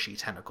jellyfishy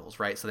tentacles,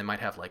 right? So they might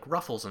have, like,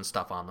 ruffles and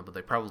stuff on them, but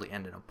they probably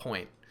end in a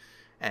point.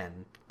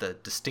 And the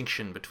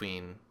distinction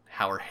between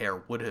how her hair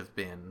would have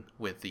been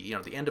with the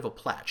end of a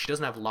plait. She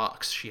doesn't have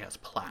locks, she has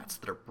plaits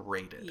that are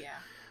braided.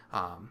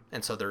 Yeah.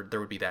 And so there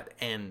would be that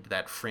end,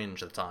 that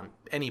fringe that's on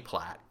any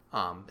plait,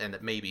 and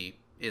that maybe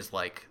is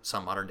like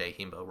some modern day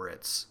Himba, where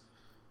it's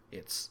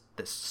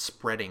this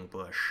spreading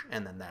bush,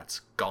 and then that's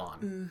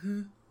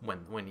gone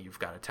when you've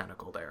got a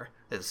tentacle there.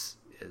 It's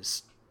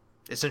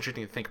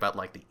interesting to think about,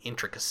 like, the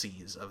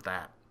intricacies of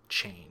that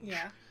change.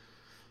 Yeah.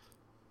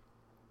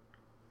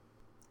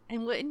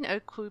 And wouldn't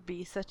Okwu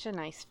be such a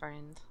nice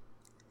friend?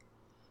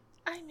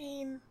 I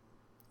mean,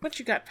 once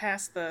you got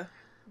past the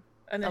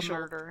initial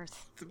murders,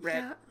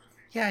 threat.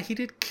 Yeah, he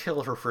did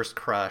kill her first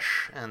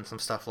crush and some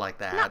stuff like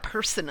that. Not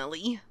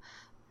personally.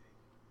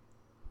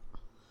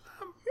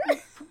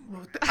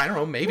 I don't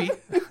know, maybe.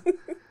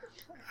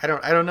 I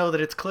don't know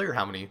that it's clear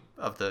how many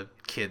of the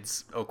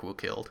kids Okwu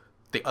killed.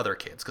 The other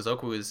kids, because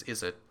Okwu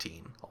is a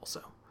teen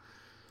also.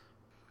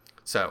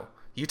 So,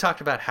 you talked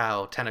about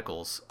how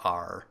tentacles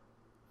are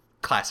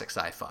classic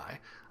sci-fi.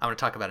 I want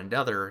to talk about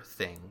another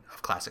thing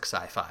of classic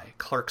sci-fi,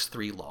 Clarke's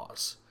 3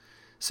 laws.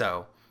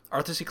 So,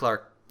 Arthur C.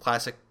 Clarke,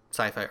 classic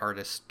sci-fi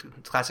artist,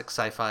 classic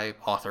sci-fi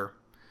author,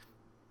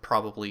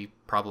 probably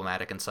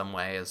problematic in some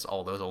way, as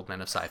all those old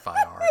men of sci-fi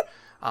are.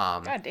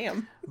 God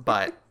damn.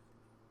 But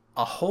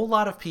a whole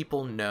lot of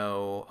people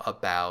know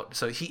about...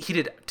 So he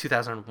did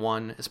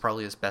 2001 is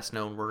probably his best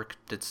known work.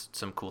 Did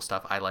some cool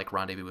stuff. I like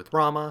Rendezvous with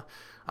Rama.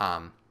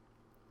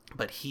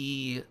 But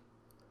he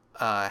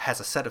has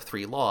a set of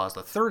 3 laws,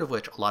 the third of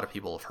which a lot of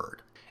people have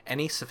heard.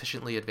 Any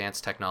sufficiently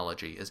advanced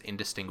technology is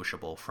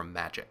indistinguishable from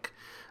magic,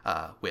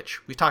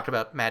 which we've talked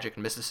about magic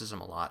and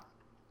mysticism a lot.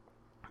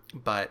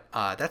 But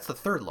that's the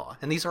third law.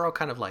 And these are all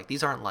kind of like...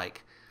 These aren't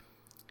like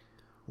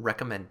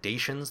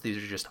recommendations. These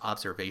are just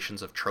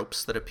observations of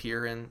tropes that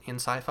appear in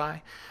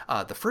sci-fi.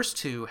 The first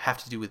 2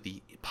 have to do with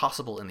the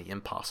possible and the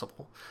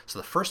impossible. So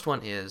the first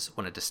one is,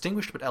 when a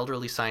distinguished but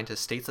elderly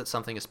scientist states that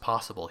something is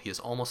possible, he is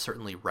almost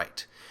certainly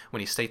right. When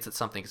he states that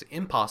something is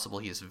impossible,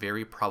 he is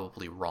very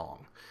probably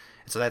wrong.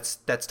 And so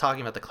that's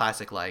talking about the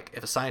classic, like,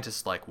 if a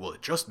scientist is like, well,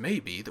 it just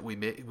may be that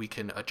we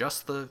can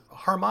adjust the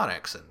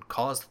harmonics and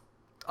cause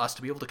us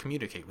to be able to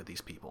communicate with these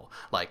people.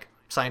 Like,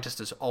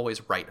 Scientist is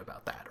always right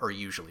about that, or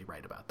usually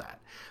right about that.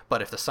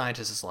 But if the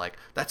scientist is like,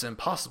 that's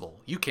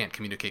impossible, you can't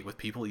communicate with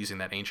people using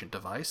that ancient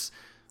device,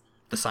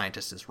 the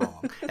scientist is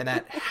wrong. And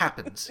that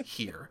happens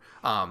here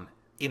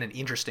in an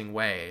interesting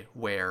way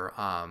where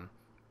a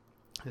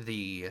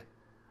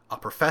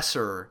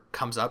professor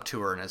comes up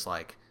to her and is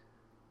like,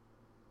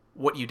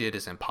 what you did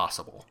is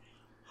impossible.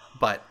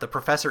 But the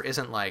professor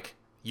isn't like,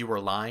 you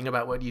were lying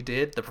about what you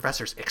did. The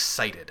professor's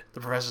excited. The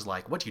professor's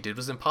like, what you did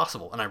was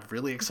impossible, and I'm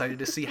really excited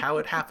to see how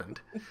it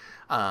happened.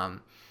 And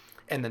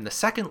then the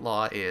second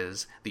law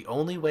is the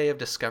only way of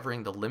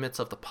discovering the limits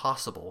of the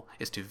possible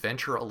is to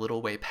venture a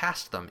little way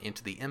past them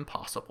into the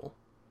impossible.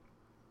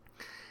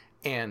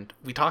 And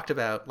we talked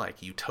about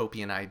like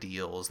utopian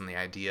ideals and the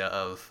idea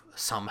of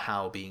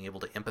somehow being able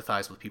to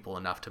empathize with people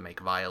enough to make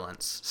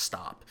violence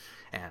stop.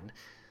 And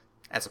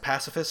as a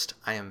pacifist,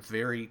 I am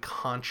very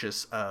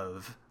conscious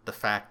of the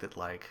fact that,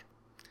 like,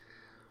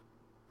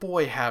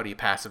 boy howdy,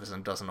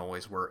 pacifism doesn't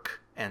always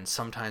work. And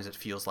sometimes it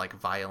feels like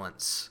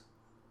violence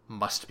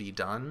must be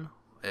done,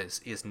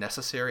 is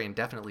necessary, and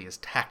definitely is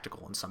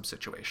tactical in some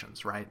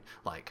situations, right?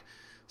 Like,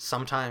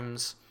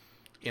 sometimes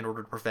in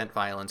order to prevent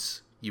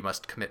violence, you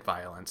must commit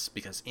violence,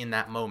 because in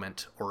that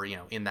moment, or, you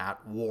know, in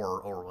that war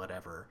or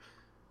whatever,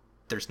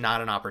 there's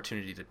not an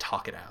opportunity to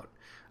talk it out.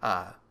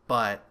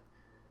 But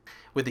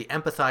with the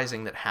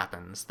empathizing that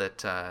happens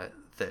that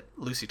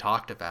Lucy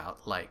talked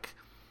about, like,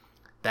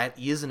 that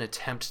is an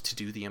attempt to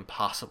do the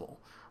impossible.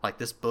 Like,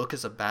 this book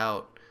is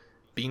about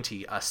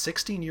Binti, a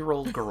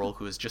 16-year-old girl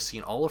who has just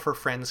seen all of her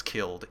friends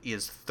killed,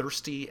 is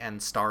thirsty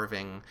and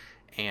starving,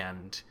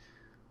 and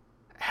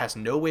has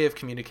no way of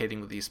communicating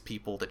with these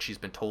people that she's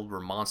been told were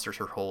monsters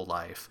her whole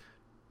life,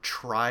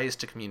 tries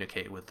to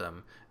communicate with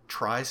them,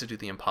 tries to do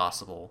the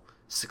impossible,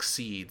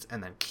 succeeds,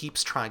 and then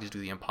keeps trying to do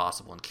the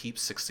impossible and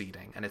keeps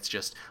succeeding. And it's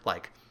just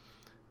like,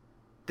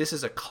 this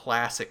is a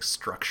classic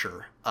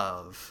structure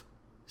of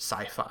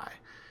sci-fi.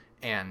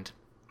 And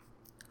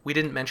we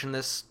didn't mention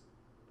this,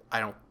 I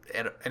don't,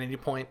 at any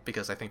point,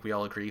 because I think we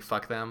all agree,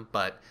 fuck them,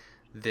 but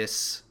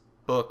this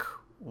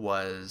book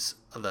was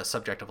the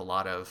subject of a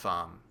lot of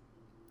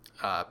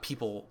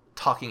people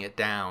talking it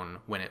down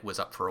when it was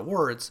up for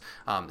awards.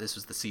 This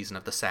was the season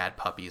of the sad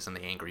puppies and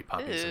the angry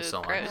puppies. Ooh, and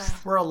so gross. On,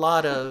 where a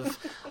lot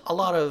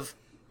of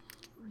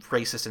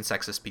racist and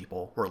sexist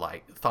people were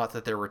like, thought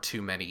that there were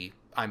too many,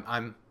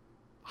 I'm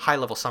high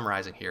level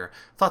summarizing here,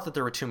 thought that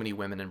there were too many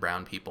women and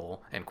brown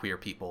people and queer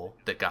people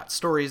that got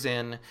stories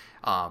in,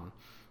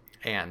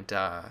 and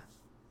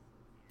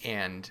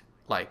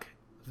like,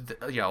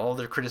 all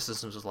their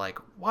criticisms was like,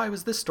 why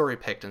was this story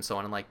picked, and so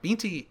on. And like,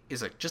 Binti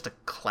is just a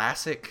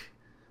classic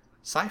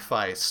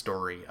sci-fi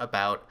story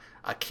about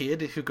a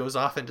kid who goes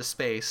off into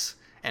space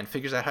and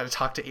figures out how to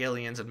talk to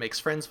aliens and makes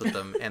friends with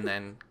them and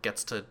then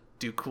gets to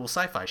do cool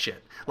sci-fi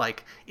shit.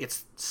 Like,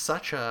 it's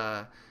such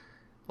a,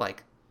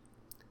 like,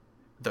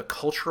 the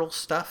cultural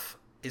stuff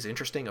is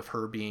interesting of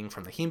her being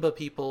from the Himba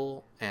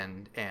people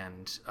and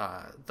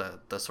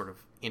the sort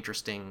of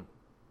interesting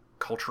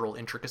cultural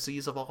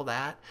intricacies of all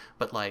that.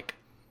 But like,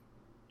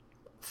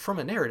 from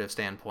a narrative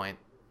standpoint,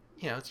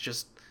 it's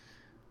just,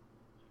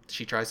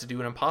 she tries to do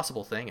an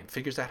impossible thing and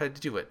figures out how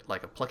to do it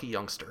like a plucky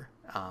youngster.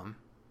 And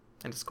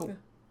it's cool.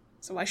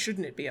 So why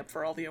shouldn't it be up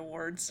for all the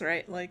awards,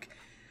 right? Like,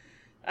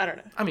 I don't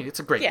know. I mean, it's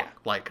a great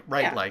book. Like,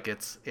 right? Yeah. Like,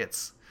 it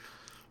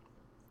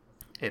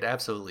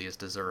absolutely is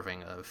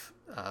deserving of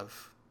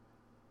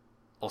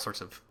all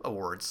sorts of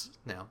awards.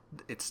 Now,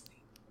 it's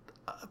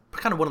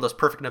kind of one of those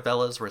perfect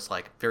novellas where it's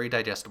like very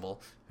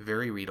digestible,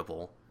 very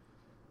readable,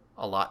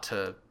 a lot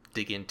to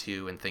dig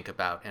into and think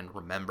about and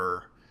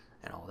remember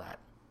and all that.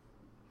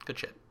 Good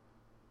shit.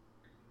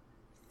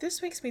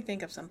 This makes me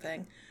think of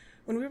something.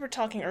 When we were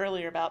talking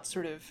earlier about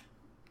sort of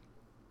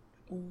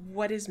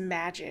what is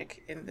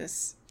magic in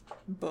this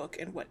book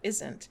and what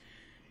isn't,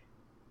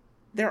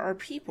 there are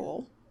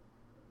people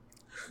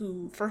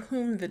for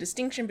whom the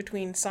distinction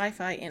between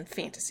sci-fi and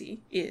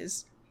fantasy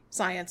is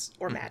science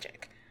or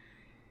magic.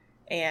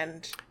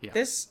 And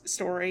this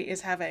story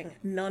is having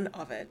none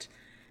of it.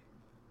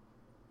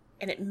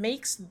 And it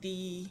makes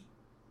the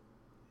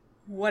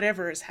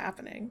whatever is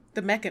happening,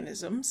 the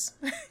mechanisms,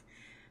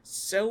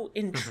 so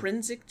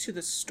intrinsic to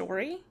the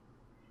story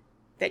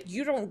that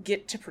you don't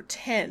get to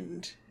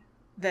pretend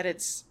that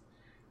it's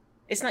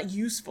not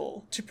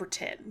useful to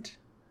pretend.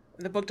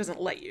 The book doesn't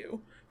let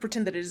you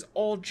pretend that it is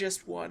all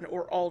just one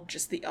or all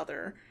just the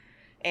other.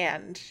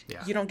 And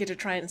you don't get to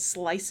try and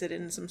slice it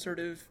in some sort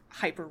of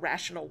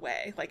hyper-rational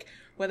way. Like,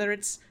 whether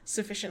it's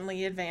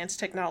sufficiently advanced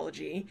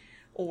technology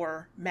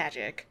or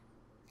magic,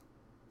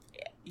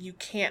 you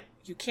can't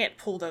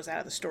pull those out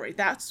of the story.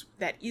 That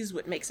is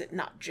what makes it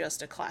not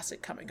just a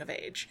classic coming of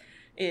age.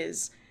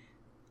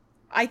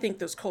 I think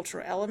those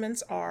cultural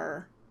elements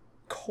are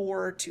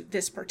core to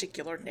this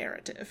particular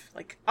narrative.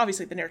 Like,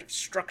 obviously the narrative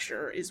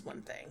structure is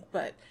one thing,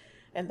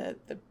 and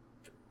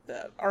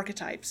the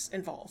archetypes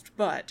involved,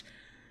 but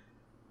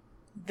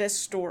this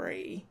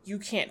story, you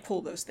can't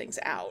pull those things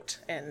out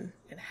and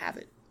have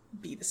it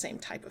be the same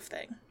type of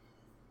thing.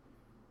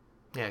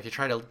 Yeah, if you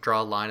try to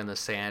draw a line in the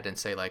sand and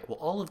say, like, well,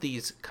 all of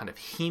these kind of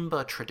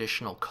Himba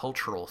traditional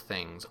cultural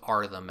things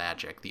are the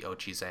magic, the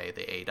Ochize,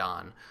 the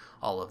Eidon,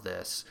 all of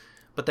this.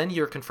 But then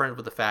you're confronted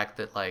with the fact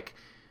that, like,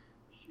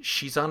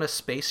 she's on a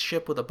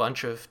spaceship with a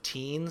bunch of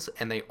teens,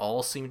 and they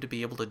all seem to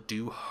be able to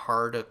do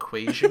hard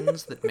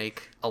equations that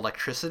make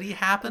electricity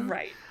happen.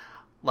 Right.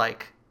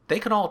 Like, they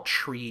can all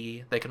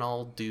tree, they can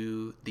all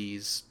do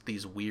these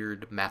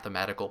weird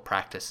mathematical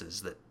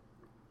practices that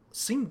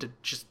seem to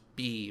just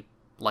be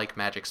like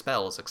magic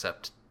spells,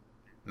 except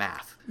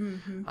math.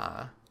 Mm-hmm.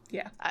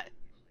 Yeah.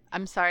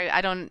 I'm sorry, I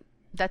don't...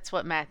 That's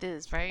what math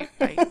is, right?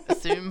 I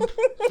assume.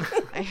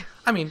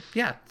 I mean,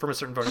 yeah, from a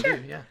certain point of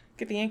view, yeah.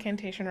 Get the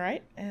incantation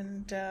right,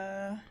 and...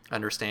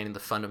 Understanding the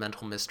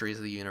fundamental mysteries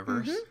of the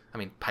universe. Mm-hmm. I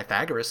mean,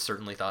 Pythagoras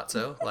certainly thought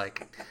so.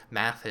 Like,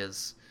 math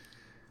has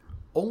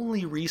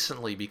only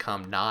recently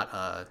become not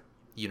a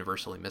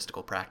universally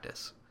mystical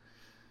practice.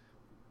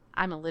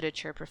 I'm a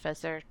literature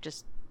professor,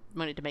 just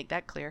wanted to make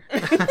that clear.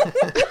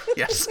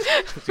 Yes.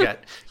 We got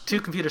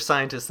 2 computer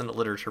scientists and a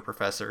literature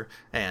professor,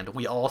 and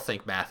we all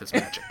think math is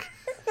magic.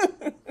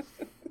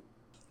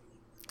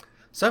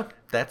 So,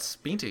 that's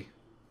Binti.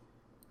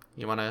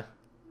 You want to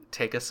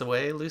take us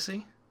away,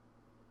 Lucy?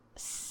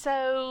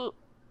 So,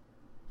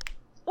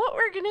 what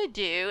we're going to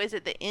do is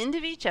at the end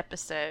of each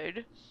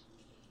episode,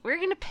 we're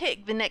going to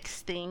pick the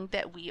next thing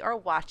that we are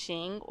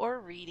watching or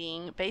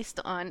reading based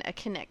on a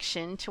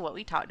connection to what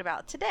we talked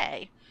about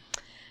today.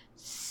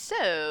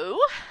 So,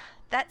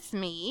 that's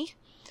me.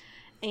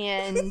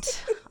 And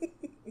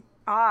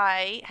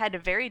I had a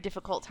very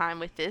difficult time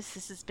with this.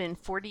 This has been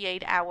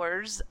 48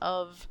 hours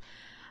of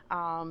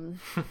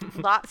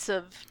lots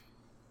of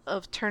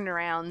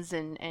turnarounds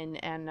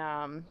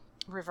and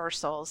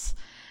reversals.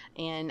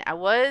 And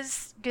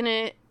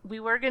we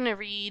were gonna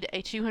read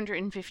a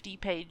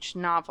 250-page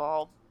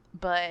novel,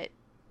 but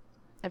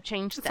I've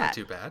changed that. That's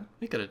not too bad.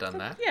 We could have done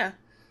that. Yeah.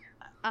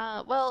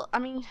 Well, I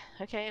mean,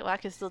 okay, well, I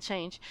could still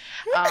change.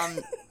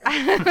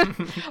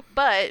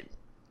 But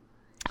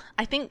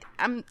I think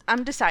I'm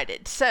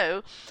decided.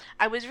 So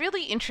I was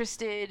really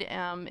interested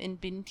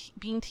in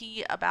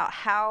Binti about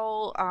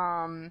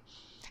how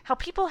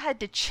people had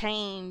to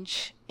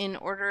change in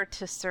order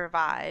to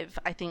survive.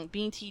 I think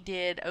Binti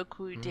did,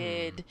 Oku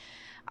did,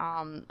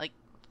 like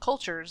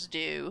cultures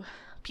do,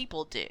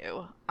 people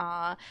do.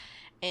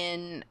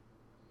 And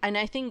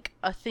I think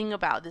a thing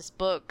about this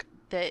book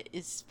that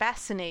is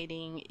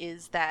fascinating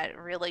is that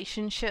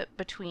relationship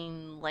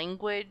between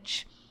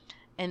language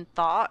and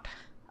thought.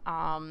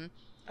 Yeah,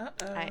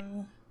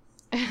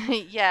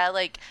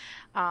 like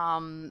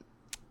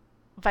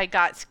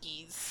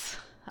Vygotsky's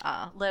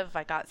Lev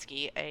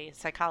Vygotsky, a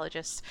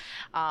psychologist,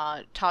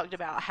 talked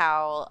about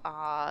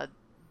how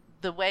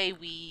the way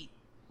we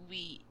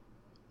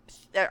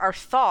our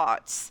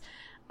thoughts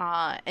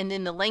and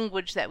then the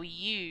language that we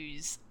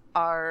use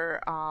are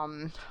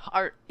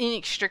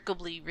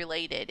inextricably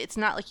related. It's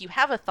not like you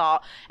have a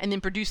thought and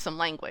then produce some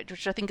language,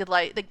 which I think is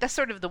like that's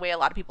sort of the way a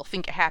lot of people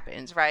think it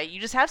happens, right?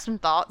 You just have some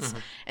thoughts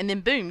and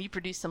then boom, you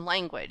produce some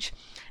language.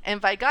 And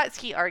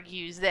Vygotsky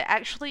argues that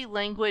actually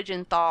language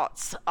and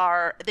thoughts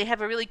they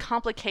have a really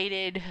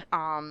complicated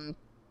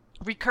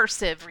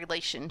recursive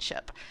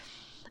relationship.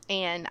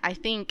 And I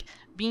think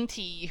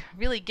Binti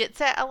really gets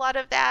at a lot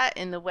of that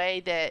in the way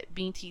that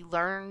Binti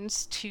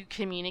learns to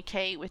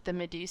communicate with the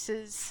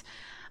Medusas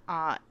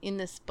in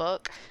this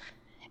book.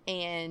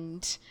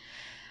 And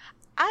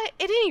I,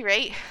 at any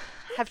rate,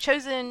 have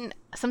chosen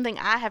something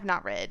I have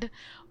not read,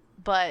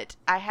 but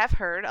I have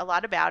heard a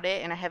lot about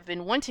it, and I have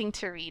been wanting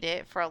to read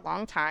it for a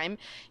long time.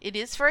 It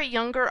is for a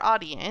younger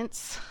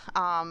audience.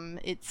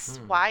 It's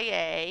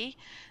YA,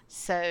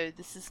 so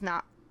this is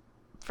not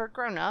for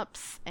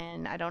grown-ups,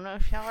 and I don't know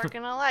if y'all are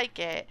gonna like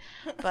it,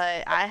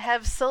 but I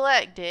have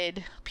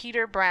selected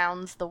Peter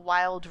Brown's The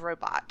Wild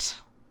Robot.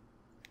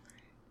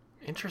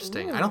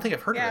 Interesting. Ooh. I don't think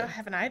I've heard of it. Yeah, I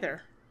haven't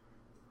either.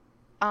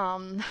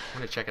 I'm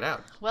gonna check it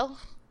out. Well,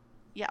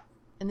 yeah.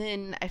 And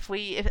then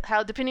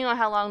depending on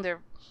how long the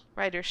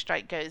writer's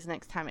strike goes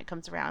next time it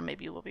comes around,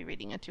 maybe we'll be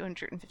reading a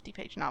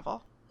 250-page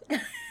novel.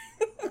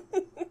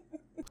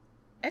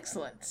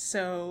 Excellent.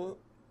 So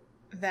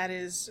that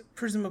is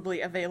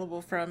presumably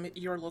available from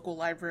your local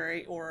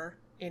library or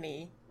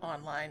any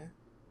online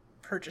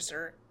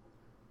purchaser.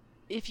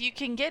 If you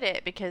can get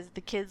it, because the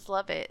kids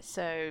love it,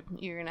 so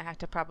you're going to have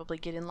to probably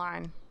get in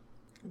line.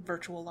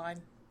 Virtual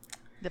line.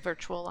 The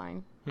virtual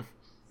line.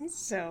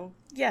 So,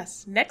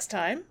 yes, next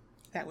time,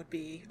 that would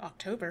be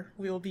October,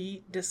 we will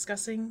be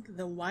discussing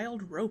The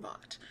Wild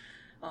Robot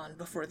on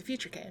Before the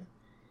Future Came.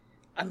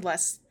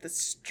 Unless the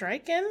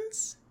strike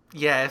ends?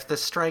 Yeah, if the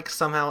strike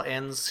somehow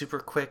ends super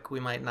quick, we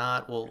might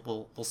not.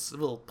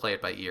 We'll play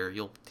it by ear.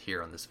 You'll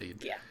hear on this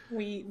feed. Yeah,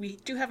 we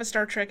do have a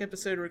Star Trek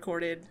episode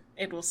recorded.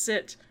 It will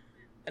sit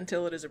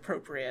until it is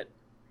appropriate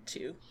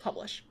to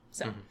publish.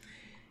 So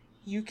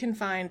you can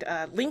find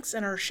links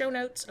in our show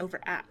notes over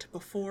at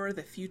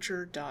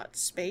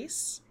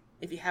beforethefuture.space.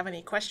 If you have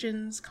any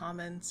questions,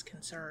 comments,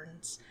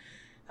 concerns,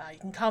 you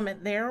can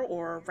comment there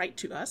or write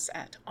to us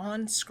at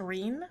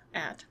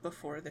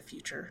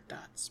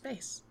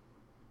onscreen@beforethefuture.space.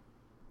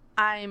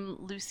 I'm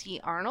Lucy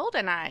Arnold,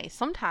 and I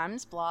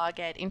sometimes blog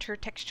at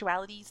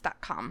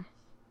intertextualities.com.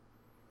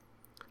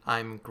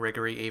 I'm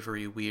Gregory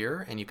Avery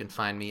Weir, and you can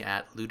find me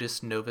at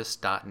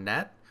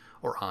ludusnovus.net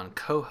or on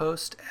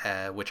co-host,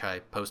 which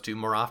I post to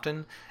more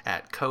often,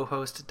 at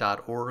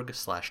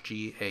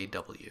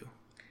cohost.org/GAW.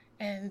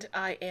 And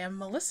I am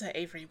Melissa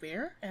Avery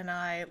Weir, and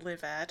I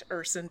live at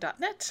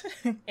urson.net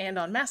and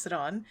on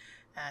Mastodon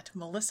at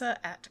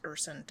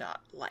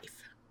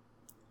melissa@urson.life.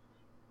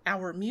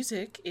 Our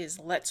music is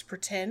Let's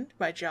Pretend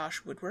by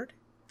Josh Woodward.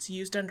 It's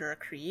used under a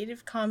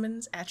Creative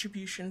Commons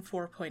Attribution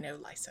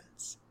 4.0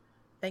 license.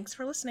 Thanks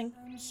for listening.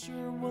 I'm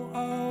sure we'll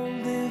all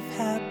live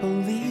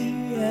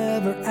happily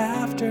ever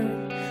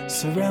after,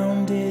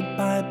 surrounded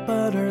by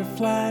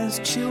butterflies,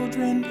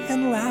 children,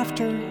 and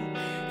laughter.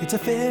 It's a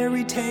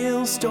fairy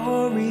tale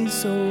story,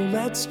 so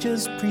let's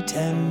just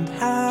pretend.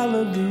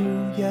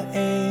 Hallelujah,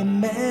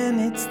 amen,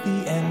 it's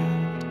the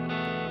end.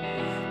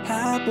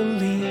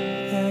 Happily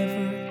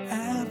ever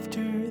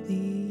after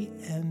the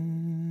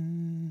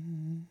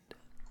end.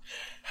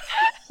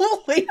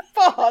 Holy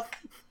fuck!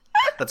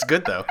 That's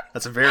good, though.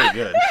 That's very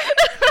good.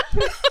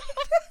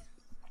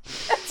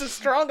 That's a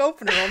strong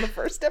opener on the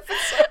first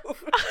episode.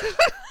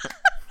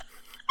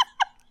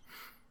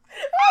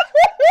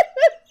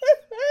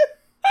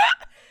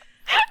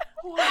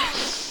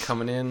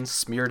 Coming in,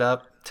 smeared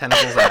up,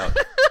 tentacles out.